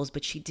equals,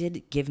 but she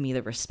did give me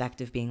the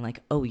respect of being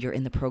like, oh, you're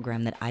in the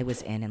program that I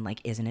was in, and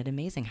like, isn't it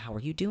amazing? How are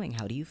you doing?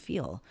 How do you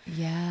feel?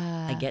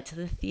 Yeah. I get to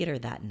the theater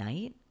that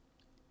night,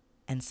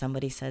 and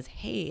somebody says,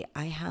 hey,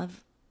 I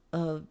have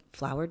a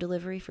flower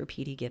delivery for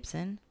Petey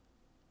Gibson.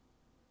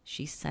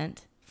 She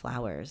sent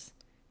flowers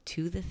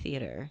to the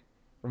theater,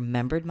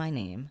 remembered my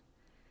name,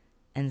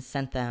 and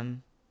sent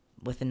them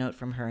with a note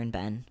from her and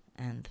Ben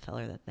and the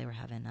feller that they were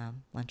having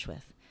lunch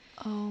with.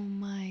 Oh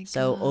my God.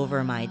 So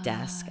over my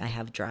desk, I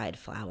have dried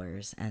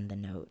flowers and the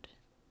note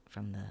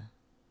from the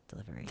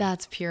delivery.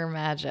 That's pure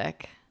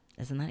magic.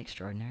 Isn't that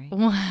extraordinary?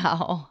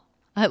 Wow.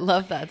 I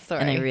love that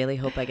story. And I really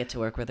hope I get to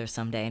work with her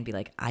someday and be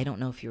like, I don't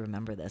know if you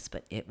remember this,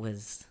 but it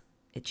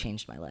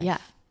changed my life. Yeah.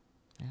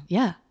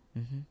 Yeah.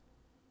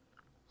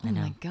 Mm-hmm. Oh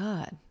my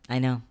God. I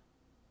know.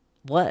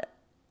 What?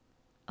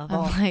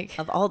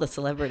 Of all the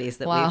celebrities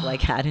that Wow. we've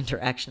like had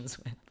interactions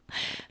with.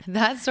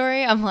 That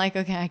story, I'm like,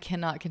 okay, I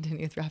cannot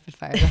continue with rapid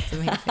fire. That's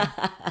amazing.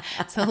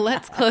 So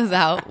let's close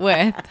out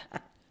with,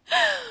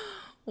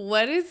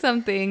 what is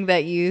something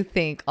that you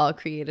think all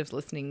creatives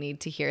listening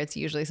need to hear? It's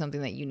usually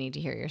something that you need to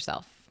hear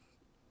yourself.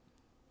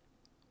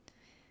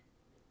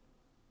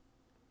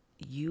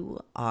 You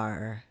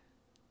are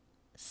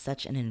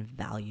such an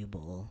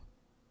invaluable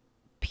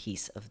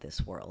piece of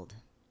this world.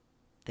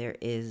 There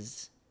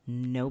is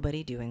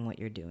nobody doing what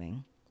you're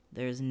doing.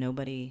 There's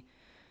nobody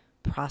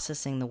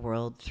processing the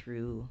world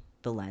through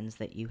the lens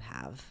that you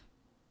have.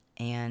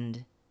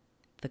 And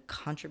the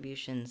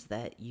contributions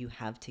that you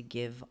have to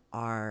give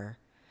are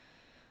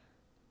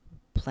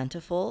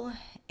plentiful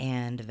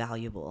and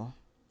valuable.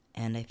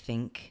 And I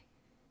think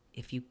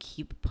if you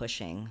keep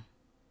pushing,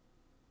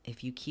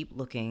 if you keep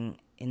looking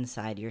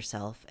inside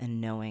yourself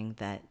and knowing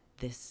that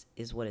this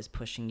is what is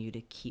pushing you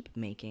to keep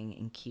making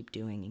and keep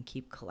doing and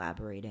keep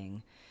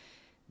collaborating,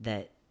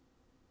 that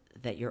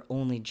your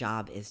only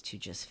job is to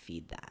just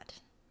feed that.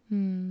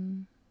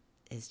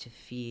 Is to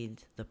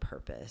feed the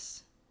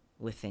purpose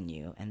within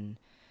you, and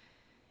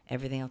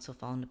everything else will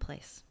fall into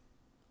place.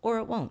 or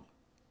it won't.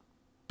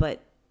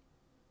 But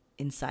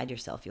inside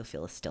yourself, you'll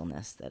feel a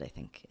stillness that I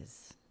think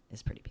is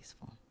pretty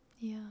peaceful.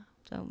 Yeah.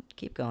 So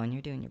keep going.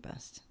 You're doing your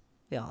best.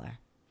 We all are.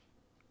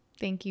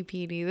 Thank you,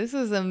 Petey. This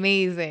was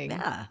amazing.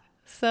 Yeah.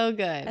 So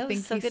good. It was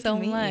Thank so you good so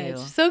to meet much. you.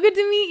 So good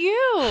to meet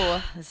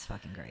you. This is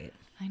fucking great.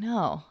 I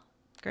know.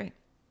 Great.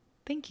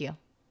 Thank you.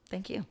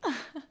 Thank you.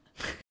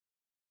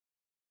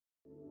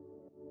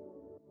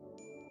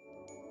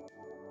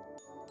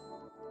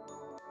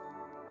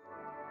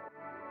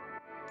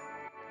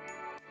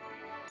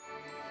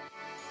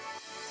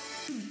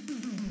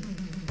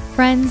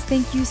 Friends,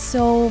 thank you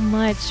so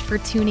much for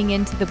tuning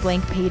into the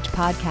Blank Page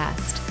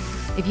podcast.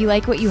 If you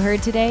like what you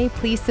heard today,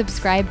 please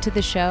subscribe to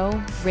the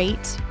show,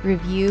 rate,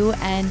 review,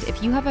 and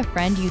if you have a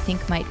friend you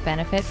think might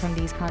benefit from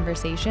these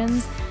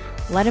conversations,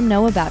 let them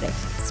know about it.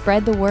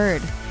 Spread the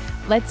word.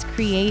 Let's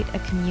create a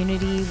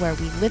community where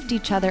we lift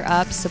each other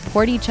up,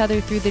 support each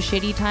other through the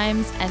shitty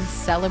times, and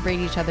celebrate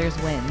each other's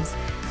wins.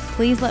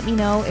 Please let me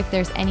know if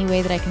there's any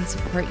way that I can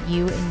support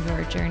you in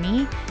your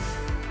journey.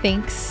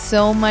 Thanks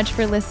so much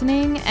for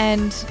listening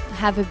and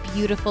have a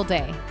beautiful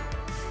day.